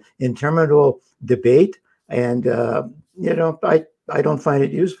sort of an interminable debate, and I don't find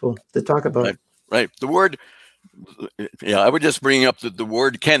it useful to talk about. Right. The word. Yeah, I would just bring up that the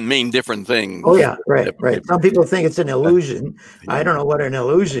word can mean different things. Oh yeah, right. Some people think it's an illusion. I don't know what an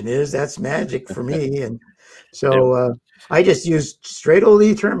illusion is. That's magic for me, and so I just use straight old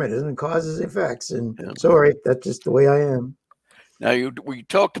determinism, causes, effects, and sorry, that's just the way I am. Now, we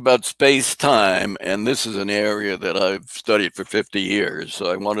talked about space-time, and this is an area that I've studied for 50 years,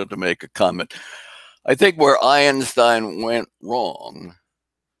 so I wanted to make a comment. I think where Einstein went wrong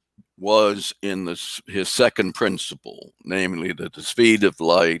was in his second principle, namely that the speed of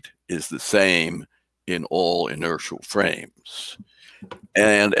light is the same in all inertial frames.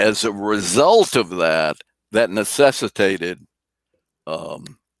 And as a result of that necessitated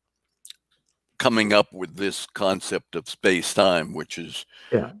coming up with this concept of space-time, which is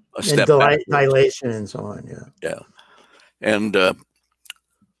Yeah. a step And back. dilation and so on. Yeah. Yeah. And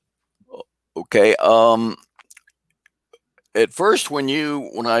okay. At first,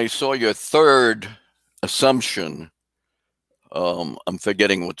 when I saw your third assumption, I'm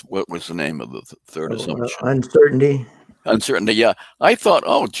forgetting what was the name of the third assumption. Uncertainty. Uncertainty. Yeah. I thought,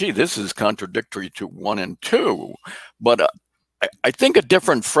 oh, gee, this is contradictory to 1 and 2, but I think a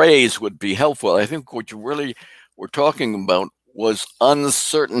different phrase would be helpful. I think what you really were talking about was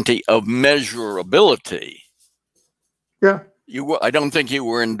uncertainty of measurability. Yeah. I don't think you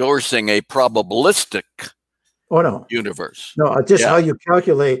were endorsing a probabilistic universe. No, just how you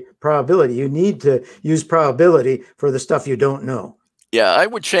calculate probability. You need to use probability for the stuff you don't know. Yeah, I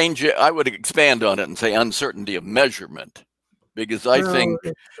would change it. I would expand on it and say uncertainty of measurement, because I think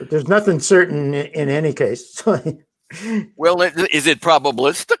there's nothing certain in any case. Well, is it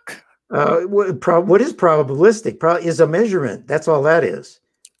probabilistic? What is probabilistic? Is a measurement. That's all that is.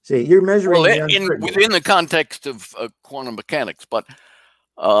 See, you're measuring within the context of quantum mechanics, but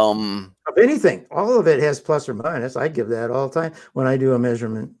of anything. All of it has plus or minus. I give that all the time when I do a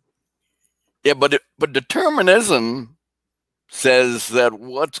measurement. Yeah, but determinism says that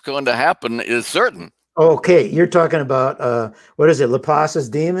what's going to happen is certain. Okay, you're talking about what is it, Laplace's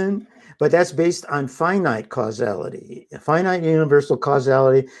demon? But that's based on finite causality. Finite universal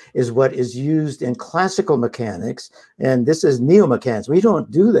causality is what is used in classical mechanics, and this is neo-mechanics. We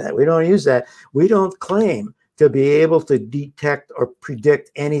don't do that. We don't use that. We don't claim to be able to detect or predict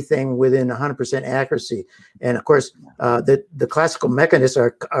anything within 100% accuracy. And of course, the classical mechanists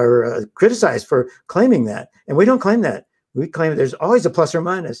are criticized for claiming that, and we don't claim that. We claim there's always a plus or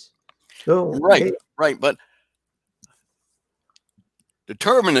minus. So, right. But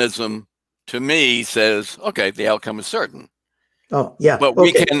determinism, to me, says, okay, the outcome is certain. Oh, yeah. But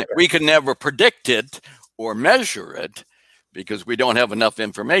we can never predict it or measure it because we don't have enough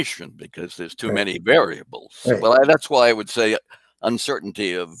information, because there's too many variables. Right. Well, that's why I would say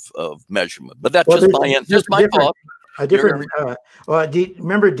uncertainty of measurement. But that's just my thought. A different.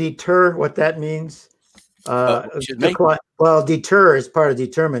 Remember deter? What that means? Well, deter is part of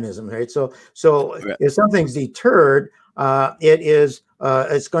determinism, right? So if something's deterred, it is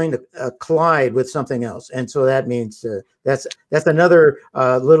it's going to collide with something else, and so that means that's another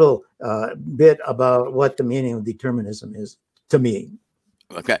little bit about what the meaning of determinism is to me.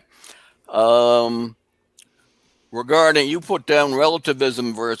 Okay. Regarding, you put down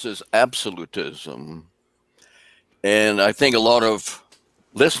relativism versus absolutism, and I think a lot of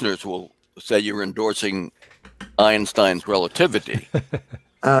listeners will say you're endorsing Einstein's relativity.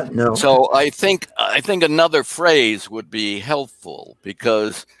 No. So I think another phrase would be helpful,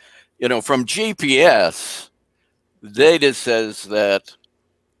 because, from GPS, the data says that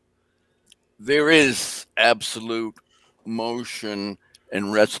there is absolute motion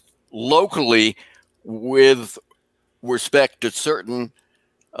and rest locally with respect to certain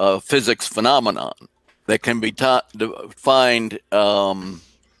physics phenomenon that can be defined.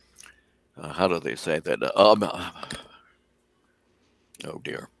 How do they say that? Oh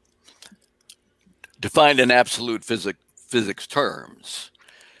dear. Defined in absolute physics terms.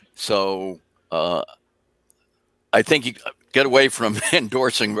 So I think you get away from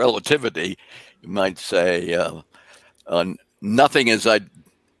endorsing relativity. You might say nothing is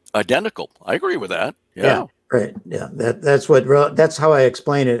identical. I agree with that. Yeah. Right. Yeah. That's how I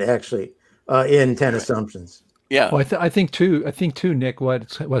explain it actually in 10 Assumptions. Yeah. Well, I think too, Nick,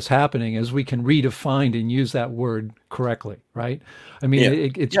 what's happening is we can redefine and use that word correctly, right? I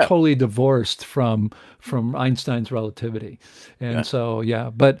mean, it's totally divorced from Einstein's relativity. And so,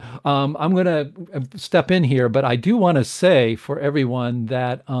 but I'm going to step in here, but I do want to say for everyone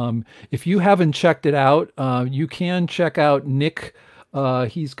that if you haven't checked it out, you can check out Nick.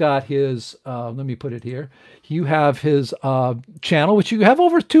 He's got his, let me put it here. You have his channel, which you have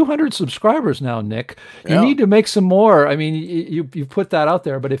over 200 subscribers now, Nick. You need to make some more. I mean, you put that out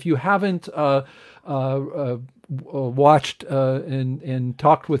there, but if you haven't watched and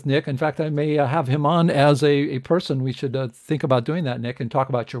talked with Nick, in fact, I may have him on as a person. We should think about doing that, Nick, and talk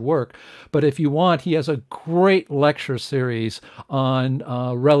about your work. But if you want, he has a great lecture series on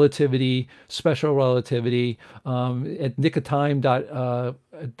relativity, special relativity, at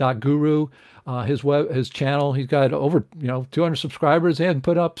nickatime.guru. His channel, he's got over 200 subscribers, and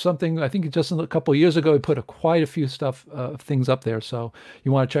put up something, I think just a couple of years ago, he put quite a few things up there, so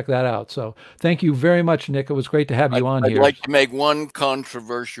you want to check that out. So thank you very much, Nick. It was great to have you on here. I'd like to make one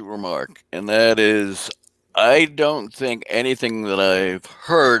controversial remark, and that is, I don't think anything that I've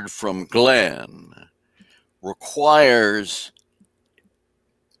heard from Glenn requires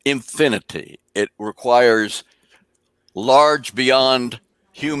infinity. It requires large beyond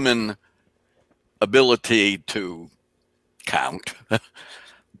human ability to count,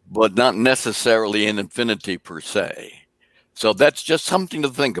 but not necessarily an infinity per se. So that's just something to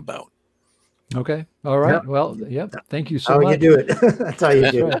think about. Okay. All right. Yep. Well, yep. Thank you so How much. you do it. That's how you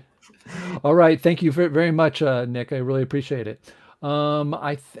That's do right. it. All right. Thank you very much, Nick. I really appreciate it.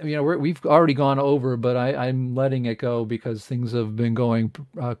 We've already gone over, but I'm letting it go because things have been going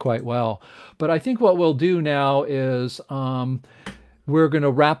quite well. But I think what we'll do now is we're going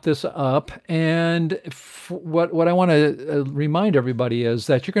to wrap this up. And what I want to remind everybody is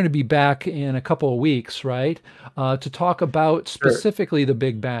that you're going to be back in a couple of weeks, right? To talk about specifically the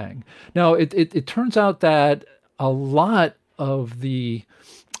Big Bang. Now, it turns out that a lot of the,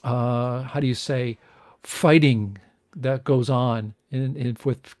 how do you say, fighting that goes on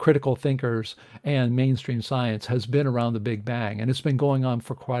with critical thinkers and mainstream science has been around the Big Bang, and it's been going on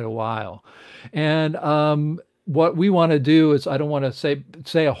for quite a while. And what we want to do is, I don't want to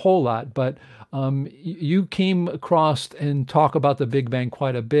say a whole lot, but you came across and talk about the Big Bang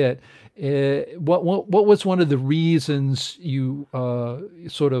quite a bit. What was one of the reasons you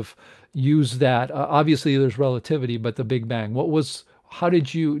sort of use that? Obviously, there's relativity, but the Big Bang. How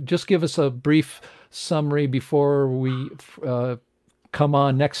did you just give us a brief summary before we come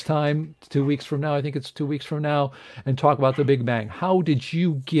on next time, 2 weeks from now? I think it's 2 weeks from now, and talk about the Big Bang. How did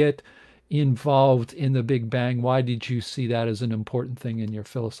you get involved in the Big Bang? Why did you see that as an important thing in your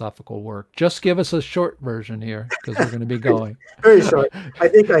philosophical work? Just give us a short version here, because we're going to be going. Very short. I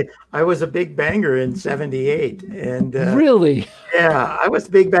think I was a Big Banger in '78, and really, yeah, I was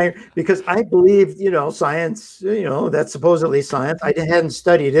a Big Banger because I believed, science, that's supposedly science. I hadn't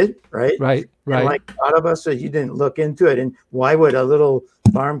studied it, right? Right. And like a lot of us, you didn't look into it. And why would a little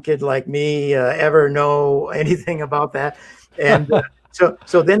farm kid like me ever know anything about that? And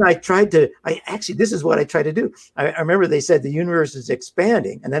So then this is what I tried to do. I remember they said the universe is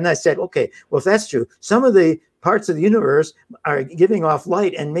expanding. And then I said, okay, well, if that's true, some of the parts of the universe are giving off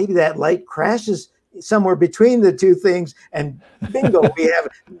light, and maybe that light crashes somewhere between the two things, and bingo,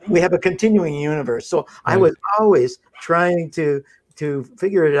 we have a continuing universe. So I was always trying to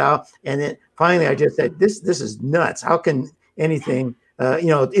figure it out. And then finally I just said, this is nuts. How can anything,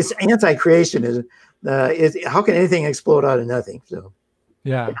 it's anti-creationism. How can anything explode out of nothing? So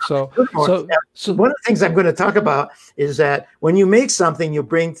yeah. So one of the things I'm going to talk about is that when you make something, you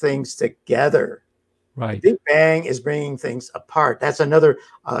bring things together. Right. The Big Bang is bringing things apart. That's another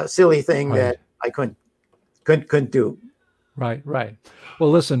silly thing that I couldn't do. Right.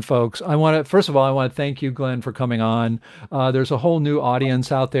 Well, listen, folks, first of all, I want to thank you, Glenn, for coming on. There's a whole new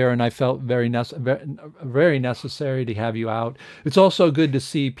audience out there, and I felt very necessary to have you out. It's also good to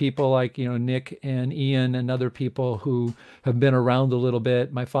see people like, Nick and Ian and other people who have been around a little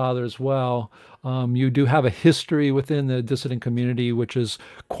bit, my father as well. You do have a history within the dissident community, which is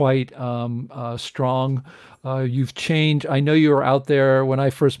quite strong. You've changed. I know you were out there when I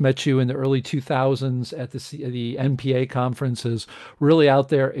first met you in the early 2000s at the NPA conferences, really out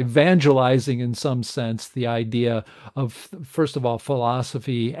there evangelizing in some sense the idea of, first of all,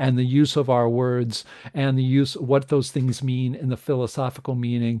 philosophy and the use of our words and the use what those things mean in the philosophical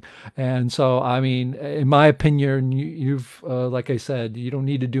meaning. And so, I mean, in my opinion, you've like I said, you don't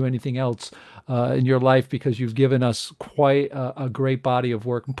need to do anything else in your life, because you've given us quite a great body of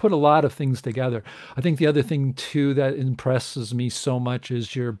work and put a lot of things together. I think the other thing too that impresses me so much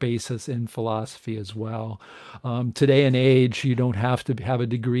is your basis in philosophy as well. Today and age, you don't have to have a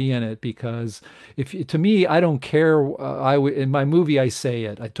degree in it, because to me, I don't care. In my movie, I say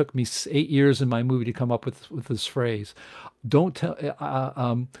it. It took me 8 years in my movie to come up with this phrase. Don't tell.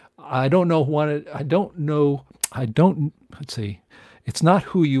 I don't know. Let's see. It's not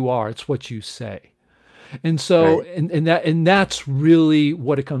who you are, it's what you say. And so, and that's really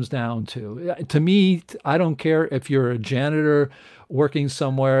what it comes down to. To me, I don't care if you're a janitor working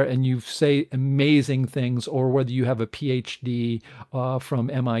somewhere and you say amazing things, or whether you have a PhD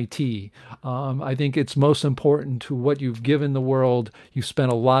from MIT. I think it's most important to what you've given the world. You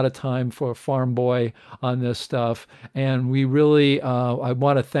spent a lot of time for a farm boy on this stuff, and we really, I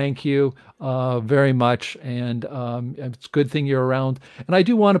want to thank you very much, and it's a good thing you're around. And I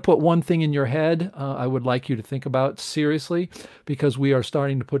do want to put one thing in your head I would like you to think about seriously, because we are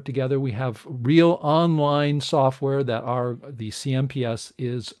starting to put together, we have real online software that the CMPS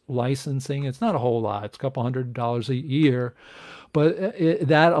is licensing. It's not a whole lot, it's a couple $100 a year, but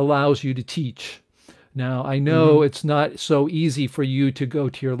that allows you to teach. Now, I know it's not so easy for you to go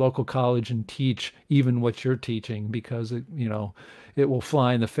to your local college and teach even what you're teaching, because it will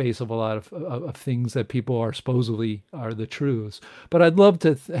fly in the face of a lot of things that people are supposedly are the truths. But I'd love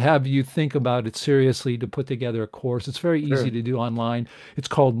to have you think about it seriously, to put together a course. It's very easy to do online. It's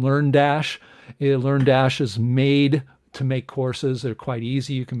called LearnDash. LearnDash is made to make courses. They're quite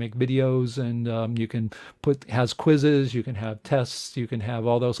easy. You can make videos, and you can has quizzes. You can have tests. You can have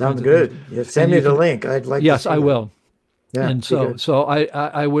all those kinds of things. Sounds good. Yeah, send me the link. I'd like. Yes, to I see will. Yeah, And so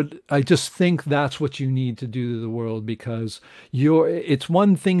I just think that's what you need to do to the world, because it's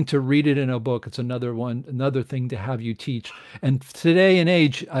one thing to read it in a book. It's another thing to have you teach. And today and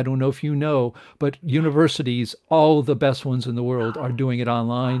age, I don't know if you know, but universities, all the best ones in the world, are doing it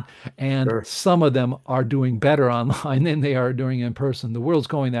online. And some of them are doing better online than they are doing in person. The world's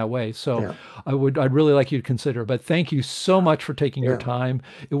going that way. So I'd really like you to consider. But thank you so much for taking your time.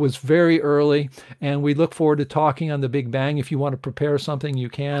 It was very early, and we look forward to talking on the Big Bang. If you want to prepare something, you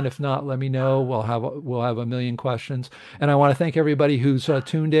can. If not, let me know. We'll have a million questions. And I want to thank everybody who's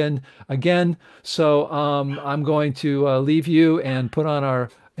tuned in again. So I'm going to leave you and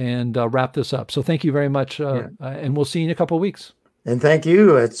wrap this up. So thank you very much, and we'll see you in a couple of weeks. And thank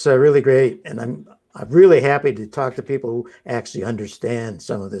you. It's really great, and I'm really happy to talk to people who actually understand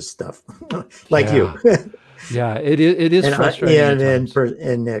some of this stuff, like you. Yeah, it is frustrating.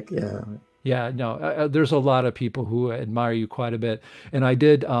 And Nick, Yeah, no, there's a lot of people who admire you quite a bit. And I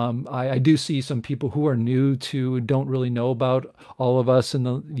do see some people who are new don't really know about all of us in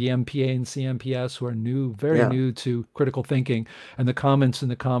the MPA and CMPS, who are very new to critical thinking. And the comments in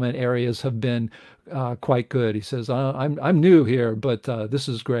the comment areas have been quite good. He says, I'm new here, but this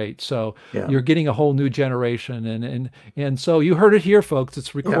is great. So you're getting a whole new generation. And so you heard it here, folks.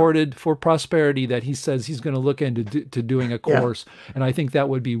 It's recorded for prosperity that he says he's going to look into doing a course. And I think that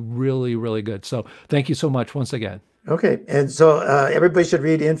would be really, really good. So thank you so much once again. Okay. And so everybody should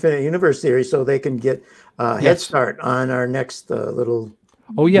read Infinite Universe Theory so they can get head start on our next little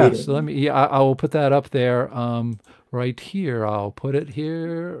meeting. So I will put that up there. Right here, I'll put it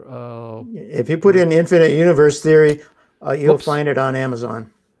here. If you put in Infinite Universe Theory, you'll find it on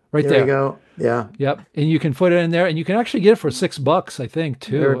Amazon. Right there. You go. Yeah. Yep. And you can put it in there, and you can actually get it for $6, I think,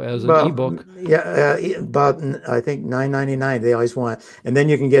 too, as an ebook. Yeah, about I think $9.99. They always want, and then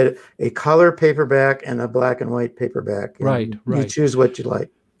you can get a color paperback and a black and white paperback. Right. You choose what you like.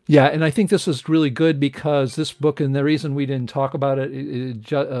 Yeah, and I think this is really good, because this book, and the reason we didn't talk about it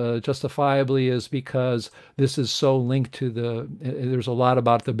justifiably, is because this is so linked to there's a lot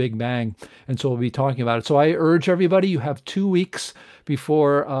about the Big Bang, and so we'll be talking about it. So I urge everybody, you have 2 weeks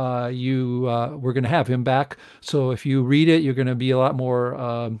before we're going to have him back. So if you read it, you're going to be a lot more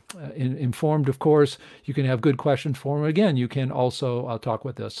informed, of course. You can have good questions for him. Again, you can also talk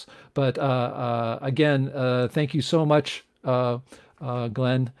with us. But again, thank you so much,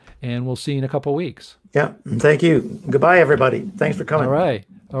 Glenn, and we'll see you in a couple of weeks. Yeah, thank you. Goodbye, everybody. Thanks for coming.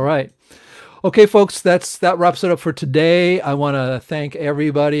 All right. Okay, folks, that wraps it up for today. I want to thank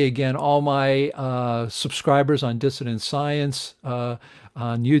everybody again, all my subscribers on Dissident Science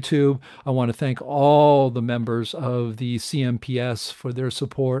on YouTube. I want to thank all the members of the CMPS for their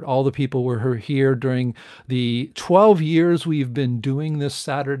support, all the people who were here during the 12 years we've been doing this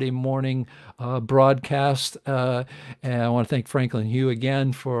Saturday morning broadcast. And I want to thank Franklin Hugh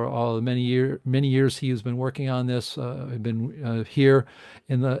again for all the many years he has been working on this. I've been here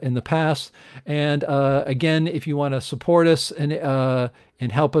in the past. And again, if you want to support us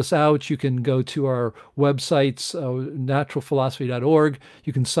and help us out, you can go to our websites, naturalphilosophy.org.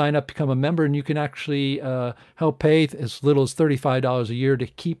 You can sign up, become a member, and you can actually help pay as little as $35 a year to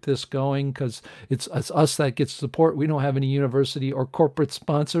keep this going, because it's us that gets support. We don't have any university or corporate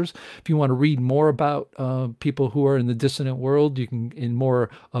sponsors. If you want to read more about people who are in the dissonant world, you can, in more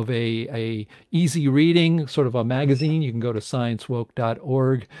of a easy reading, sort of a magazine, you can go to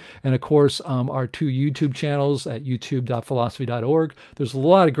sciencewoke.org. And of course, our 2 YouTube channels at youtube.philosophy.org. There's a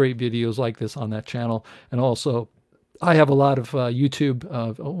lot of great videos like this on that channel. And also, I have a lot of YouTube,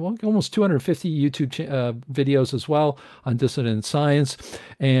 almost 250 YouTube videos as well on Dissident Science.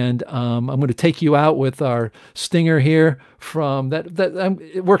 And I'm going to take you out with our stinger here from that.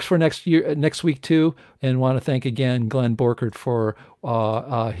 It works for next week too. And want to thank again Glenn Borchardt for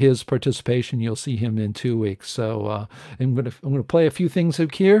his participation. You'll see him in 2 weeks. So I'm going to play a few things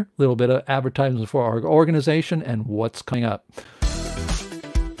here, a little bit of advertisement for our organization and what's coming up.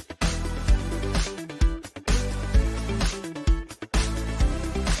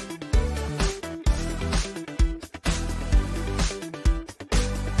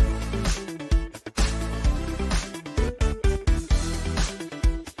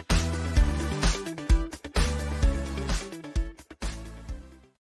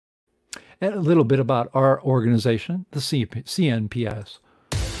 and a little bit about our organization, the CNPS.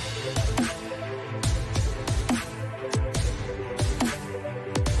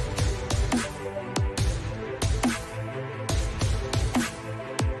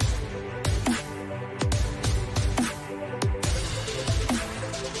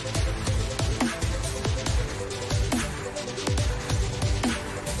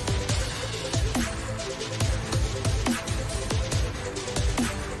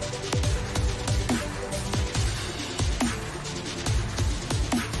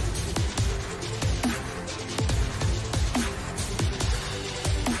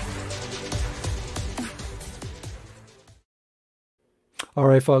 All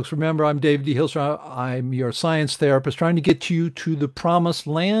right, folks, remember, I'm David D. Hilstra. I'm your science therapist trying to get you to the promised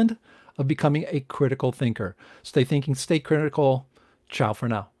land of becoming a critical thinker. Stay thinking, stay critical. Ciao for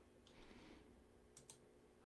now.